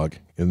Oscar Hog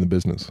in the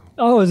business.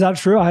 Oh, is that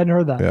true? I hadn't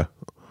heard that. Yeah.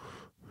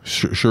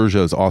 Saoirse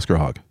is Oscar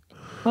Hog.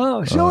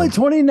 Oh, she's only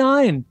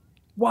 29.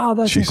 Wow,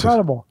 that's Jesus.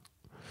 Incredible.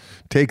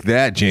 Take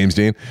that, James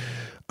Dean.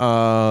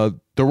 The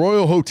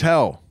Royal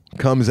Hotel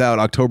comes out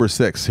October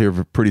 6th here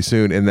pretty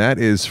soon, and that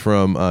is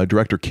from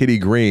director Kitty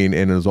Green,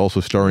 and is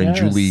also starring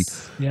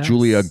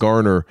Julia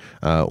Garner.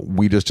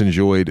 We just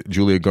enjoyed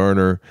Julia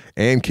Garner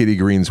and Kitty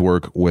Green's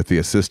work with The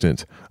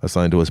Assistant,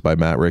 assigned to us by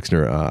Matt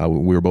Rixner.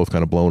 We were both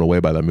kind of blown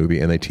away by that movie,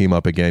 and they team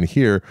up again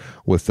here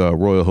with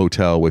Royal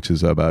Hotel, which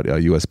is about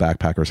U.S.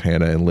 backpackers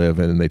Hannah and Liv,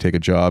 and they take a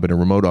job in a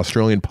remote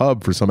Australian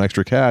pub for some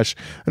extra cash,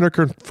 and are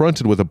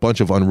confronted with a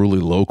bunch of unruly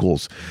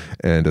locals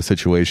and a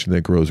situation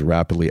that grows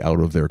rapidly out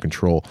of their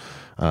control.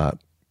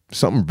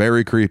 Something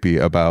very creepy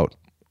about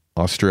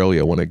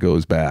Australia when it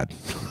goes bad.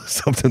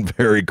 Something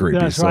very creepy.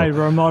 That's right,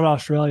 remote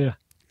Australia.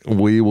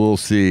 We will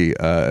see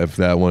if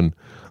that one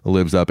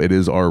lives up. It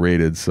is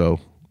R-rated, so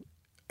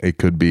it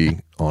could be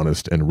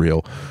honest and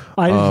real.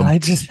 I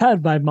just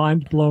had my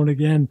mind blown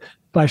again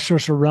by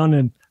Saoirse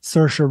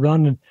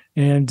Ronan,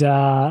 and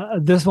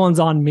this one's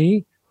on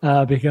me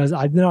because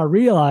I did not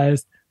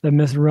realize that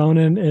Miss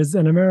Ronan is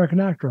an American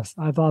actress.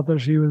 I thought that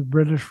she was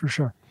British for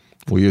sure.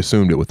 Well, you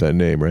assumed it with that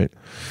name, right?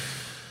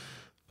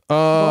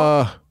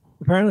 Well,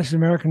 apparently she's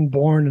American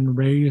born and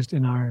raised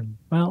in Ireland.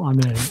 Well,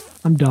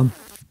 I'm dumb.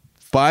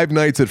 Five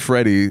Nights at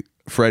Freddy's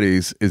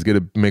is going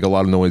to make a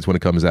lot of noise when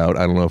it comes out.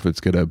 I don't know if it's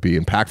going to be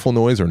impactful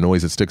noise or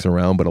noise that sticks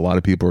around, but a lot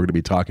of people are going to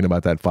be talking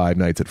about that Five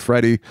Nights at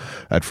Freddy's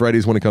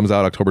when it comes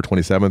out October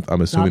 27th.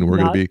 I'm assuming we're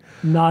going to be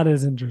not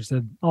as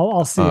interested.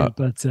 I'll see it,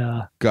 but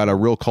got a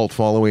real cult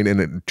following, and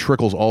it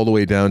trickles all the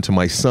way down to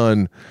my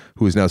son,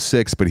 who is now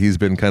 6, but he's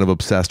been kind of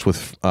obsessed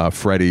with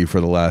Freddy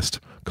for the last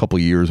couple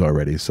years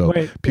already. So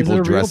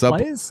people dress up.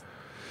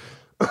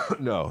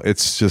 No,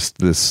 it's just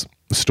this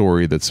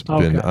story that's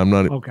been. I'm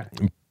not okay.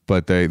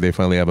 But they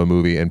finally have a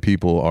movie, and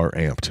people are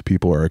amped.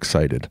 People are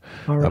excited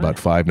about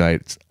Five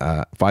Nights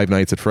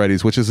at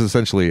Freddy's, which is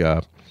essentially,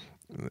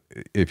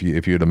 if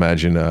you'd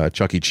imagine,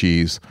 Chuck E.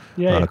 Cheese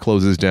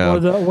closes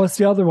down. Or what's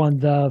the other one?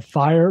 The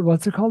fire.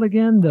 What's it called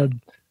again?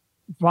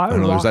 I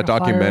don't know. There's that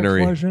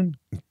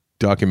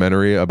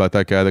documentary about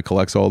that guy that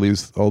collects all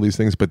these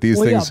things. But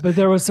things. Yeah, but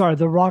there was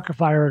the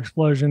Rock-afire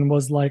explosion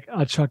was like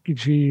a Chuck E.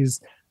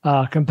 Cheese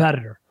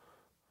competitor.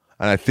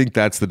 And I think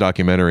that's the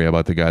documentary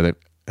about the guy that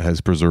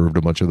has preserved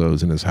a bunch of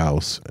those in his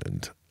house,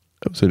 and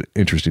it was an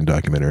interesting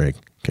documentary. I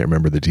can't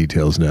remember the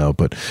details now,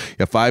 but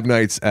yeah, Five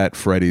Nights at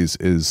Freddy's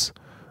is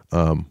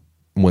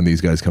when these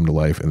guys come to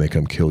life and they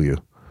come kill you,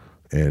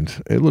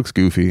 and it looks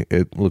goofy.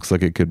 It looks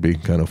like it could be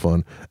kind of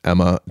fun.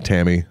 Emma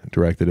Tammy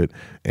directed it,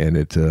 and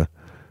it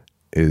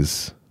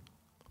is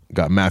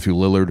got Matthew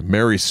Lillard.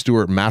 Mary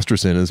Stuart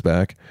Masterson is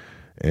back.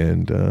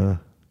 And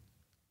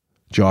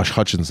Josh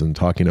Hutcherson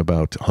talking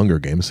about Hunger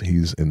Games.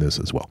 He's in this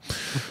as well.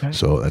 Okay.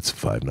 So that's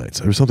Five Nights.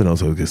 There's something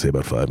else I was going to say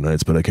about Five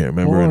Nights, but I can't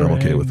remember, and I'm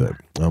okay with that.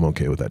 I'm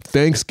okay with that.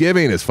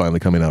 Thanksgiving is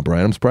finally coming out,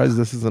 Brian. I'm surprised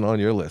this isn't on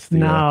your list.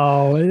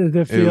 No,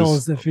 it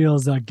feels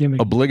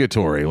gimmicky.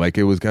 Obligatory. Like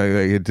it was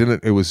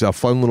it was a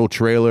fun little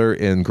trailer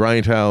in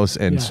Grindhouse,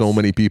 and so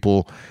many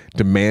people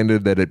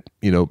demanded that it,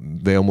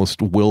 they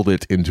almost willed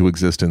it into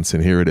existence,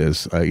 and here it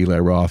is. Eli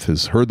Roth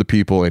has heard the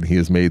people, and he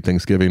has made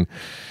Thanksgiving.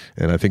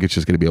 And I think it's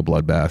just going to be a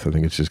bloodbath. I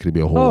think it's just going to be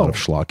a whole lot of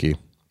schlocky.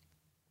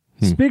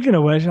 Speaking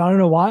of which, I don't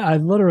know why. I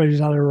literally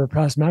just had a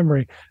repressed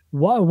memory.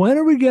 When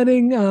are we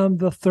getting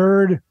the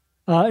third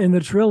in the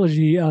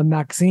trilogy,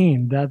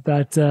 Maxine?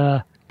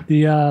 The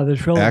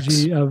trilogy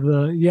X? of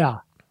the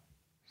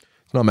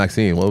It's not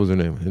Maxine. What was her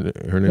name?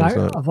 Her name's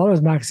not. I thought it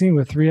was Maxine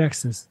with 3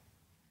 X's.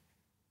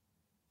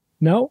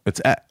 No,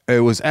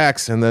 it was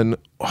X, and then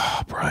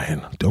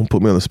Brian, don't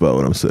put me on the spot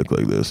when I'm sick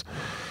like this.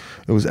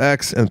 It was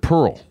X and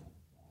Pearl.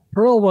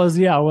 Pearl was.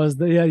 So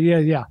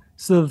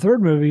the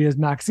third movie is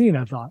Maxine,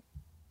 I thought.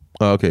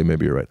 Okay,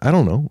 maybe you're right. I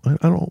don't know.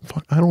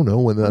 I don't know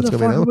when that's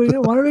coming out.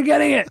 When are we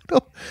getting it?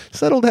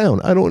 Settle down.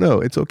 I don't know.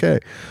 It's okay.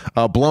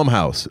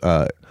 Blumhouse.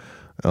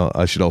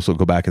 I should also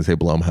go back and say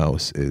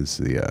Blumhouse is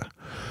the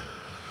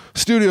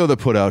studio that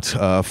put out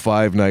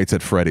Five Nights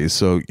at Freddy's.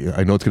 So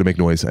I know it's going to make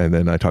noise. And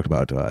then I talked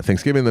about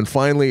Thanksgiving. And then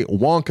finally,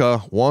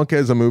 Wonka. Wonka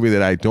is a movie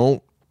that I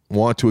don't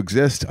want to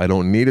exist. I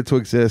don't need it to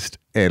exist.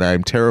 And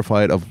I'm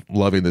terrified of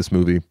loving this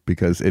movie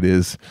because it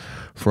is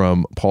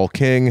from Paul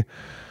King,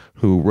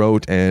 who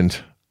wrote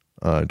and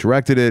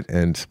directed it.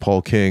 And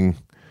Paul King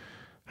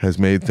has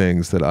made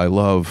things that I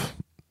love,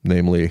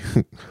 namely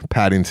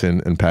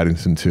Paddington and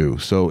Paddington 2.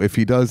 So if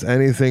he does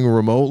anything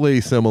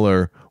remotely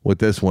similar with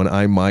this one,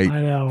 I might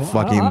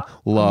fucking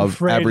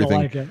love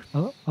everything.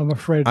 I'm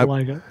afraid to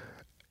like it.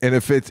 And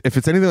if it's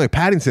anything like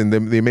Paddington,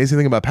 the amazing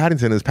thing about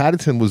Paddington is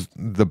Paddington was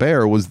the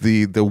bear was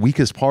the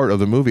weakest part of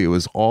the movie. It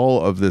was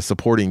all of the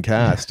supporting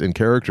cast and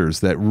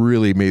characters that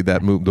really made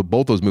that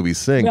both those movies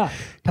sing. Yeah,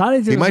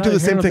 Paddington. He might do the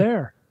same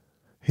thing.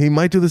 He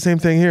might do the same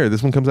thing here.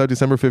 This one comes out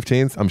December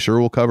 15th. I'm sure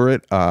we'll cover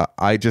it.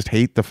 I just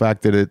hate the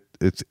fact that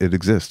it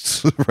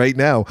exists right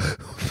now,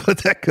 but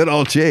that could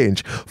all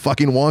change.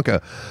 Fucking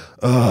Wonka.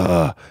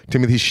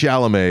 Timothy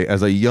Chalamet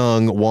as a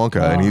young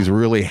Wonka, and he's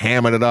really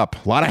hamming it up.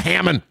 A lot of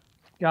hamming.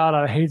 God,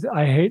 I hate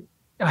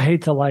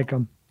to like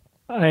him.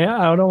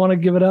 I don't want to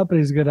give it up, but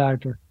he's a good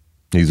actor.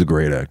 He's a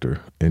great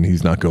actor, and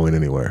he's not going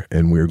anywhere.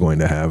 And we're going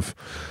to have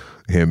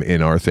him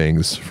in our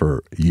things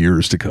for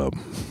years to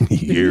come.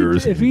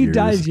 If he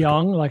dies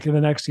young, like in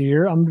the next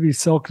year, I'm going to be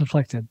so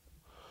conflicted.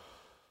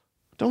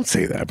 Don't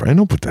say that, Brian.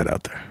 Don't put that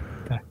out there.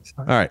 Okay,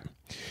 sorry. All right.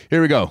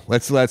 Here we go.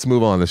 Let's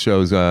move on. The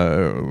show's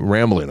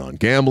rambling on.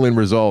 Gambling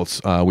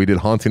results. We did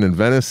Haunting in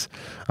Venice.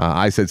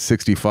 I said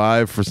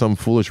 65 for some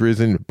foolish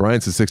reason. Brian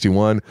said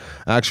 61.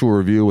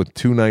 Actual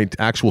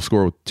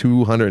score with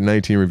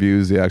 219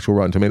 reviews. The actual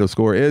Rotten Tomato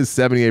score is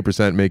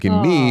 78%,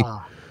 making me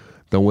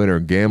the winner.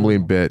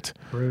 Gambling bit.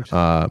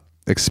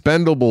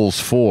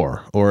 Expendables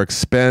 4 or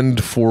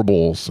Expend 4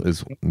 Bulls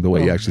is the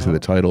way you actually say the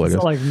title. I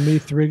guess. Like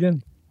Meath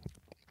Riggin.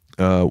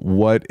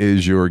 What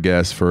is your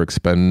guess for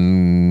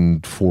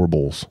Expend 4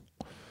 Bulls?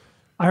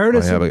 I heard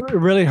it's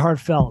really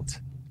heartfelt.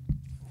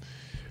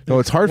 No,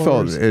 it's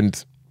heartfelt,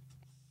 and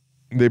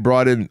they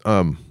brought in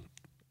some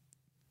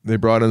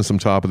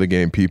top of the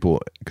game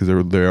people because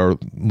they are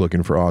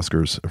looking for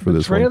Oscars for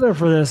this one. The trailer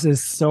for this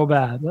is so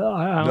bad.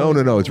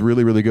 No, it's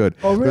really, really good.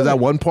 Oh, really? There's that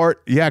one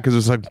part, because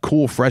there's like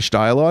cool, fresh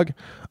dialogue.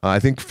 I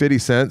think 50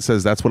 Cent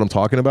says that's what I'm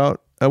talking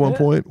about at one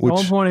point. At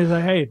one point, he's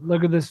like, "Hey,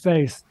 look at this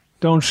face.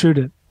 Don't shoot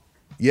it."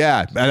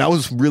 Yeah, and that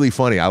was really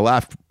funny. I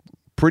laughed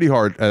pretty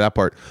hard at that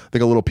part. I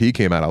think a little pee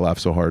came out. I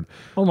laughed so hard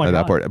at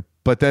that part.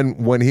 But then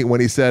when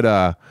he said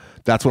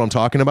that's what I'm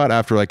talking about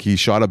after like he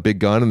shot a big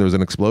gun and there was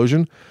an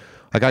explosion,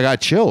 like I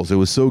got chills. It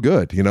was so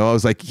good. I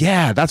was like,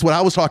 yeah, that's what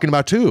I was talking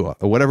about too.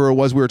 Or whatever it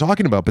was we were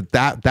talking about. But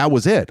that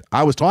was it.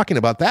 I was talking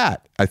about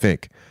that, I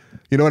think.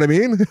 You know what I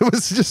mean?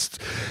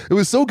 It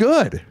was so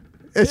good.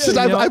 It's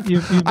I love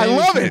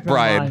it,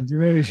 Brian.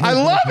 I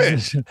love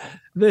it.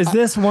 Is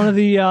this one of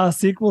the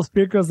sequel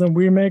speakers and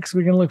remakes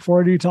we can look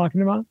forward to you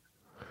talking about?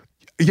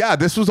 Yeah,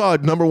 this was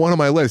number one on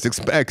my list.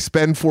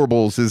 Expend 4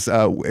 Bulls is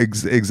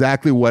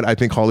exactly what I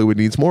think Hollywood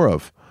needs more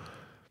of.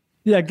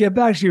 Yeah, get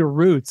back to your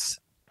roots.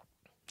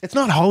 It's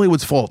not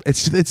Hollywood's fault.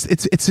 It's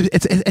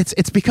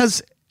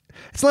because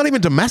it's not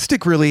even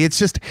domestic, really. It's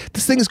just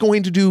this thing is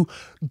going to do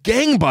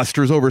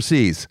gangbusters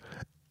overseas,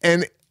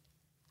 and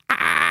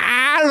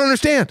I don't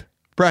understand,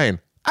 Brian.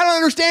 I don't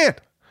understand.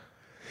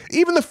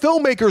 Even the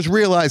filmmakers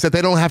realize that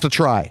they don't have to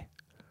try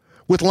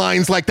with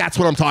lines like "That's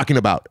what I'm talking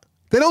about."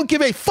 They don't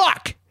give a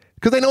fuck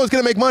because they know it's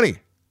going to make money.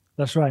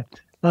 That's right.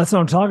 That's what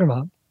I'm talking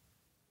about.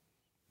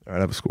 All right, I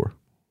have a score.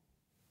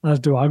 Let's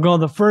do it. I'll go.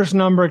 The first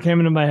number came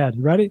into my head.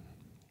 Ready?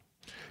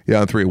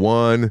 Yeah, on 3.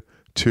 1,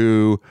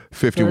 2,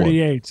 51.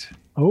 38.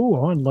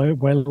 Oh,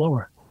 way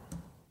lower.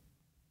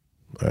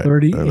 Right.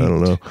 38. I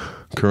don't know.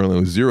 Currently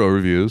with 0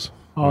 reviews.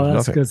 Oh,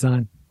 There's that's a nothing. good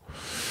sign.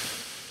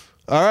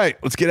 All right,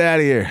 let's get out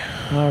of here.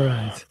 All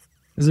right.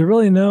 Is there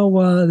really no,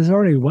 there's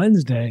already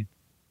Wednesday.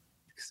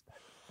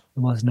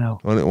 There must know.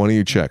 Why don't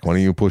you check? Why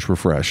don't you push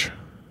refresh?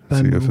 See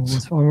if it's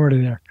Expendables, I'm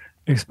already there.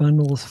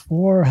 Expendables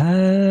 4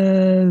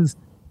 has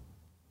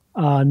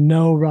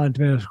no Rotten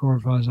Tomatoes score,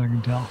 as far as I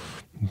can tell.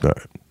 all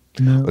right.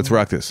 No. Let's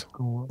rock this.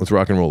 Let's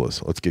rock and roll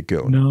this. Let's get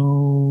going.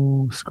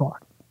 No score.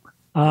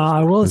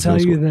 I will There's tell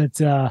no you score.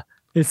 that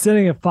it's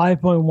sitting at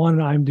 5.1 on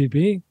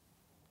IMDb.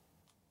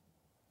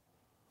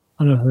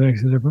 I don't know if that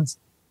makes a difference.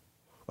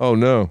 Oh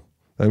no,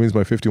 that means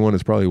my 51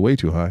 is probably way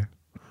too high.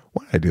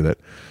 Why did I do that?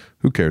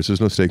 Who cares?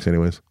 There's no stakes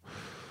anyways.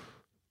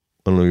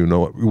 I don't even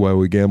know why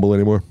we gamble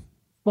anymore.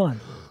 Fun.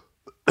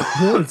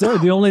 It's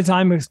the only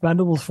time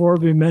Expendables 4 will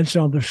be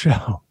mentioned on the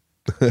show.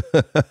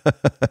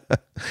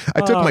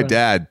 I took my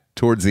dad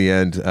towards the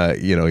end.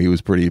 He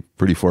was pretty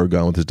far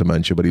gone with his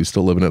dementia, but he was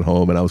still living at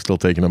home, and I was still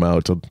taking him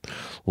out to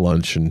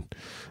lunch and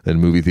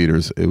movie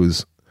theaters. It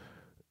was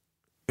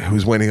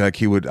when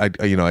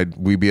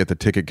we'd be at the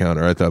ticket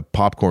counter, at the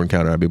popcorn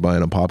counter. I'd be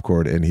buying him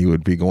popcorn, and he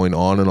would be going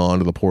on and on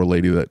to the poor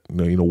lady that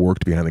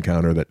worked behind the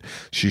counter that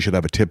she should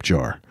have a tip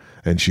jar.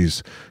 And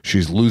she's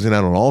losing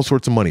out on all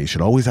sorts of money. You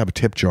should always have a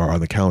tip jar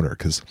on the counter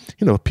because,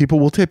 people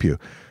will tip you.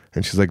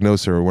 And she's like, no,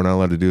 sir, we're not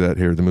allowed to do that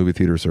here at the movie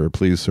theater, sir.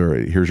 Please, sir,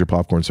 here's your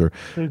popcorn, sir.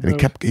 And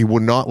he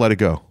would not let it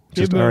go.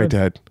 Just, all right,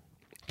 Dad,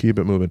 keep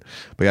it moving.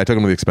 But yeah, I took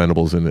him to the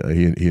Expendables,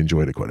 and he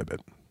enjoyed it quite a bit.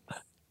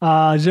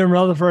 Jim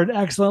Rutherford,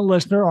 excellent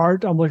listener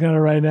art. I'm looking at it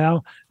right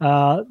now.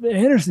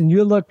 Anderson,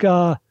 you look,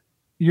 the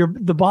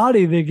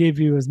body they gave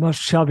you is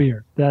much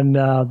chubbier than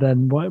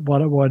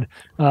what it would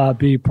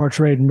be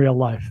portrayed in real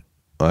life.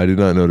 I did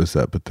not notice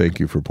that, but thank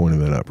you for pointing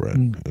that out,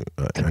 Brian.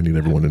 I need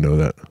everyone to know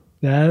that.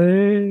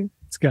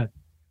 It's good.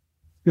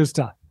 Good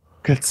stuff.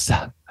 Good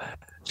stuff.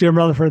 Jim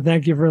Rutherford,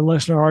 thank you for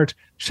listener art.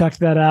 Check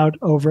that out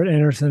over at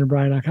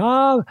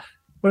AndersonandBrian.com.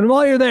 But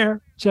while you're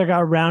there, check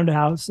out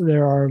Roundhouse.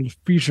 There are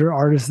feature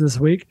artists this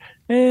week.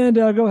 And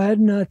go ahead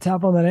and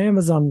tap on that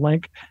Amazon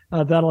link.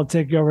 That'll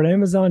take you over to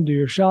Amazon, do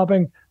your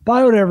shopping,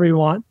 buy whatever you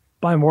want,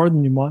 buy more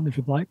than you want if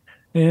you'd like,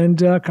 and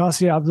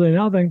cost you absolutely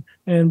nothing.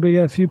 And we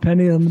get a few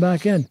pennies on the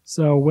back end.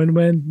 So win,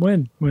 win,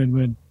 win, win,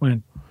 win,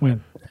 win,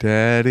 win.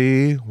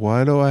 Daddy,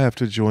 why do I have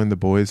to join the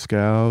Boy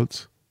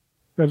Scouts?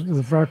 That's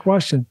a fair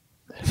question.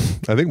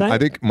 I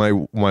think my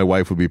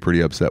wife would be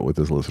pretty upset with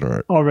this listener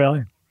art. Oh,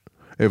 really?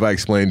 If I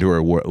explained to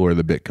her where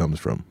the bit comes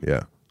from,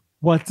 yeah.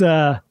 Where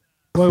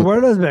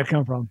does that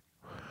come from?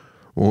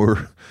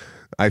 Or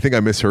I think I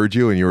misheard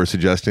you, and you were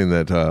suggesting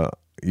that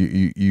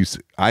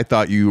I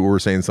thought you were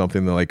saying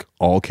something that like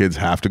all kids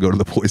have to go to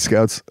the Boy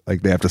Scouts,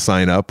 like they have to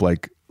sign up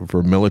like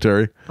for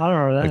military. I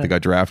don't know that. Like they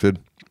got drafted,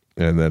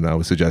 and then I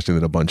was suggesting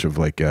that a bunch of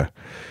like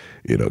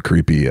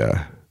creepy,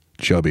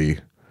 chubby,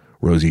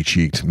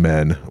 rosy-cheeked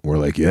men were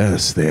like,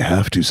 yes, they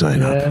have to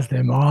sign up. Yes,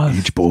 they must.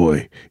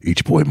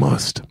 Each boy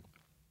must.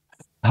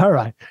 All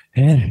right.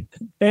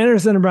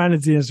 Anderson and Brian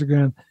is the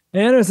Instagram.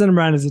 Anderson and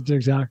Brian is the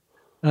TikTok.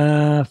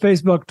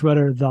 Facebook,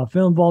 Twitter, The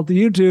Film Vault,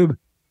 the YouTube,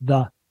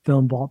 The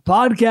Film Vault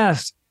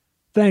Podcast.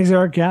 Thanks,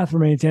 Eric Kath, for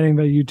maintaining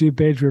the YouTube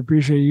page. We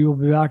appreciate you.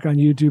 We'll be back on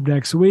YouTube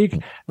next week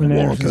when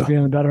Anderson's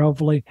feeling better,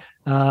 hopefully.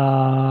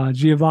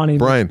 Giovanni,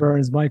 Brian.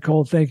 Burns, Mike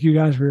Cole, thank you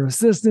guys for your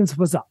assistance.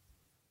 What's up?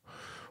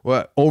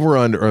 What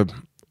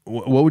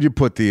what would you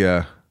put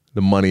the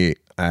money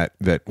at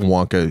that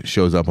Wonka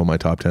shows up on my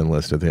top 10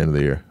 list at the end of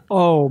the year?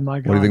 Oh my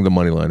God. What do you think the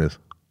money line is?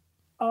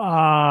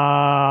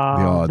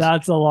 odds.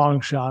 That's a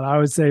long shot. I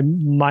would say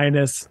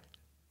plus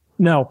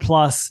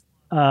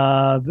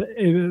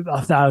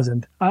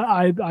 1,000.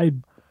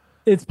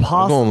 It's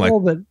possible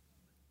that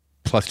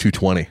plus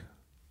 220.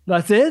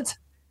 That's it.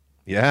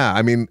 Yeah,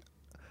 I mean,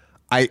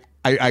 I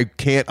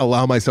can't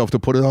allow myself to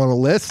put it on a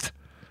list,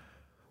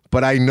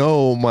 but I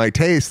know my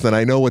taste and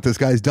I know what this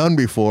guy's done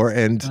before,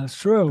 and that's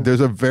true.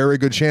 There's a very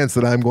good chance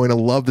that I'm going to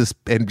love this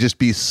and just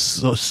be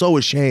so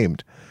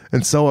ashamed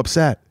and so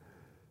upset.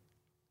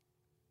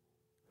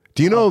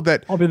 Do you know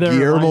that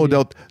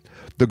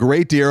the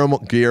great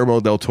Guillermo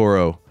del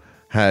Toro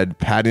had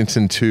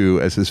Paddington 2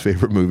 as his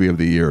favorite movie of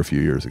the year a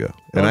few years ago,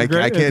 and I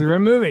can't. It's a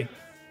great movie.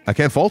 I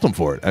can't fault him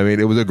for it. I mean,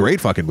 it was a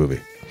great fucking movie.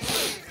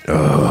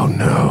 Oh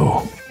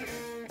no!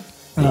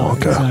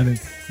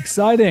 Wonka.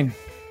 Exciting.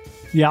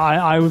 Yeah,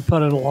 I would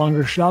put it a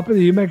longer shot, but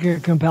you make a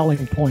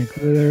compelling point.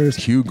 There's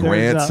Hugh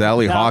Grant,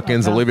 Sally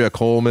Hawkins, Olivia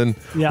Colman,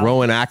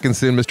 Rowan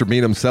Atkinson, Mr.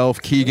 Bean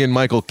himself, Keegan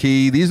Michael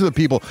Key. These are the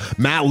people.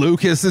 Matt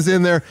Lucas is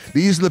in there.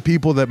 These are the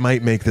people that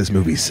might make this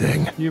movie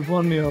sing. You've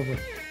won me over.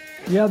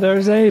 Yeah,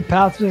 there's a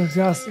path to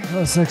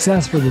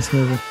success for this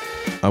movie.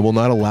 I will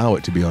not allow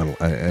it to be on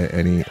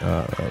any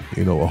a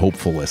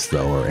hopeful list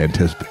though, or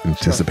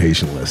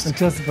anticipation list.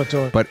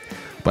 Anticipatory.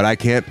 But I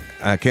can't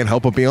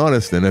help but be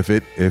honest. And if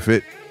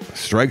it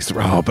strikes,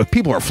 but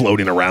people are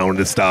floating around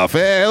and stuff.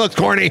 Hey, it looks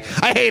corny.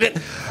 I hate it.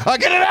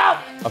 Get it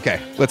out.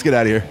 Okay, let's get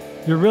out of here.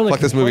 You're really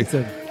fuck this movie.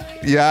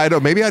 Yeah, I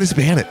don't. Maybe I just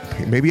ban it.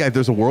 Maybe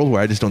there's a world where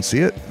I just don't see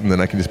it, and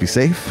then I can just be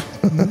safe.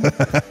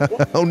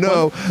 Oh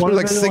no! What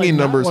like singing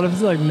numbers. What if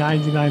it's like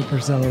 99%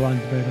 of Rotten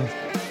Tomatoes?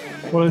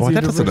 What is Boy,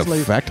 that doesn't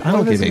universally- affect. I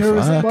don't give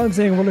a fuck. I'm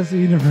saying, what is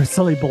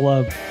universally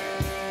beloved?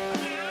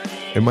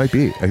 It might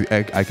be.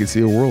 I can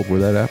see a world where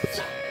that happens.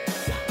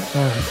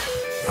 All right.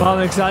 Well,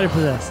 I'm excited for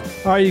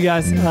this. All right, you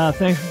guys.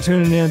 Thanks for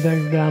tuning in.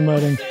 Thanks for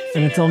downloading.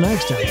 And until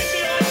next time.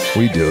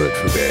 We do it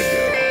for bad guys.